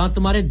भेजता हूं जहां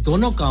तुम्हारे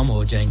दोनों काम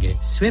हो जाएंगे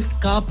स्विफ्ट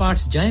कार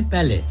पार्ट्स जाएं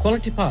पहले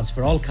quality parts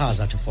for all cars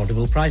at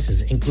affordable prices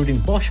including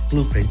Bosch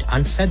Blueprint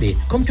and Febby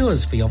come to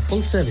us for your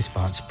full service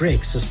parts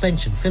brakes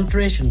suspension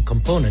filtration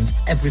components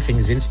everything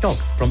is in stock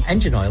from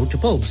engine oil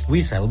to bulbs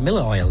we sell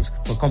Miller oils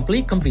for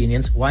complete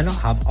convenience why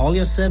not have all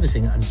your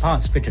servicing and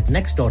parts fitted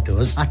next door to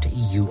us at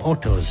EU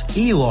Autos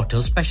EU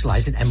Autos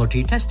specialize in MOT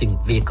testing,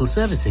 vehicle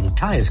servicing,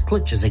 tyres,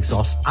 clutches,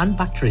 exhausts and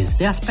batteries.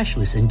 They are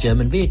specialists in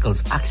German vehicles,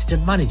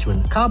 accident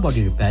management, car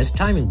body repairs,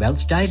 timing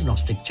belts,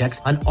 diagnostic checks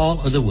and all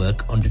other work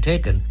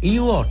undertaken.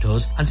 EU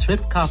Autos and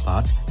Swift Car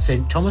Parts,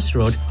 St Thomas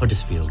Road,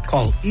 Huddersfield.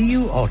 Call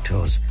EU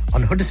Autos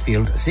on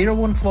Huddersfield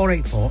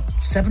 01484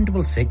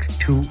 766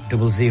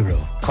 200.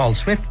 Call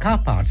Swift Car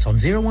Parts on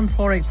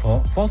 01484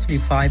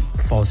 435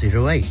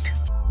 408.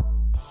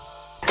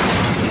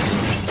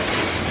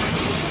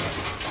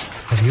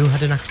 Have you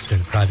had an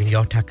accident driving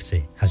your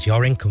taxi? Has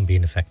your income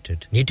been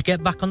affected? Need to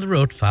get back on the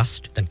road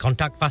fast? Then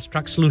contact Fast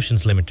Track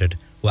Solutions Limited,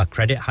 who are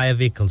credit hire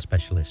vehicle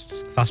specialists.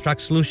 Fast Track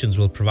Solutions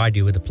will provide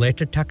you with a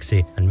plated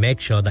taxi and make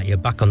sure that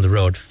you're back on the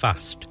road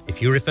fast. If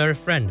you refer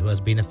a friend who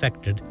has been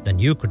affected, then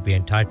you could be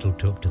entitled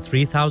to up to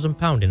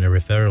 £3,000 in a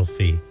referral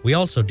fee. We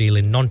also deal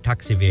in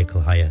non-taxi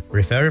vehicle hire.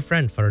 Refer a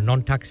friend for a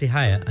non-taxi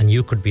hire and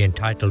you could be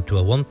entitled to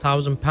a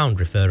 £1,000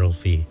 referral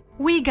fee.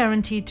 We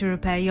guarantee to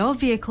repair your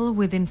vehicle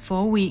within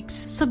 4 weeks,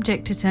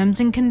 subject to terms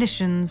and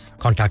conditions.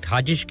 Contact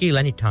Haji Shkil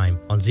anytime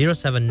on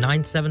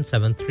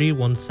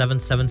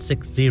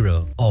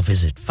 07977317760 or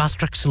visit Fast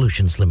Track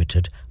Solutions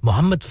Limited,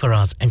 Mohammed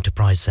Faraz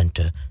Enterprise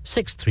Centre,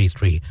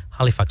 633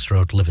 Halifax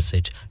Road,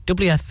 Liversedge,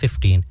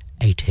 WF15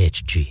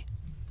 8HG.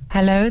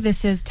 Hello,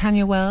 this is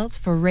Tanya Wells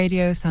for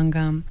Radio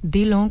Sangam,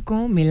 Dilon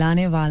ko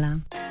milane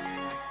wala.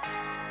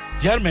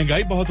 यार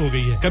महंगाई बहुत हो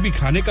गई है कभी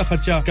खाने का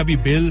खर्चा कभी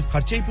बिल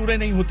खर्चे ही पूरे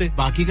नहीं होते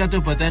बाकी का तो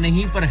पता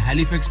नहीं पर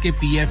हैलिफैक्स के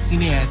पीएफसी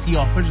ने ऐसी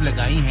ऑफर्स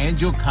लगाई हैं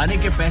जो खाने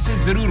के पैसे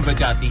जरूर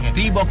बचाती हैं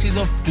 3 boxes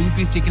of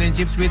 2-piece chicken and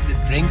chips with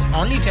drinks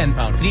only £10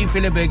 3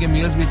 filet burger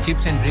meals with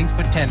chips and drinks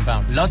for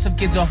 £10 lots of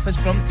kids offers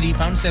from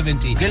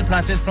 £3.70 grill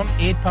platters from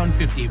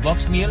 £8.50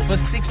 box meal for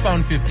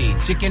 £6.50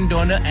 chicken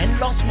doner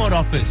and lots more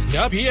offers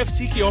यार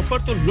PFC की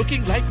offer तो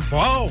looking like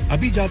wow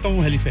अभी जाता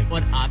हूं Halifax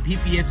और आप भी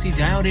PFC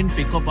जाएं और इन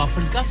पिकअप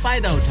ऑफर्स का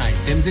फायदा उठाएं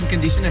terms and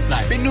condition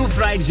apply Pinu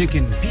fried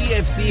chicken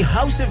PFC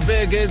House of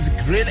Burgers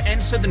Grill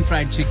and Southern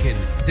Fried Chicken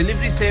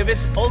delivery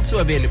service also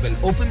available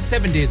open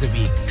 7 days a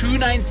week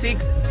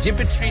 296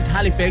 Gibbet Street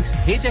Halifax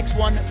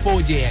HX1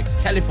 4JX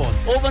telephone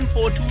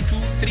 01422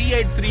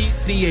 383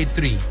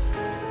 383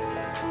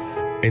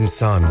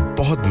 इंसान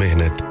बहुत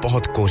मेहनत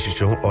बहुत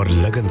कोशिशों और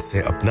लगन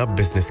से अपना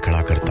बिजनेस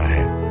खड़ा करता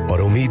है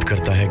और उम्मीद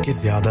करता है कि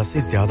ज्यादा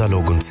से ज्यादा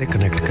लोग उनसे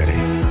कनेक्ट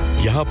करें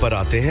यहाँ पर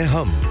आते हैं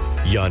हम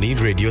यानी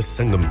रेडियो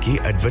संगम की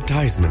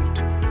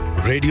एडवर्टाइजमेंट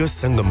रेडियो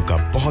संगम का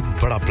बहुत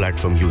बड़ा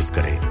प्लेटफॉर्म यूज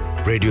करें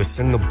रेडियो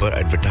संगम पर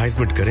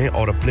एडवर्टाइजमेंट करें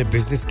और अपने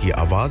बिजनेस की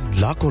आवाज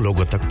लाखों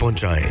लोगों तक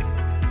पहुंचाएं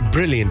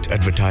Brilliant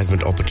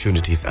advertisement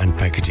opportunities and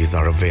packages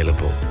are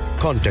available.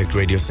 Contact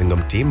Radio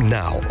Sangam team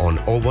now on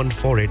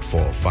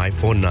 01484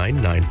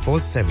 549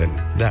 947.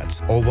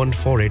 That's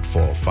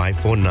 01484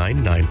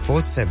 549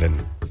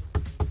 947.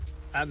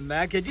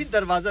 मैं के जी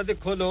दरवाजा दे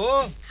खोलो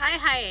हाय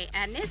हाय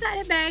एने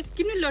सारे बैग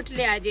किनु लुट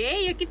ले आजे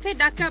ये किथे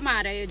डाका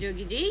मार रहे हो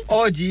जोगी जी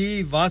ओ जी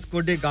वास्को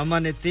डे गामा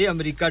ने ते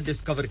अमेरिका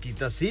डिस्कवर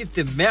कीता सी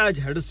ते मैं आज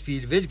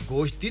हडर्सफील्ड विच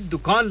गोश्त दी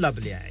दुकान लब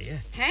ले आया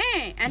है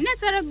एने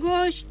सारा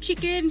गोश्त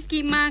चिकन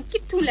कीमा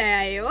किथु ले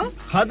आए हो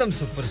खादम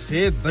सुपर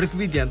से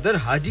बरकवी दे अंदर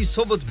हाजी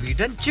सोबत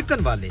मीट एंड चिकन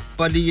वाले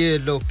पलिए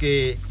लोके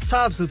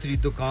साफ सुथरी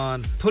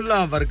दुकान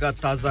फुल्ला वर्गा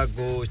ताजा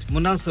गोश्त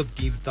मुनासिब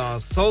कीमतां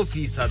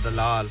 100%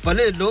 दलाल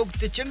भले लोग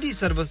ते चंगी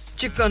service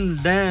chicken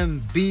lamb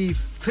beef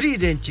free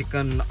range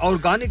chicken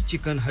organic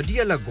chicken हड्डी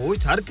वाला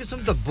गोश्त हर किस्म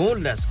दा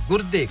बोनलेस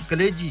गुर्दे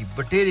कलेजी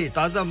बटेरे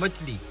ताजा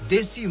मछली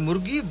देसी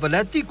मुर्गी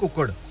बलाती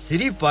कुकड़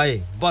सिरी पाए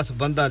बस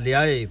बंदा ले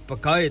आए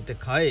पकाए ते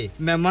खाए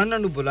मेहमानां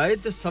नु बुलाए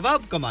ते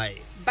सवाब कमाए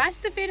बस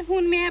तो फिर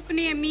हुन मैं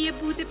अपने अम्मी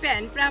अब्बू ते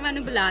भैन भरावां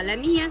नु बुला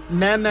लनी है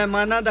मैं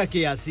मेहमानां दा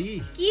किया सी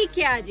की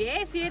क्या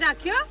जे फिर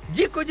आखियो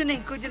जी कुछ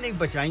नहीं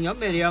बचाइयो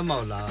मेरे आ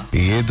मौला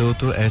ये दो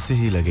तो ऐसे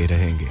ही लगे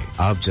रहेंगे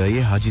आप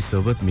जाइए Haji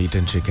Sobat meat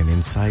and chicken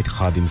inside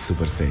Khadim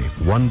super से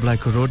 1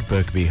 Black Road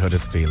Birkby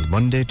Huddersfield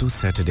Monday to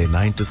Saturday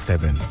 9 to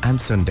 7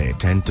 and Sunday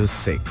 10 to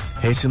 6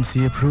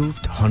 HMC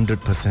approved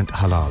 100%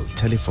 halal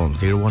telephone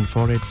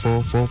 01484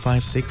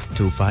 456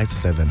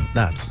 257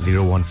 that's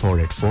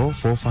 01484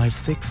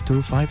 456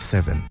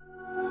 257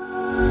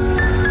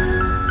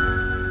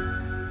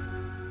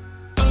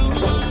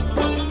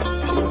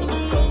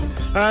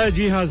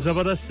 जी हाँ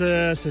जबरदस्त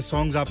से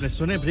सॉन्ग्स आपने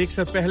सुने ब्रेक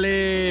से पहले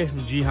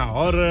जी हाँ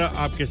और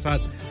आपके साथ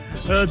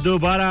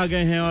दोबारा आ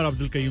गए हैं और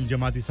अब्दुल कयूम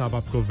जमाती साहब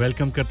आपको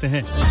वेलकम करते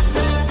हैं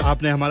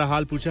आपने हमारा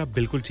हाल पूछा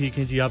बिल्कुल ठीक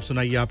है जी आप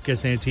सुनाइए आप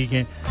कैसे हैं ठीक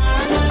हैं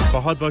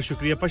बहुत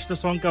शुक्रिया पश्तो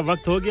सॉन्ग का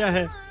वक्त हो गया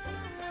है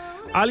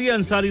आलिया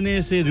अंसारी ने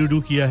इसे रिडू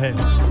किया है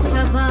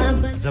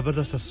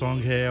जबरदस्त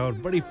सॉन्ग है और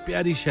बड़ी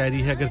प्यारी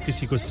शायरी है अगर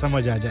किसी को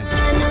समझ आ जाए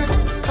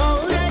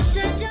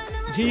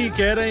जी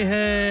कह रहे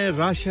हैं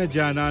राशा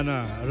जानाना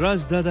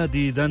रस दादा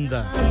दी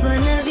दंदा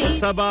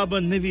सबाब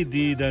नवी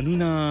दी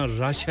दनुना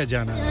राशा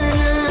जाना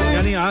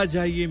यानी आज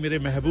जाइए मेरे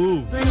महबूब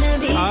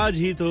आज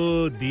ही तो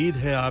दीद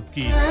है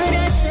आपकी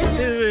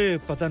फिर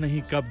पता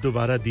नहीं कब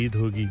दोबारा दीद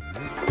होगी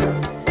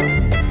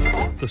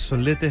तो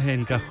सुन लेते हैं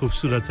इनका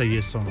खूबसूरत सा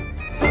ये सॉन्ग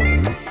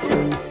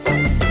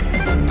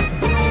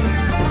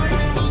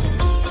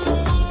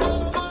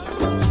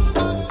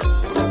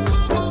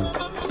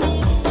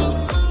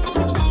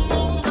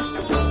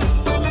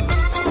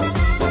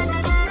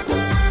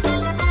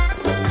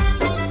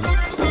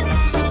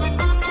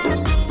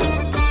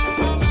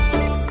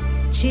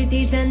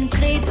चिदिदन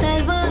क्रे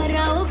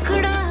तलवारा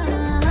उखड़ा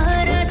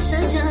रश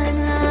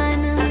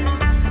जानाना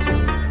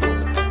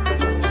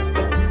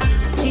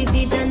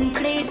चिदिदन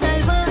क्रे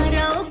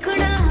तलवारा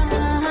उखड़ा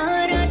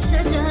रश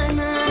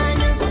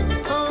जानाना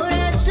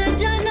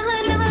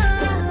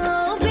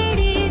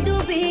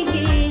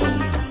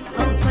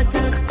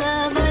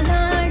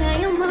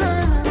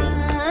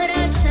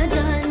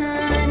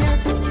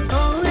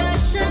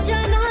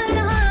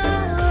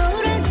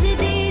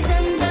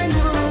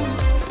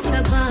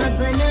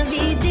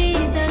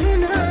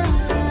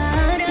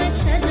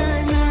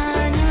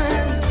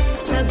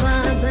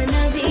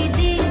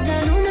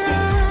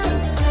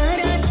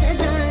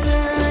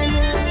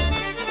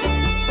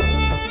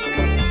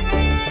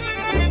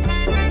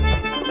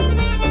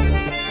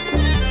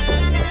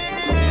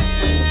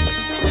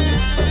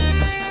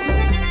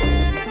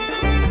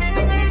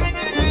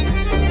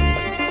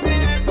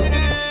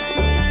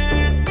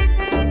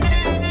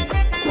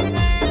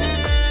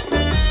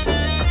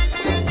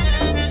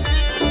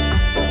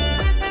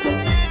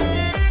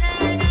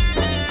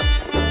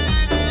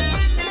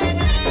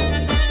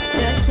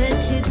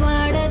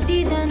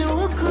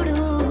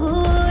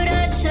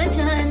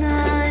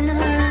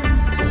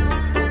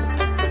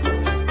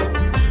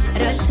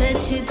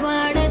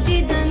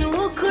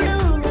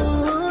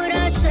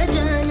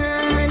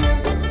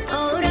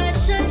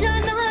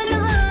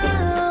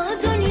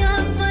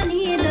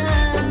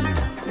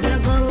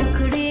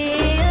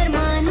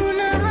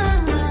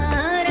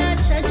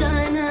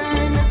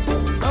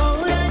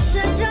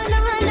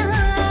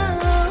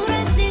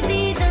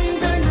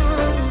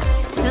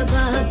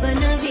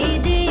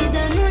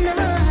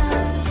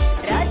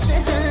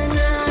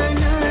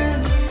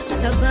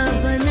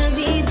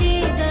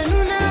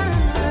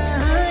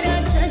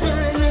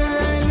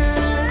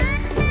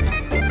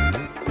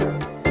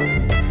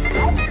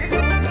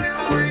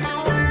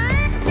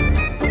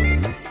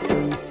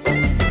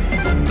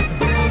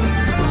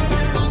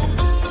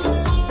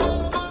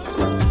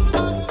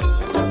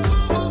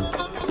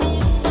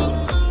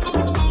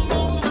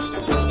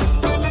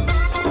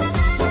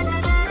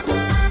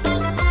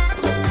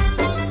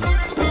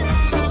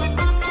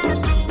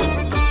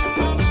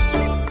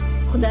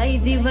खुदाई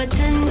दी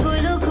वतन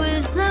गुलो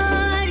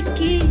गुलजार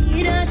की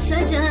राशा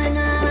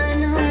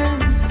जनाना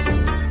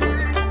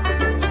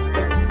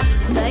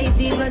खुदाई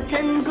दी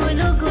वतन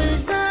गुलो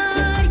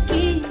गुलजार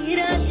की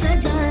राशा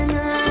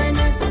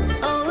जनाना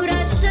ओ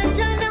राशा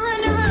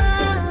जनाना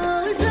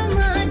ओ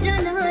जमा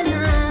जनाना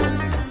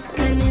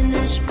कन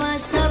नशपा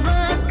सबा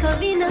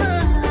कविना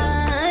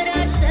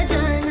राशा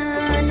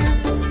जनाना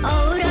ओ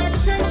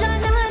राशा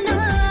जनाना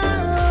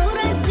ओ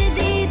रस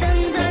दी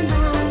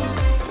दंदना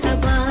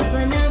सबब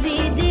नबी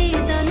दी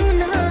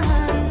तनुना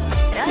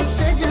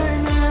राशा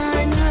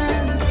जनाना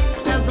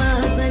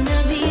सबब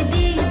नबी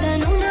दी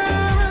तनुना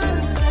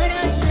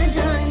राशा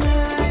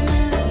जनाना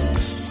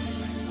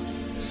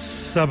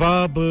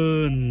सबब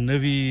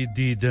नवी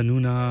दी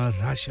दनुना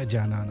राशा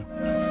जनाना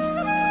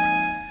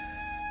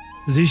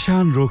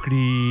ज़ीशान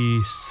रोकड़ी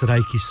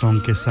सराइकी सॉन्ग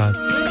के साथ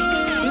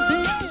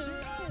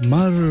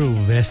मर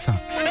वैसा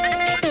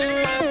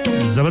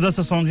जबरदस्त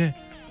सॉन्ग है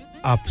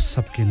आप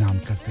सबके नाम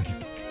करते हैं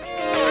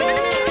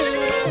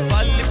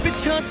वल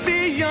पिछाते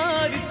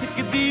यार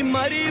इसकी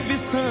मारी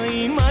विसाई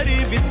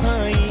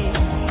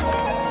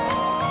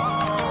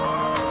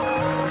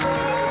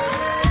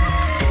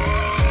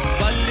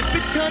वल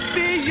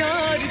पिछाते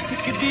यार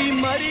इसकी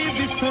मारी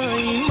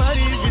विसाई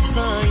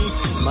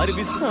मर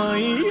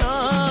विसाई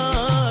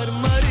यार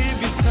मर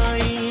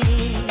विसाई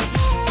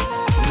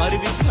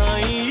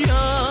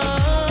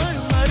यार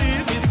मर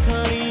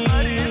विसाई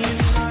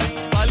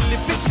वल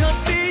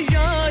पिछाते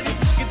यार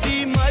इसकी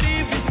मारी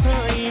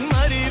विसाई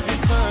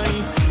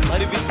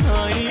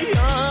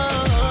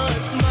यार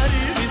मर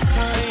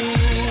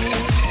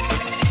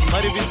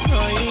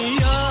विसाई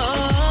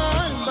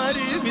यार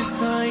मर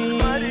विसाई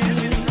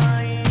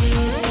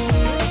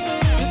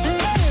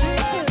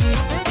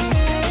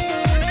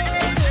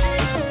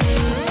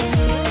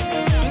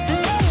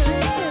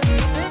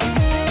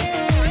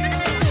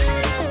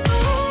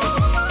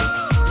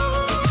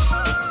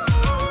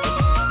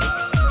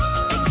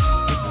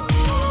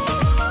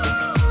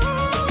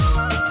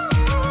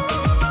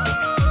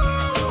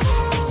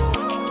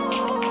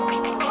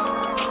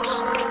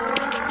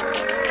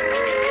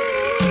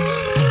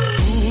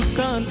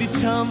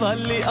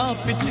वाले आ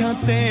पिछा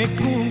ते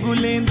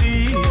कूंगुलेंदी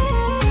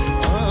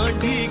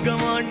आंधी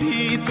गवांढी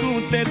तू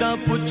तेदा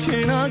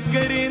पुछना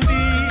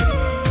करेंदी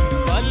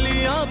वाले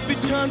आ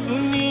पिछा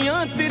दुनिया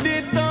तेरे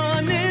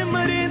ताने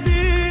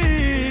मरेंदी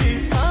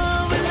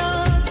सावला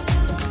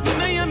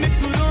नया में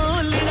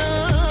कुरोलना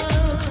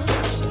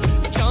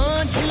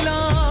चांचला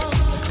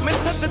मैं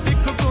सद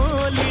दिख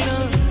गोलना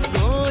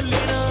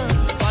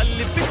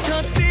वाले पिछा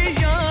ते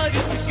यार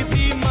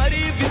इसकी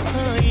मारी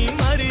विसाई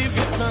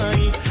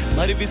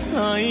मर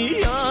विसाई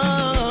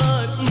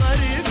यार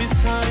मर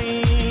विसाई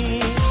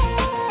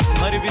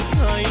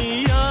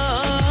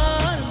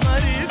यार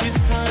मर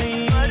विसाई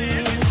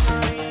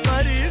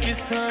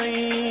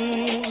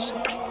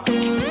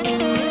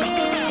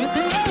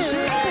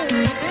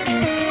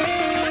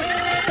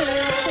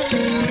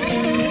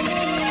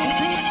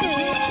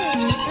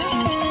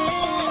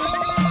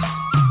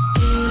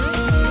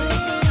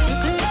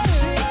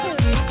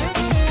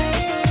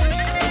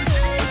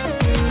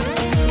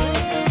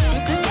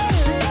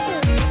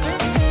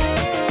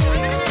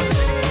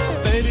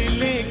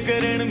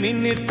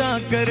मिन्नता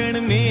करण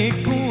में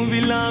कू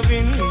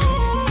विलाविन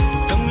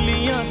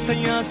कमलियां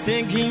तया से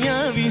घियां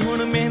भी हुन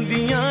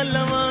मेहंदियां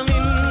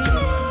लवाविन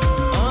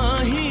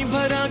आही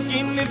भरा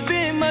किन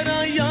ते मरा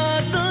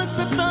याद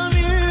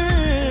सताविन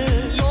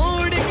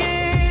लोड़ के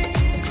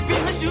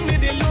बिहजु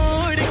मेरे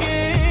लोड़ के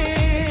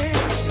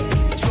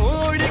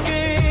छोड़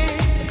के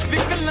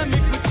विकला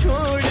में कुछ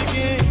छोड़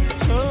के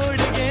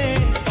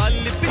पल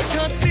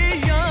पिछाते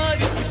यार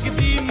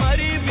इसकी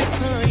मारी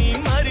विसाई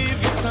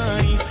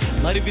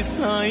मर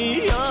विसाई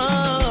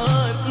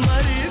यार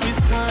मर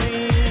विसाई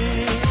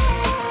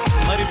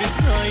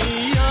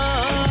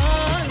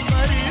यार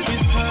मर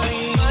विसाई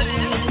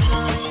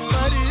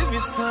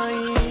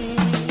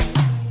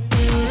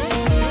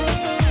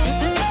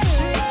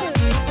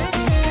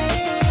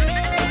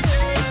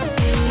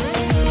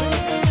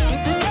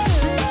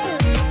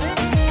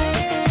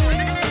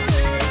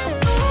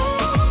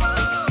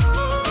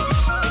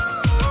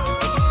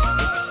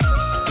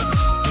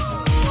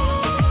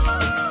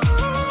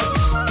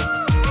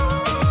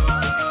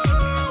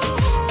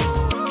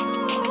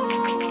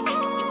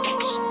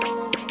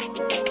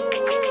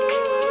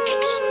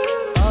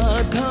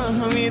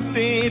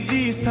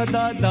तेरी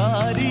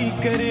सदादारी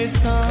करे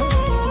सा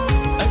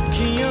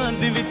अखियां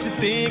दे विच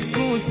ते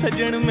को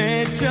सजन मैं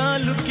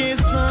चालू के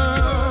सा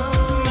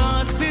ना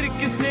सिर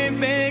किसे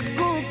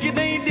बेकू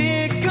किदई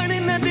देखण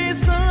न दे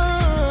सा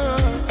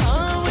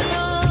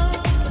सावला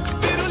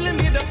बिरुल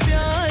मेरा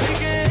प्यार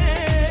गे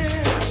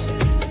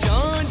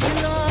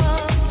चांचला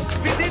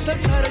विदे दा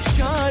सारा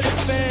शार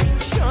पे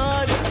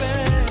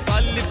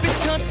पल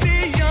पिछाते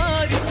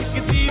यार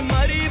इसकी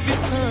मारी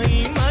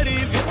विसाई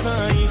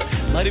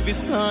मर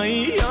विसाई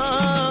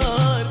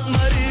यार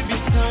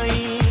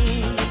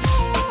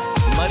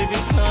मर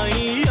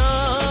विसाई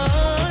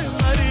यार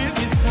मर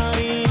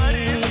विसाई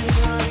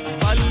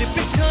पल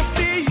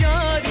पिछाते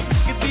यार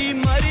इसकी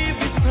मारी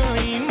विसाई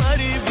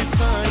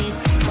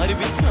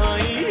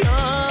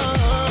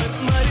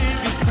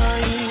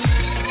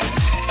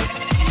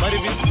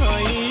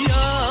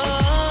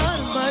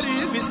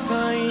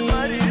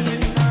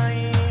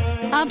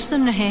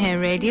सुन रहे हैं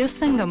रेडियो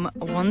संगम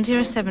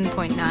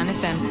 107.9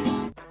 FM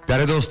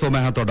प्यारे दोस्तों मैं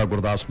हां ਤੁਹਾਡਾ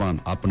ਗੁਰਦਾਸ ਮਾਨ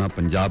ਆਪਣਾ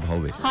ਪੰਜਾਬ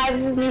ਹੋਵੇ hi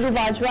this is Neeru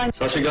Bajwa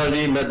ਸਤਿ ਸ਼੍ਰੀ ਅਕਾਲ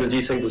ਜੀ ਮੈਂ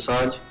ਦਲਜੀਤ ਸਿੰਘ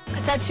ਦੁਸਾਂਝ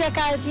सत श्री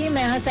अकाल जी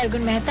मैं हां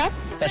सरगुन मेहता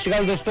सत श्री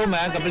अकाल दोस्तों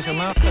मैं कपिल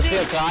शर्मा सत श्री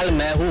अकाल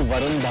मैं हूं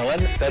वरुण धवन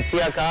सत श्री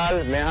अकाल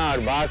मैं हां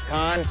अरबाज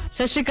खान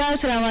सत श्री अकाल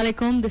अस्सलाम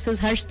वालेकुम this is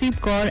Harshdeep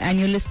Kaur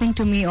and you're listening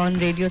to me on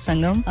Radio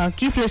Sangam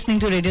keep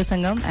listening to Radio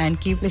Sangam and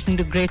keep listening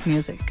to great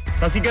music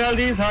ਸਤ ਸ਼੍ਰੀ ਅਕਾਲ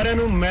ਜੀ ਸਾਰਿਆਂ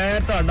ਨੂੰ ਮੈਂ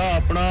ਤੁਹਾਡਾ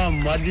ਆਪਣਾ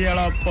ਮਾਝੇ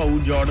ਵਾਲਾ ਭਾਊ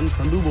ਜਾਰਡਨ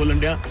ਸੰਧੂ ਬੋਲਣ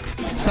ਡਿਆ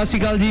ਸਤ ਸ਼੍ਰੀ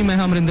ਅਕਾਲ ਜੀ ਮੈਂ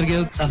ਅਮਰਿੰਦਰ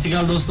ਗਿੱਲ ਸਤ ਸ਼੍ਰੀ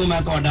ਅਕਾਲ ਦੋਸਤੋ ਮੈਂ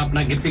ਤੁਹਾਡਾ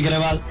ਆਪਣਾ ਗਿੱਪੀ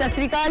ਗਰੇਵਾਲ सत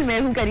श्री अकाल मैं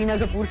हूं Kareena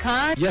Kapoor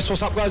Khan Yes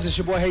what's up guys it's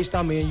your boy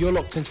Haystami and you're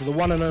locked into the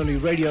one and only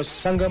Radio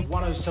Sangam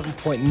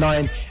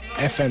 107.9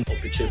 FM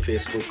पीछे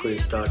Facebook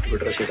Insta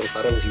Twitter शेयर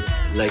सारा कुछ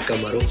लाइक का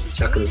मारो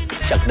चक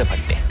दे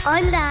फटते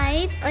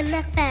online on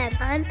FM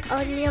and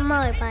on your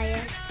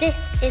mobile this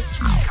is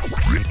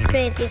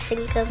Radio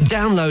Sangam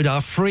Download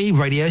our free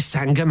Radio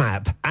Sangam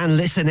app and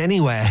listen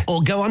anywhere or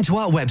go onto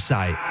our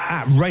website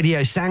at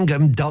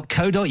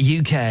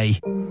radiosangam.co.uk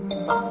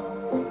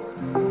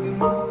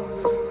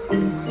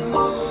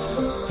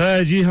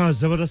जी हाँ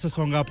जबरदस्त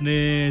song आपने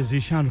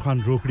ज़ीशान खान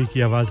रोकड़ी की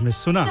आवाज में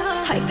सुना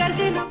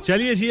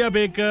चलिए जी अब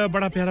एक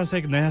बड़ा प्यारा सा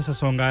एक नया सा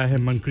सॉन्ग आया है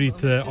मनप्रीत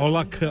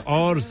औलख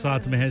और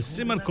साथ में है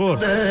सिमर कौर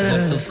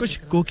कुछ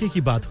कोके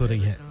की बात हो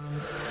रही है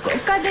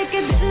कोका दे के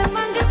दिल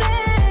मांगदे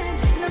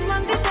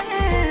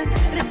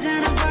पर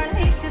जाना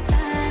बड़ा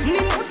शैतान नी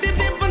मोटे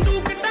ते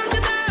बंदूक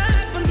टंगदा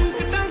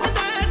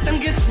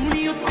टंगे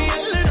सुनी उत्ते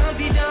लड़ा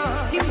दी जा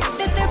नी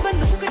मोटे ते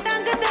बंदूक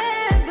टंगदा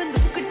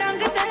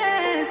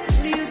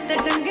सुनी उत्ते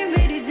टंगे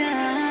मेरी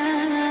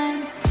जान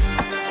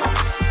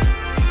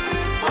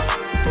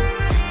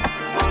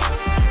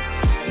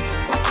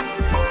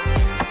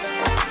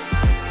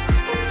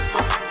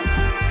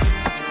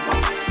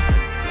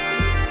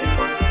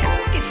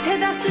किथे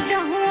दस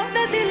जाऊं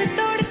दा दिल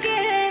तोड़ के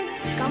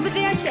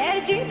कंबदे शहर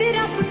जी दी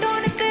रफ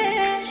तोड़ के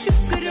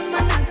शुक्र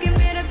मना के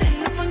मेरा दिल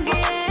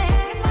मंगे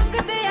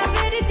मंगदे आ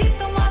मेरी जी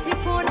तो माफी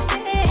फोन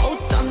ते ओ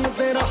तन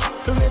तेरा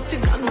हाथ विच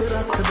गन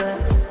रखदा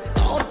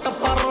और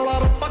टप्पा रोला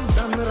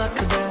पगडन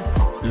रखदा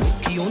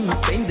लोकी ओनु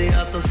कहंदे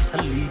आ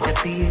तसल्ली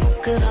जतीए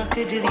करा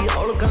के जेड़ी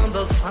औलगां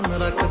दा सन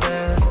रखदा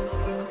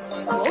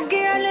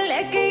मोगे वाल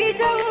लेके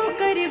जाओ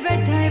करी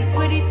बैठा है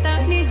परी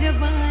तानी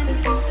जबान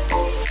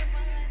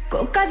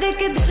कोका दे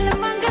के दिल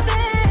मांगदे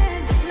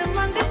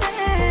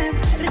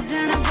पर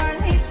जाना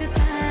बड़ा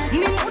शैतान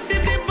नी मोटे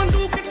ते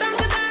बंदूक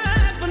टंगदा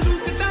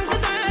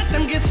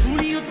टंगे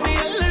सुनी उत्ते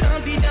लड़ा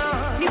दी जा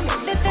नी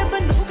मोटे ते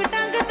बंदूक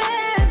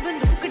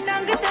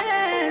टंगदा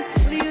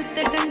सुनी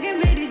उत्ते टंगे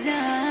मेरी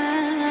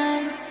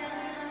जान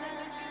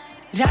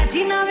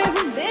राजी नावे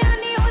हुंदे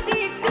आनी ओदी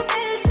इक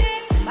दिल ते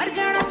मर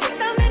जाना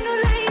चिट्टा मेनू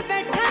लाई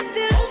बैठा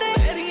दिल ते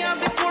मेरियां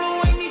दे कोलों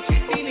इन्नी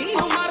छिट्टी नहीं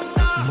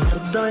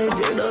मरदा ए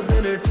जेड़ा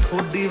तेरे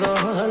ठोडी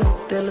वाल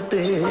दिल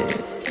ते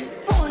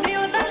फोन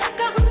ओदा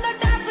लगा हुंदा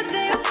टैप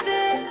दे उत्ते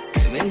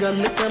किवें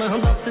गल करां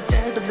दस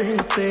चैट दे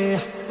उत्ते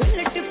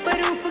बुलेट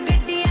प्रूफ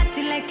गड्डी अच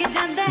लेके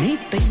जांदा नी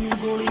तैनू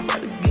गोली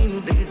वर्गी नू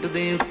डेट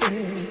दे उत्ते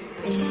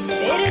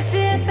तेरे च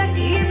ऐसा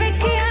की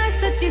वेखिया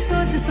सच्ची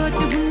सोच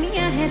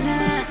हुन्नियां है ना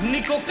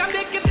निको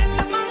कदे के दिल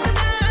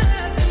मांगदा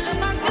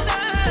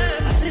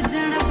पर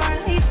जाना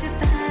बड़ा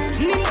शैतान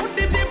नी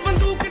मोटे ते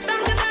बंदूक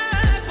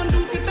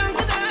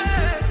टंगदा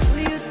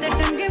सुई उत्ते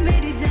टंगे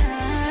मेरी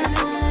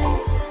जान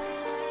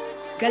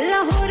गल्ला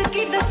होर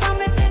की दसा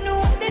मैं तेनू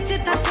ओदे च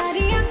ता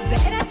सारियां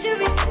वेरा च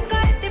भी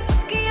पक्का ते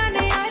पक्कियां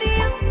ने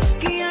यारियां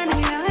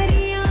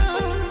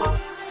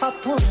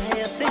साथों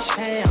है ते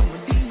शैम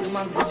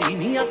मंगदी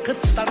नी अख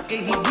तड़के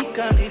ही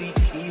बीकानेरी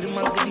खीर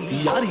मंगदी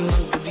यारी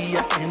मंगदी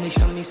आ एम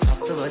शामी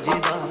 7 बजे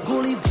दा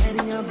गोली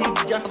भैरियां दी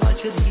जट दा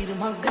शरीर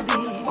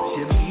मंगदी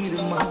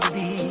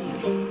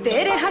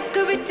तेरे हक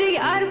विच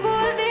यार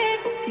बोल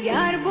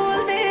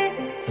दे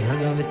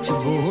रगा विच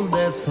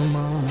बोलदा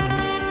समान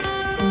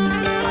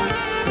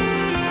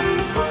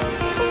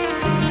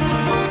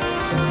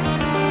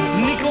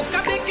निको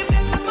कदे के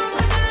दिल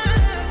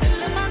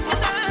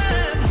मांगदा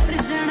पर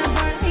जाना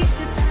बड़ा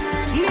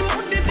शैतान नी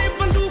मोटे ते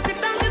बंदूक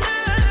टंगदा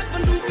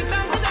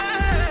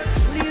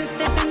सुनी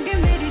उत्ते टंगे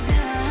मेरी जान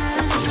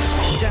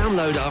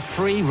Download our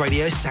free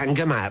Radio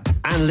Sangam app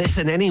and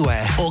listen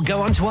anywhere or go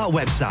onto our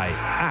website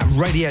at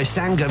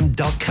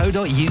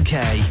radiosangam.co.uk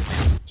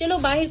चलो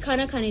बाहर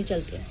खाना खाने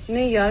चलते हैं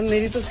नहीं यार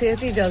मेरी तो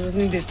सेहत ही इजाजत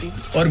नहीं देती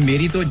और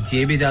मेरी तो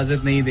जेब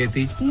इजाजत नहीं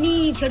देती नी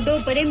छोड़ो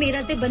परे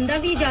मेरा ते बंदा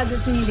भी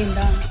इजाजत नहीं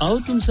देता आओ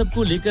तुम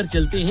सबको लेकर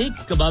चलते हैं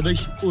कबाबिश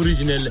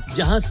ओरिजिनल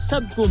जहां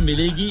सबको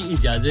मिलेगी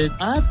इजाजत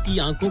आपकी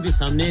आंखों के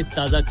सामने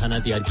ताजा खाना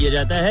तैयार किया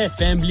जाता है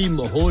फैमिली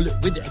माहौल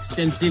with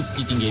extensive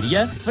seating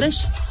area fresh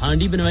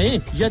हांडी बनवाएं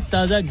या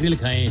ताजा ग्रिल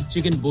खाएं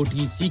चिकन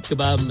बोटी सीख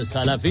कबाब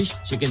मसाला fish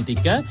chicken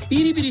tikka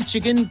Piri Piri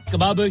chicken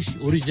Kababish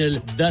original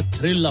the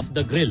thrill of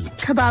the grill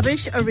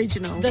Kababish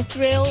Original, the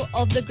thrill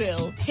of the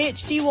grill.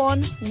 HD1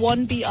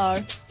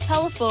 1BR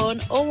telephone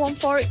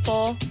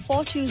 01484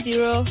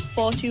 420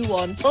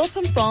 421.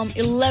 Open from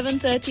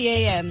 11:30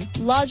 a.m.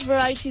 Large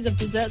varieties of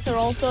desserts are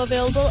also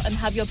available and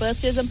have your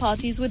birthdays and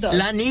parties with us.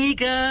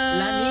 Lanika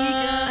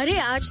अरे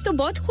आज तो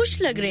बहुत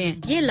खुश लग रहे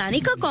हैं ये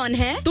Lanika कौन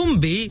है तुम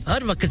भी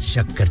हर वक्त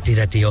शक करती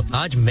रहती हो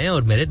आज मैं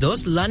और मेरे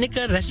दोस्त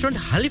लानिका रेस्टोरेंट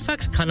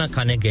हैलिफैक्स खाना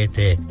खाने गए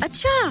थे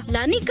अच्छा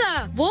लानिका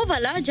वो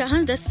वाला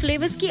जहां 10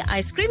 फ्लेवर्स की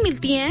आइसक्रीम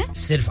मिलती है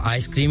सिर्फ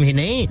आइसक्रीम ही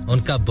नहीं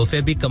उनका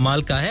बुफे भी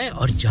कमाल का है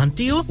और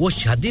जानती हो वो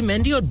शादी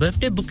मेहंदी और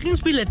बर्थडे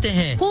बुकिंग्स भी लेते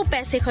हैं खूब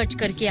पैसे खर्च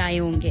करके आए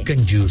होंगे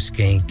कंजूस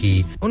कहीं की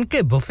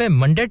उनके buffet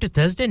Monday to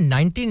Thursday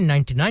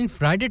 1999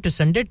 Friday to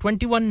Sunday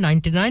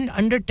 2199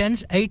 under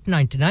 10s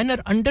 899 और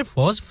अंडर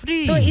 4s फ्री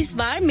तो इस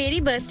बार मेरी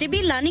बर्थडे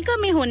भी लानिका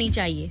में होनी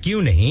चाहिए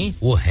क्यों नहीं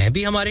वो है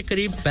भी हमारे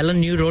करीब पेलन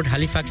new road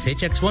Halifax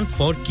HX1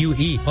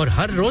 4QE और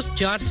हर रोज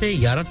 4 से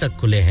 11 तक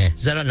खुले हैं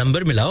जरा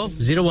नंबर मिलाओ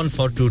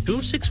 01422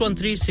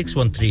 613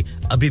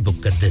 613 अभी बुक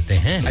कर देते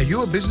हैं Are you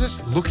a business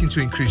looking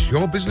to increase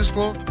your business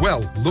flow?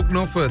 Well, look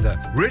no further.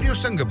 Radio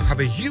Sangam have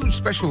a huge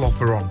special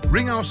offer on.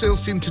 Ring our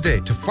sales team today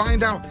to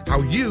find out how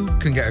you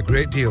can get a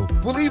great deal.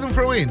 We'll even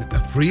throw in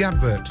a free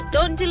advert.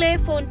 Don't delay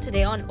phone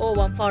today on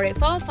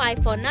 01484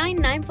 549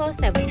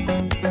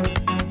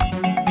 947.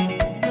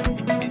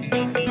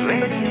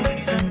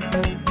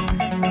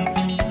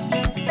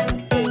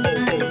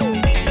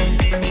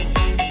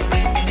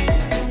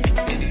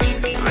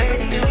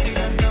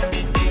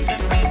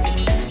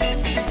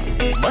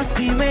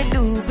 मस्ती में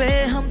डूबे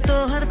हम तो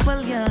हर पल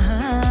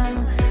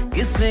यहाँ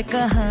किस्से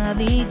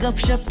कहानी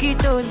गपशप की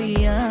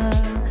टोलियाँ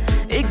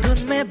एक धुन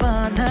में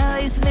बांधा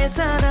इसने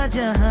सारा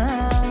जहां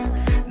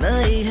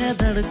नई है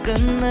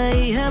धड़कन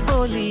नई है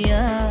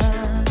बोलियाँ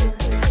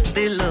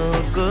दिलों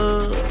को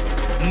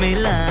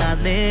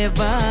मिलाने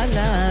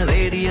वाला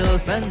रेडियो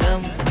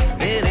संगम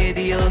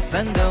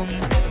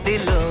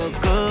दिलों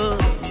को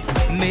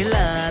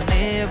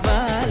मिलाने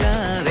वाला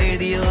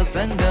रेडियो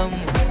संगम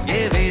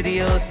ये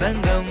रेडियो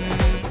संगम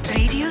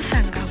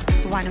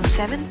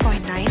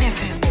 107.9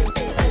 FM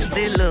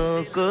दिलों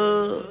को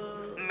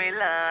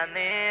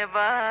मिलाने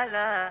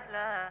वाला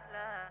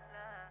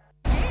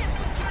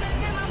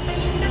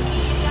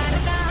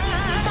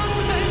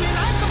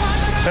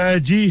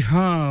जी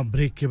हाँ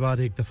ब्रेक के बाद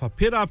एक दफा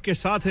फिर आपके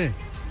साथ हैं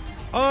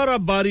और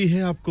अब बारी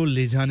है आपको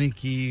ले जाने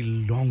की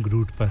लॉन्ग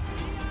रूट पर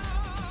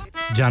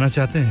जाना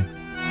चाहते हैं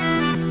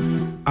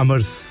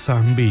अमर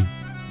सांबी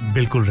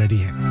बिल्कुल रेडी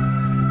है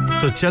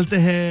तो चलते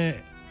हैं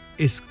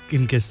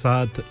इनके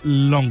साथ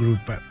लॉन्ग रूट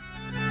पर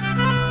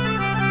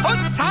और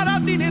सारा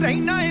दिन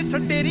रहना है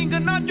स्टीयरिंग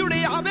ना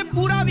जुड़े आवे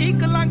पूरा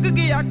वीक लंघ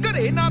गया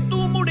घरे ना तू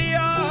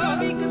मुड़िया पूरा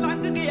वीक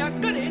लंघ गया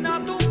घरे ना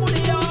तू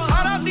मुड़िया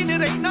सारा दिन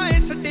रहना है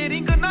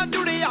स्टीयरिंग ना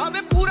जुड़े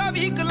आवे पूरा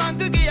वीक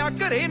लंघ गया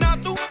घरे ना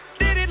तू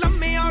तेरे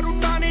लम्मे आ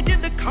रूटां ने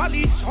जिंद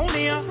खाली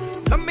सोहणिया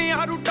लम्मे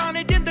आ रूटां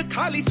ने जिंद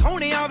खाली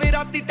सोहणिया वे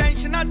राती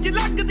टेंशनां च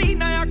लगदी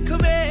ना अख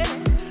वे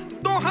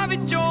दोहां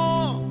विचों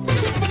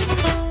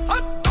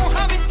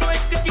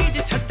चीज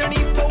छटनी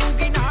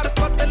पऊगी नार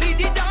पतली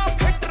दी जा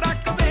फिट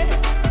रख वे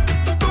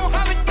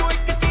दोहां विचों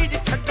एक चीज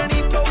छटनी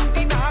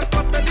पऊगी नार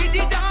पतली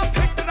दी जा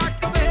फिट रख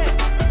वे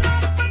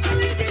नार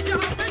पतली दी जा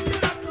फिट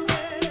रख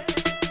वे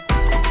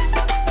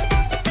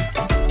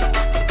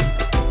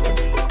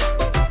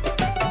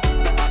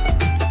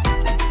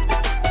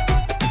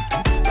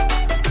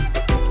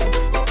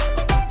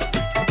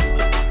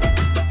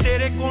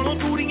तेरे कोलों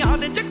दूरियां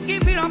दे ਚੱਕੀ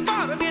ਫਿਰਾਂ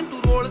ਭਾਰ ਵੇ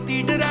ਤੂੰ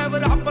ਰੋਲਦੀ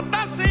ਡਰਾਈਵਰ ਆ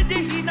ਪਤਾਸੇ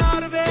ਜਿਹੀ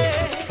ਨਾਰ ਵੇ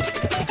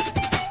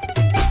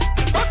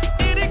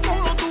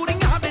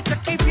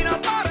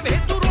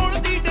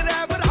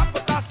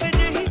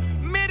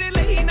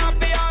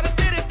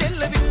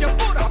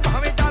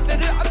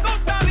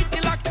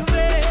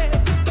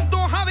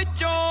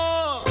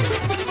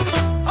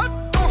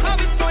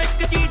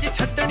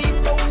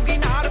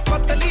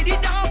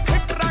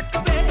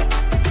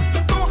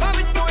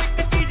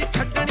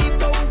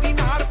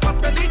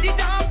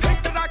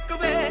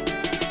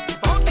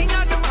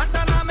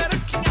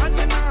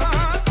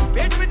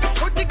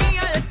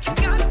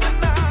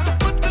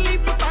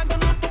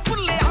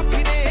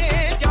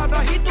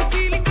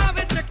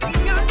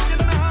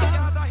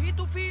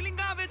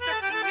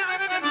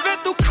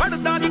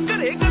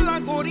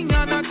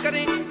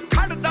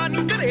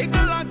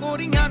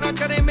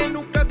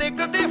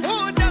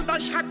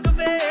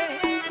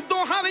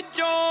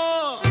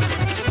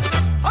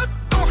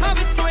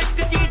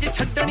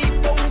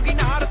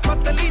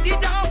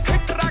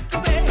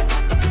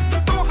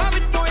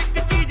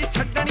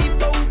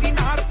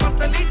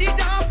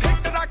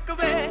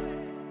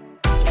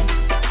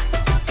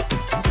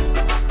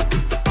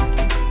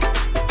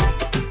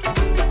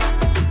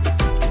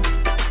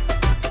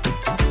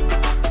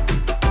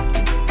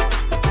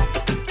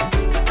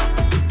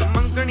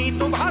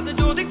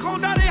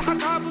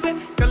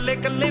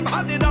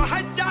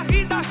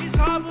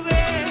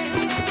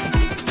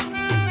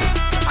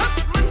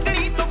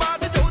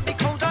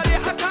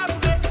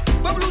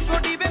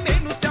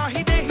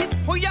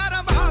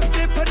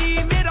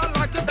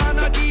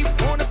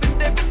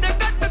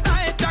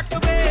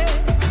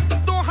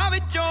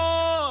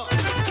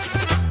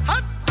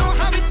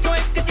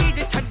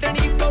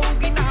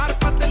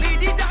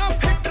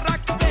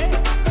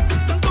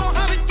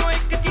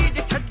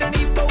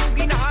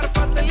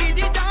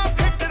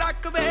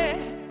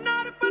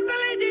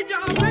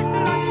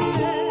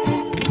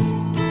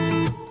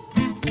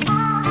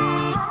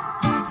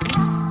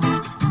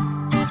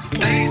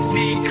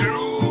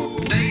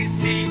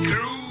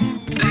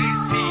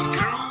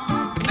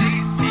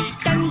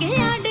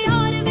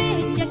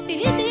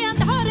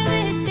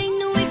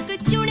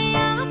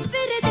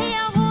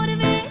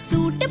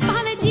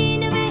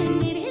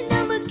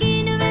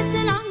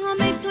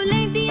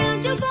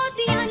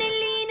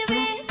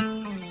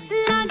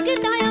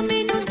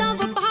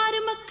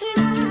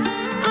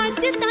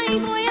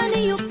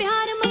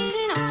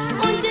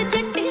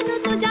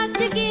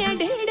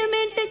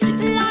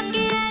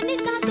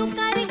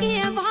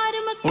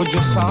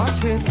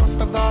ਸਾਛੇ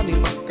ਟੁੱਟਦਾ ਨਹੀਂ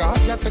ਪੱਕਾ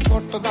ਜੱਟ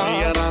ਕੁੱਟਦਾ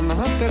ਯਾਰਾਂ ਨਾ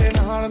ਤੇਰੇ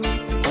ਨਾਲ ਨਹੀਂ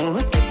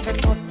ਹੁਣ ਕਿੱਥੇ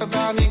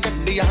ਟੁੱਟਦਾ ਨਹੀਂ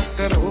ਗੱਡੀਆਂ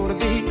ਕਰੋੜ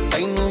ਦੀ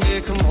ਤੈਨੂੰ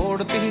ਵੇਖ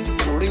ਮੋੜਦੀ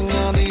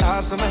ਕੁੜੀਆਂ ਦੀ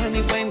ਆਸ ਮੈਂ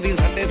ਨਹੀਂ ਪੈਂਦੀ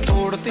ਸਾਡੇ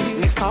ਤੋੜਦੀ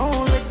ਨੀ ਸੌਂ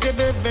ਲੱਗੇ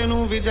ਬੇਬੇ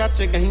ਨੂੰ ਵੀ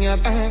ਜੱਚ ਗਈਆਂ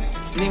ਤੈਂ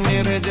ਨੀ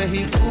ਮੇਰੇ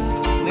ਜਹੀ ਤੂੰ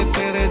ਨੀ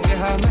ਤੇਰੇ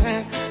ਜਿਹਾ ਮੈਂ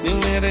ਨੀ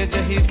ਮੇਰੇ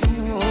ਜਹੀ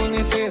ਤੂੰ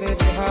ਨੀ ਤੇਰੇ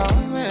ਜਿਹਾ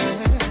ਮੈਂ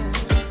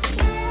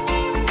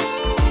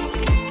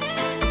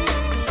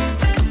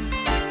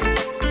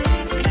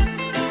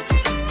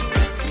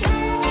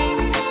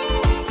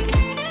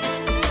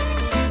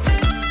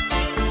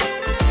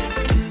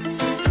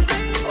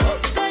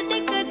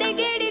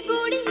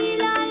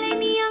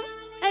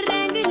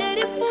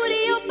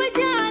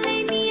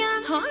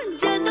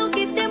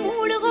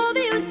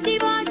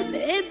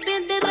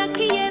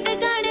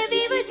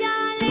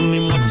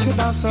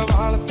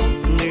ਸਵਾਲ ਤੂੰ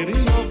ਮੇਰੀ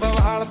ਉਹ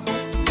ਬਵਾਲ ਤੂੰ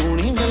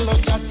ਦੂਣੀ ਗੱਲੋਂ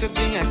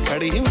ਚੱਚਦੀਆਂ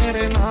ਖੜੀ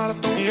ਮੇਰੇ ਨਾਲ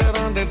ਤੂੰ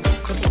ਯਾਰਾਂ ਦੇ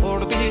ਦੁੱਖ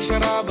ਤੋੜਦੀ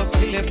ਸ਼ਰਾਬ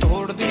ਪਹਿਲੇ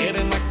ਤੋੜਦੀ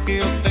ਤੇਰੇ ਨੱਕੇ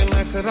ਉੱਤੇ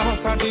ਨਖਰਾ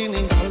ਸਾਡੀ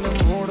ਨਹੀਂ ਗੱਲ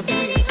ਮੋੜਦੀ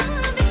ਤੇਰੀ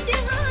ਹਾਂ ਵਿੱਚ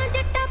ਹਾਂ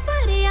ਜੱਟਾ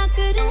ਭਰਿਆ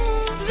ਕਰੂੰ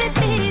ਵੇ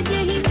ਤੇਰੇ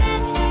ਜਿਹੀ ਮੈਂ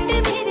ਤੇ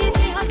ਮੇਰੇ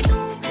ਜਿਹਾ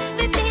ਤੂੰ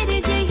ਵੇ ਤੇਰੇ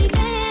ਜਿਹੀ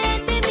ਮੈਂ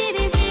ਤੇ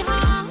ਮੇਰੇ ਜਿਹਾ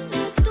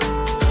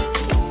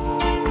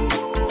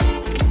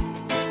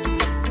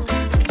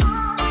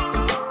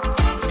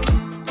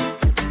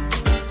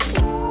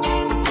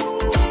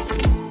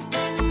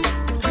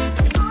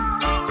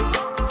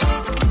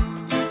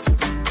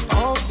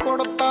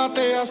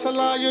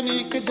ਅਸਲਾ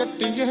ਯੂਨੀਕ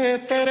ਜੱਟੀਏ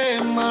ਤੇਰੇ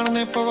ਮਾਣ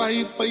ਨੇ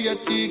ਪਵਾਈ ਪਈ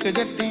ਚੀਕ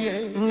ਜੱਟੀਏ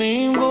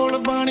ਨੀ ਬੋਲ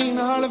ਬਾਣੀ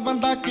ਨਾਲ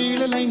ਬੰਦਾ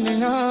ਕੀਲ ਲੈਨੇ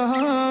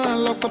ਆ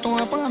ਲੋਕ ਤੋਂ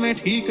ਭਾਵੇਂ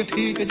ਠੀਕ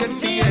ਠੀਕ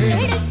ਜੱਟੀਏ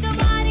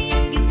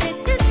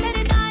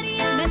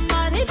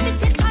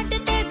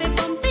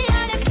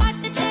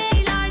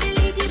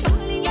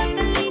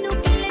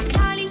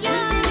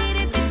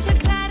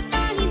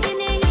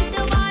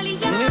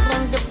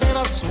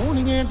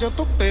ਜੋ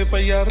ਧੁੱਪੇ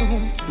ਪਿਆ ਰਹੂੰ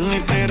ਨੀ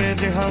ਤੇਰੇ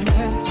ਜਿਹਾ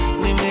ਮੈਂ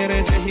ਨੀ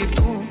ਮੇਰੇ ਜਿਹੀ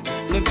ਤੂੰ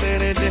ਨੀ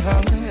ਤੇਰੇ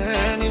ਜਿਹਾ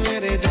ਮੈਂ ਨੀ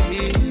ਮੇਰੇ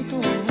ਜਿਹੀ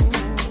ਤੂੰ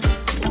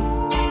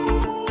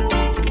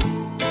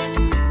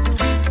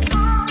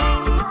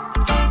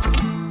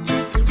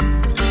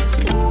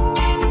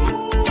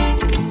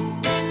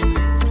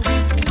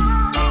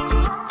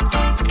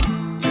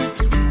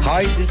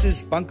हाय दिस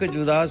इज पंकज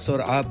उदास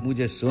और आप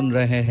मुझे सुन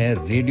रहे हैं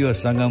रेडियो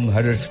संगम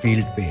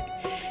हडर्सफील्ड पे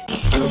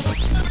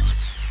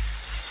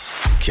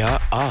क्या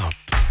आप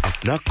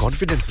अपना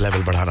कॉन्फिडेंस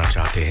लेवल बढ़ाना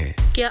चाहते हैं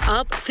क्या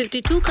आप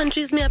 52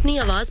 कंट्रीज में अपनी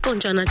आवाज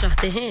पहुंचाना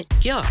चाहते हैं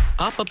क्या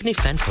आप अपनी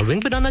फैन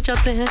फॉलोइंग बनाना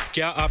चाहते हैं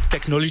क्या आप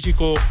टेक्नोलॉजी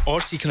को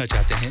और सीखना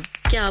चाहते हैं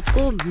क्या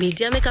आपको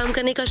मीडिया में काम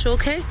करने का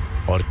शौक है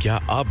और क्या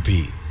आप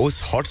भी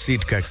उस हॉट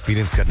सीट का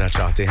एक्सपीरियंस करना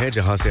चाहते हैं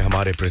जहां से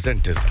हमारे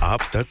प्रेजेंटर्स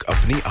आप तक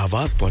अपनी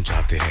आवाज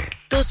पहुंचाते हैं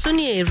तो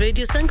सुनिए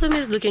radio Sangam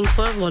is looking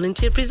for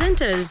volunteer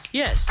presenters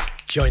yes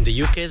join the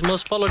UK's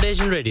most followed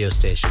Asian radio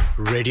station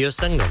Radio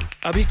Sangam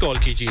abhi call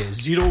kijiye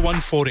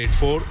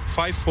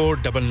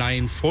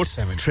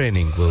 01484549947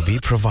 training will be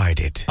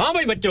provided हाँ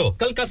भाई बच्चों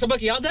कल का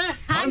सबक याद है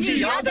हाँ जी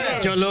याद है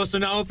चलो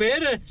सुनाओ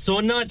फिर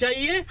सोना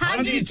चाहिए हाँ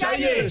जी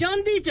चाहिए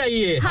चांदी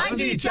चाहिए हाँ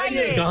जी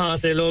चाहिए कहाँ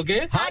से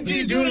लोगे हाजी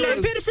जूलर्स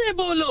फिर से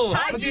बोलो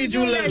हाजी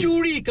जूलर्स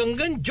चूड़ी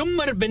कंगन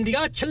झुमर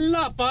बिंदिया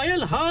छल्ला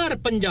पायल हार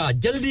पंजा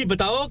जल्दी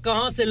बताओ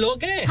कहाँ से लोगे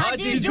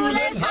हाजी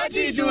जूलर्स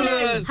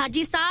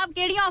हाजी साहब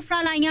केड़ी ऑफर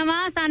लाईया वा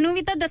सानू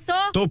भी तो दसो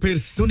तो फिर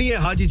सुनिए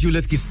हाजी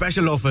जूलर्स की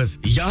स्पेशल ऑफर्स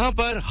यहाँ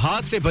पर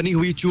हाथ से बनी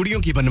हुई चूड़ियों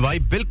की बनवाई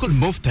बिल्कुल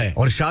मुफ्त है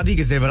और शादी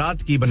के जेवरात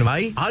की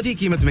बनवाई आधी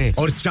कीमत में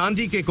और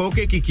चांदी के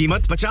कोके की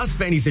कीमत 50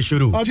 पैसे से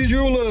शुरू Haji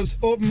Jewellers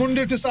open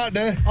Monday to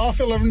Saturday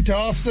 11:30 to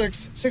 6:30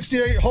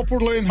 68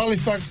 Hopwood Lane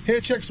Halifax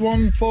HX1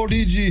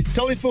 4DG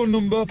telephone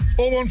number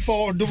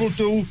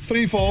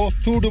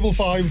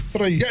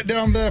 01422342553 get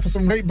down there for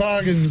some great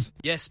bargains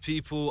Yes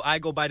people I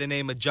go by the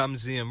name of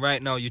Jamzi and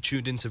right now you're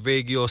tuned into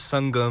Radio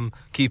Sangam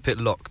keep it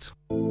locked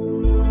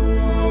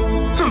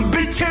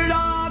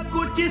बिछड़ा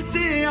कुछ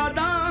से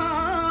अदा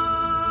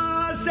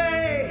से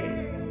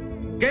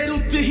के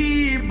रुत ही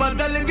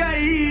बदल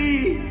गई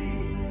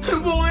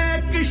वो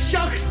एक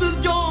शख्स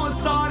जो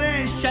सारे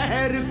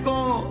शहर को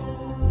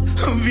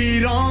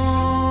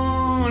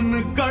वीरान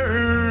कर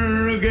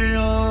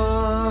गया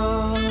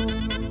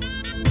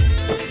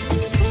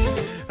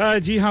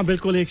जी हाँ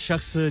बिल्कुल एक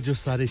शख्स जो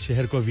सारे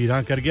शहर को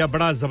वीरान कर गया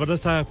बड़ा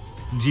जबरदस्त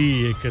जी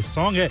एक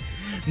सॉन्ग है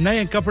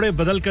नए कपड़े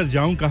बदल कर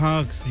जाऊं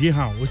कहां जी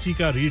हां उसी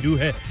का रीडू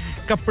है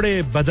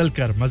कपड़े बदल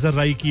कर मजर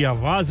राई की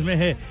आवाज में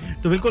है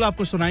तो बिल्कुल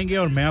आपको सुनाएंगे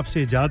और मैं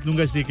आपसे इजाजत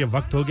लूंगा इसलिए कि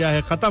वक्त हो गया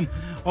है खत्म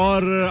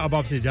और अब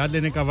आपसे इजाजत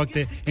लेने का वक्त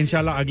है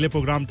इंशाल्लाह अगले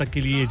प्रोग्राम तक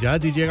के लिए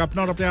इजाजत दीजिएगा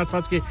अपना और अपने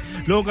आसपास के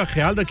लोगों का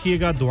ख्याल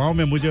रखिएगा दुआओं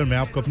में मुझे और मैं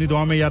आपको अपनी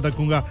दुआ में याद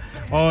रखूंगा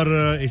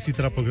और इसी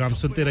तरह प्रोग्राम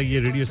सुनते रहिए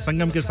रेडियो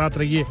संगम के साथ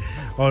रहिए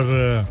और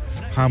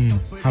हम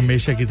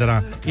हमेशा की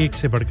तरह एक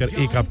से बढ़कर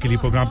एक आपके लिए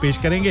प्रोग्राम पेश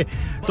करेंगे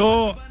तो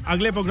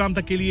अगले प्रोग्राम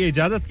तक के लिए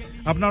इजाजत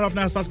अपना और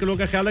अपने आसपास के लोगों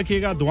का ख्याल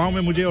रखिएगा दुआओं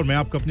में मुझे और मैं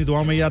आपको अपनी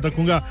दुआओं में याद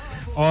रखूंगा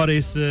और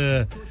इस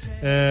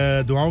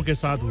दुआओं के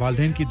साथ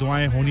वालिदैन की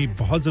दुआएं होनी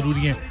बहुत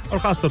ज़रूरी हैं और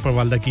ख़ास तौर पर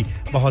वालिदा की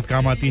बहुत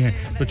काम आती हैं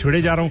तो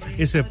छोड़े जा रहा हूं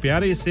इस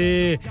प्यारे से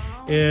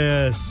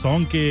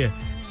सॉन्ग के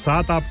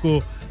साथ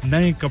आपको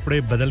नए कपड़े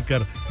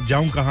बदलकर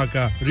जाऊं कहां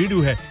का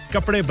रीडू है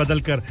कपड़े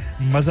बदलकर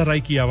मजर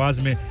आई की आवाज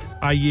में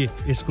आइए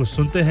इसको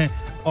सुनते हैं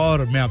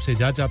और मैं आपसे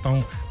इजाजत चाहता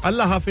हूं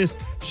अल्लाह हाफिज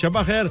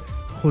शब खैर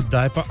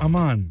खुदा पे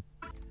अमान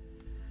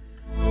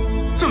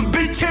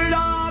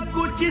बिछड़ा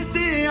कुछ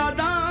से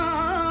अदा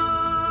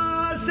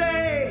से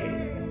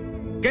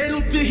के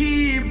रुत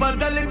ही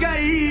बदल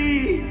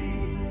गई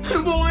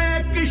वो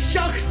एक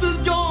शख्स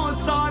जो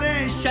सारे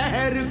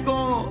शहर को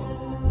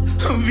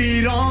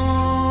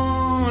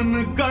वीरान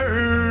कर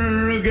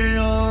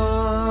गया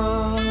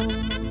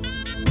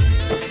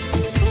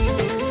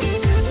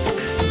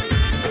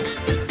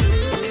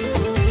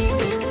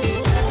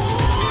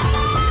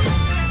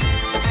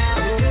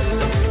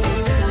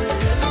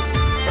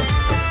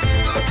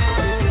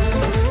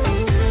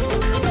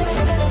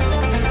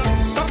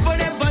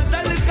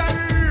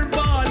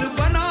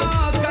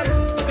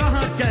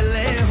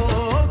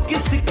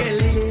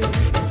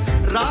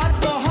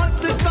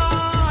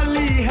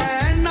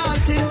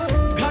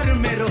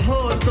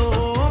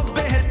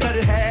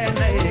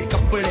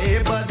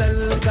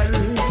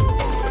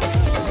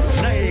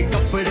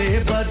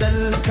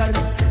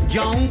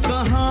जाऊं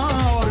कहां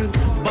और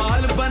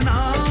बाल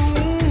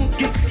बनाऊं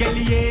किसके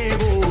लिए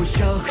वो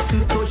शख्स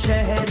तो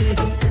शहर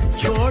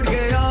छोड़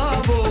गया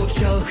वो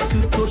शख्स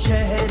तो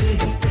शहर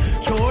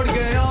छोड़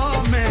गया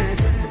मैं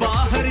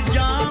बाहर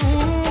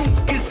जाऊं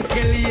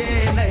किसके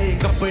लिए नए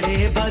कपड़े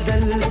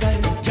बदल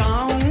कर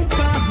जाऊं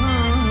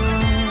कहां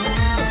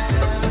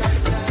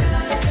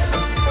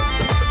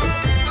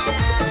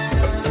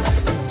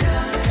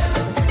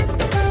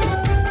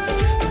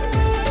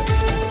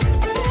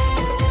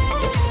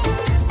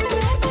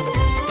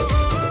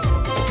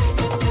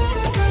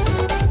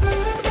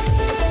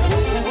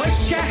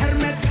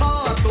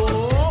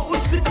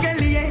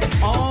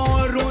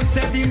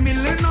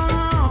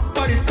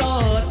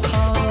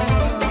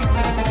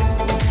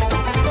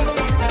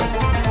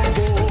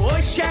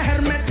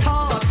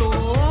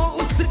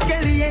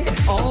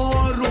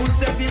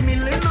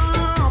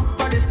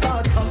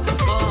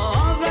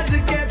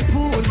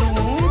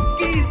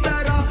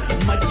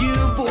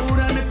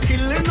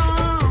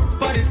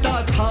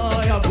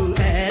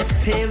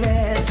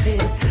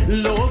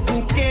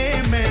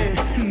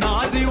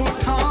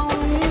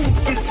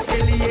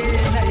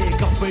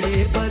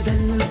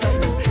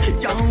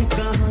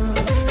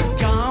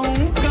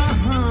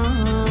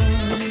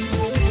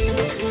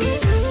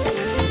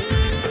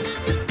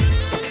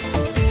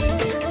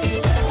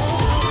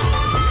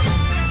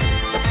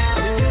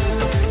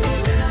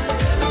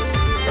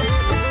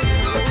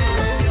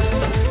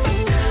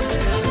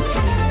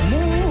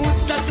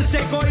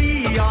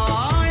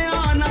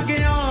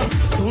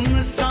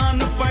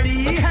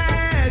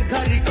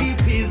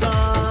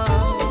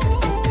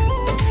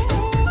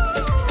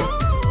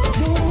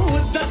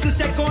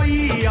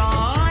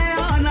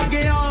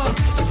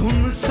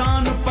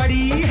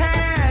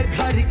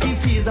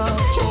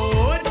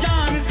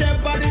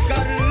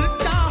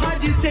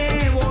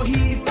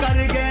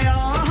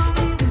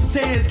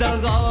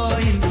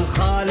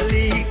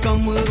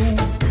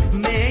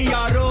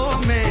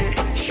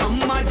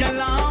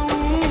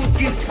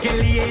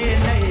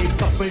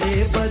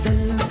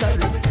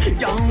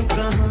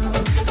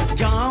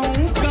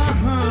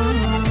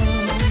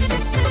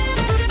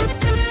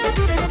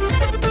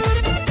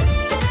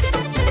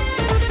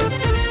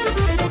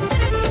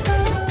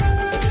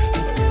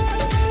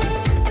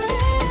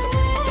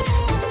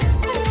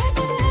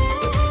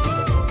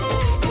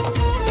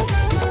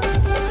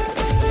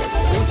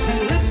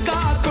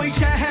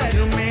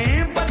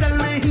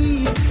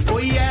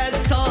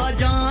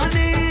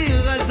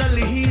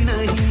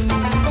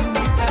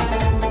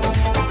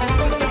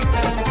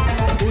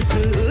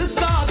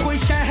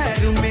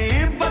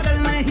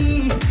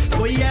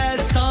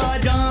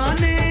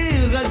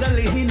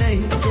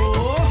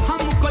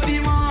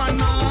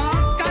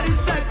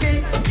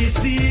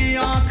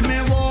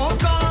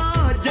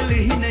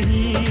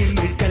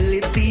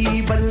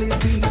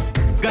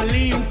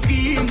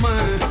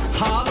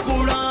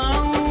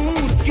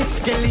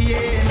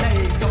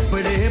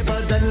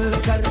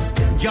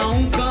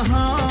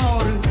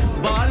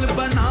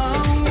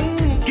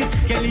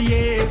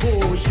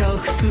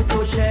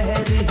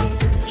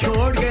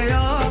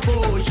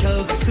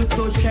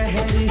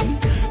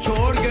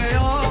छोड़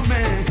गया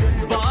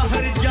मैं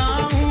बाहर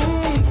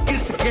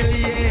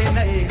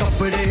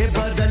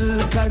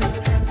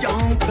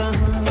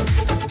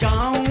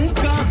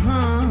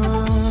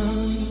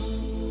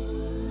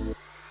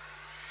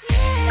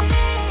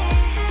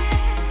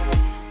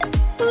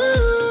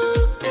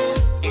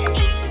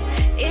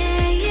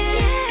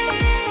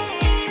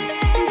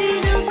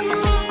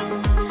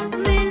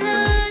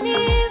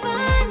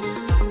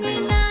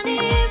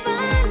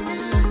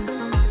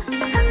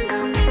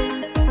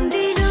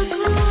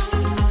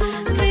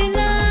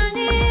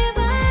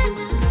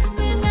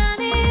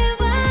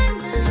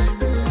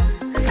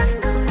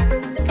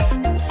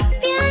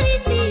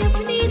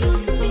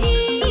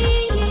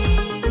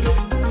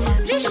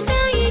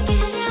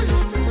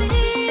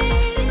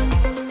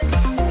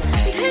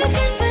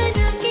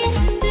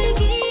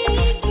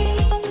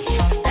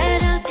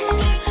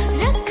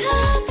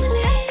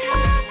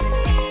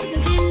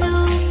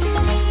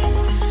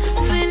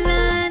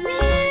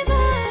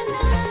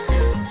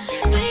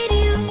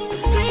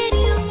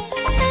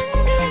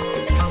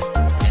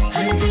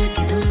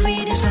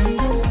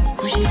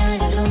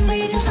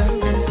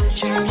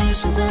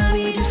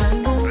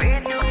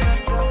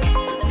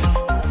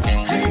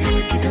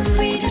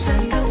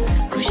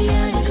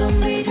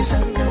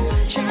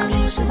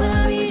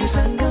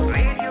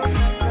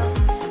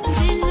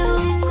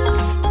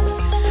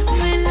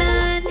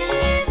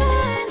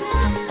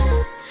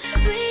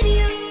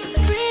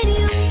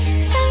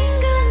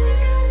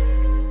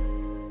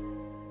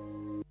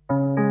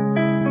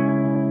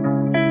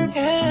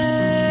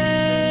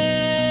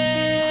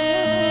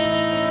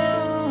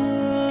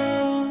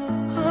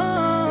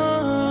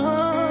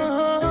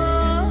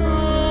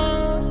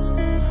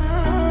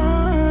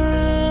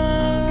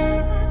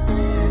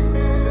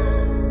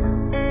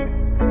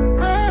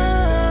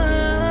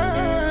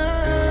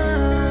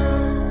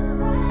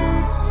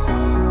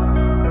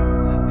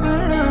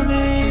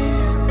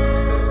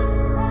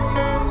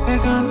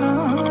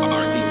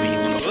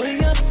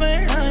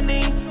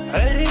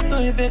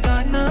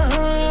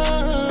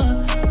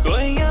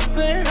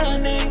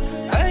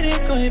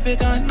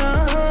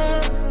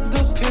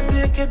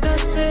के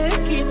दसे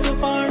की तू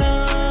पाना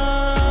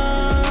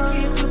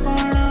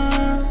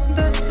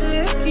दसे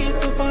की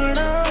तू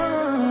पाना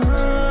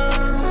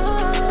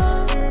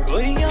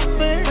कोई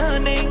अपना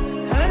नहीं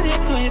हर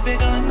कोई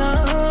बेगाना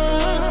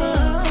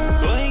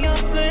कोई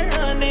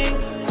अपना नहीं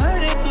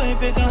हर कोई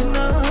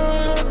बेगाना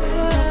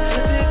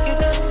के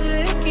दसे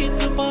की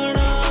तू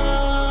पाना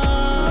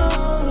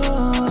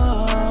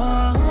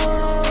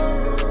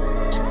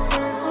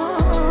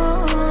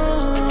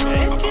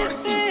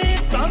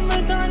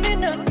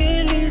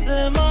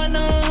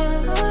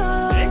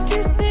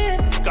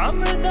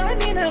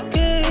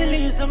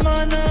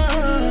ज़माना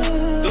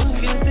दुख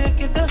देख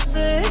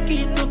दसे की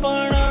तू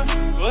पाना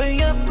कोई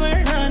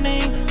अपना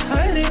नहीं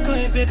हर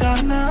कोई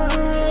बेगाना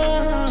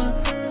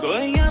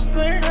कोई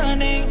अपना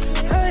नहीं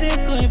हर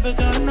कोई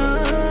बेगाना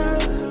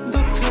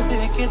दुख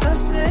देख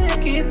दसे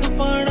की तू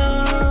पाना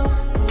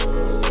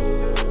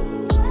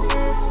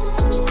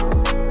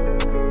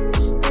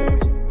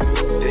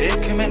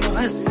देख मैनू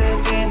हसे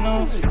तेनू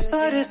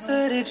सारे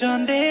सर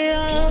जांदे आ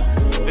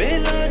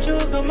वेला जो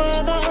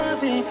गमादा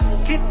वे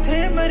किथे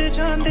मर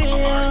जांदे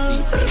आ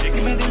एक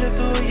मैं दिल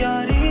तो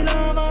यारी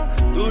लावा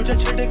दूजा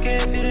छड़ के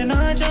फिर ना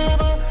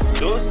जावा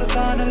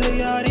दोस्तां नाल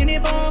यारी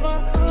निभावा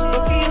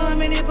बकिया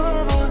में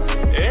निभावा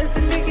ए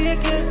जिंदगी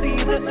कैसी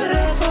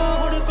दसरबा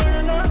उड़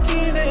पड़ना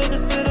की वेग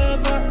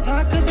सरबा ना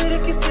कदर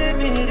किसे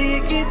मेरी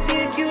कीती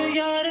क्यों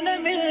यार न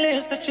मिले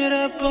सच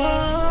रब्बा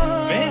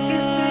मैं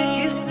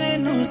किसे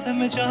नु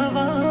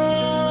समझावा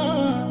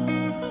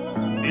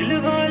दिल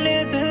वाले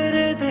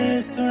दर्द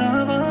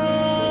सुनावा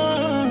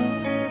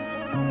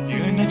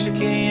क्यों नच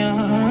के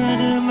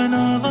यार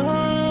मनावा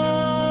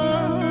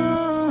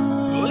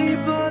कोई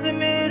बात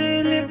मेरे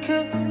लिख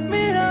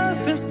मेरा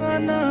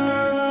फसाना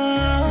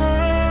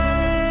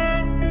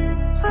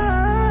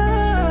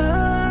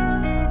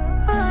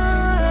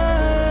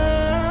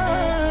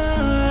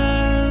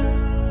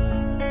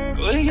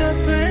कोई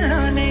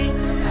अपना नहीं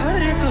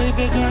हर कोई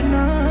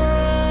बेगाना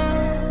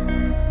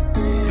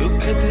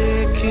दुख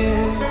देखे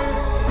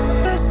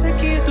दस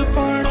की तू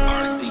पाना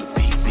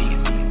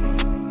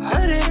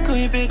हर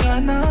कोई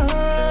बेगाना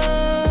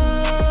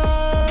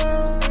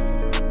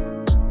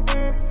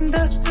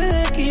दस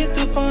की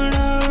तू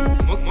पाना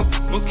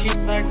मुखी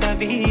साडा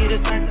वीर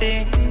साडे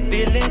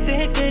दिल दे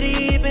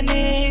करीब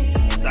ने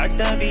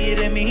साडा वीर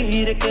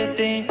मीर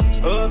कदे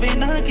होवे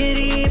ना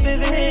गरीब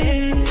वे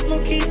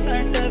मुखी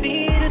साडा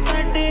वीर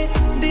साडे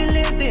दिल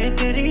दे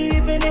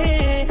करीब ने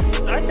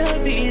साडा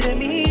वीर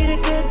मीर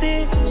कदे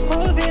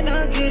होवे ना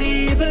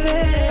गरीब वे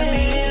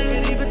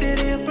गरीब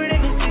तेरे अपने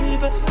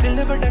नसीब दिल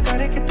बड़ा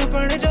करे कि तू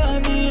बन जा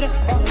अमीर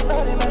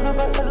सारे मैनू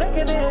बस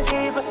लगे दे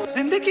अजीब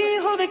जिंदगी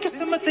होवे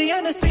किस्मत या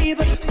नसीब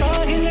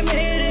साहिल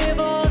मेरे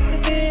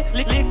वास्ते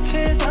लिख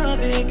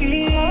दावेगी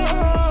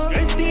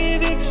गड्डी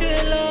विच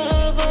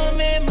लावा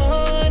में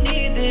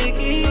मानी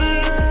देगी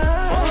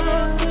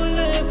पुल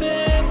पे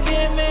के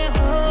मैं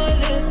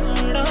हाल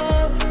सुना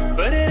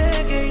पर रह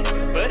गई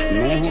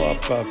मैं हूं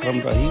आपका अकरम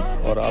राही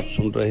और आप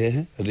सुन रहे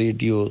हैं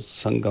radio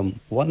Sangam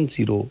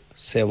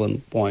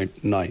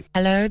 107.9.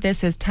 Hello, this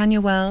is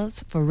Tanya Wells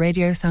for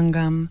Radio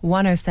Sangam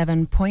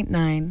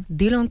 107.9.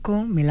 Dilon ko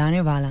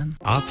milane wala.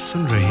 आप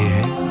सुन रहे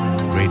हैं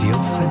रेडियो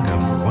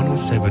संगम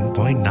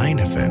 107.9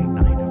 FM.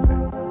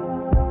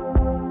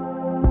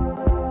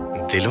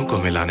 दिलों को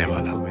मिलाने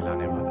वाला.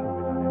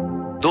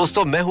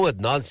 दोस्तों मैं हूं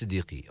अदनान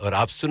सिद्दीकी और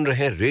आप सुन रहे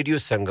हैं radio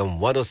Sangam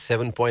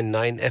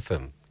 107.9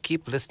 FM.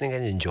 Keep listening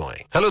and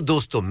enjoying. Hello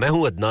दोस्तों मैं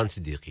हूं अदनान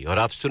सिद्दीकी और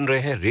आप सुन रहे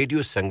हैं रेडियो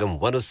संगम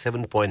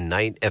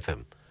 107.9 FM.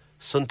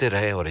 सुनते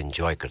रहे और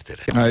एंजॉय करते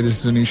रहे. Hi, this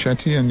is Anish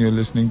Shetty and you're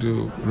listening to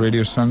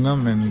Radio Sangam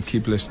and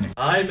keep listening.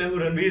 Hi, मैं हूं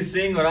रणवीर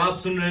सिंह और आप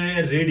सुन रहे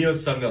हैं radio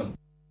Sangam.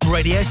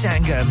 Radio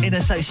Sangam in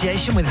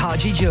association with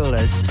Haji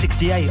Jewellers,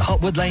 68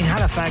 Hotwood Lane,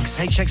 Halifax,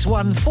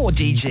 HX1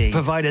 4DG.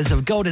 Providers of gold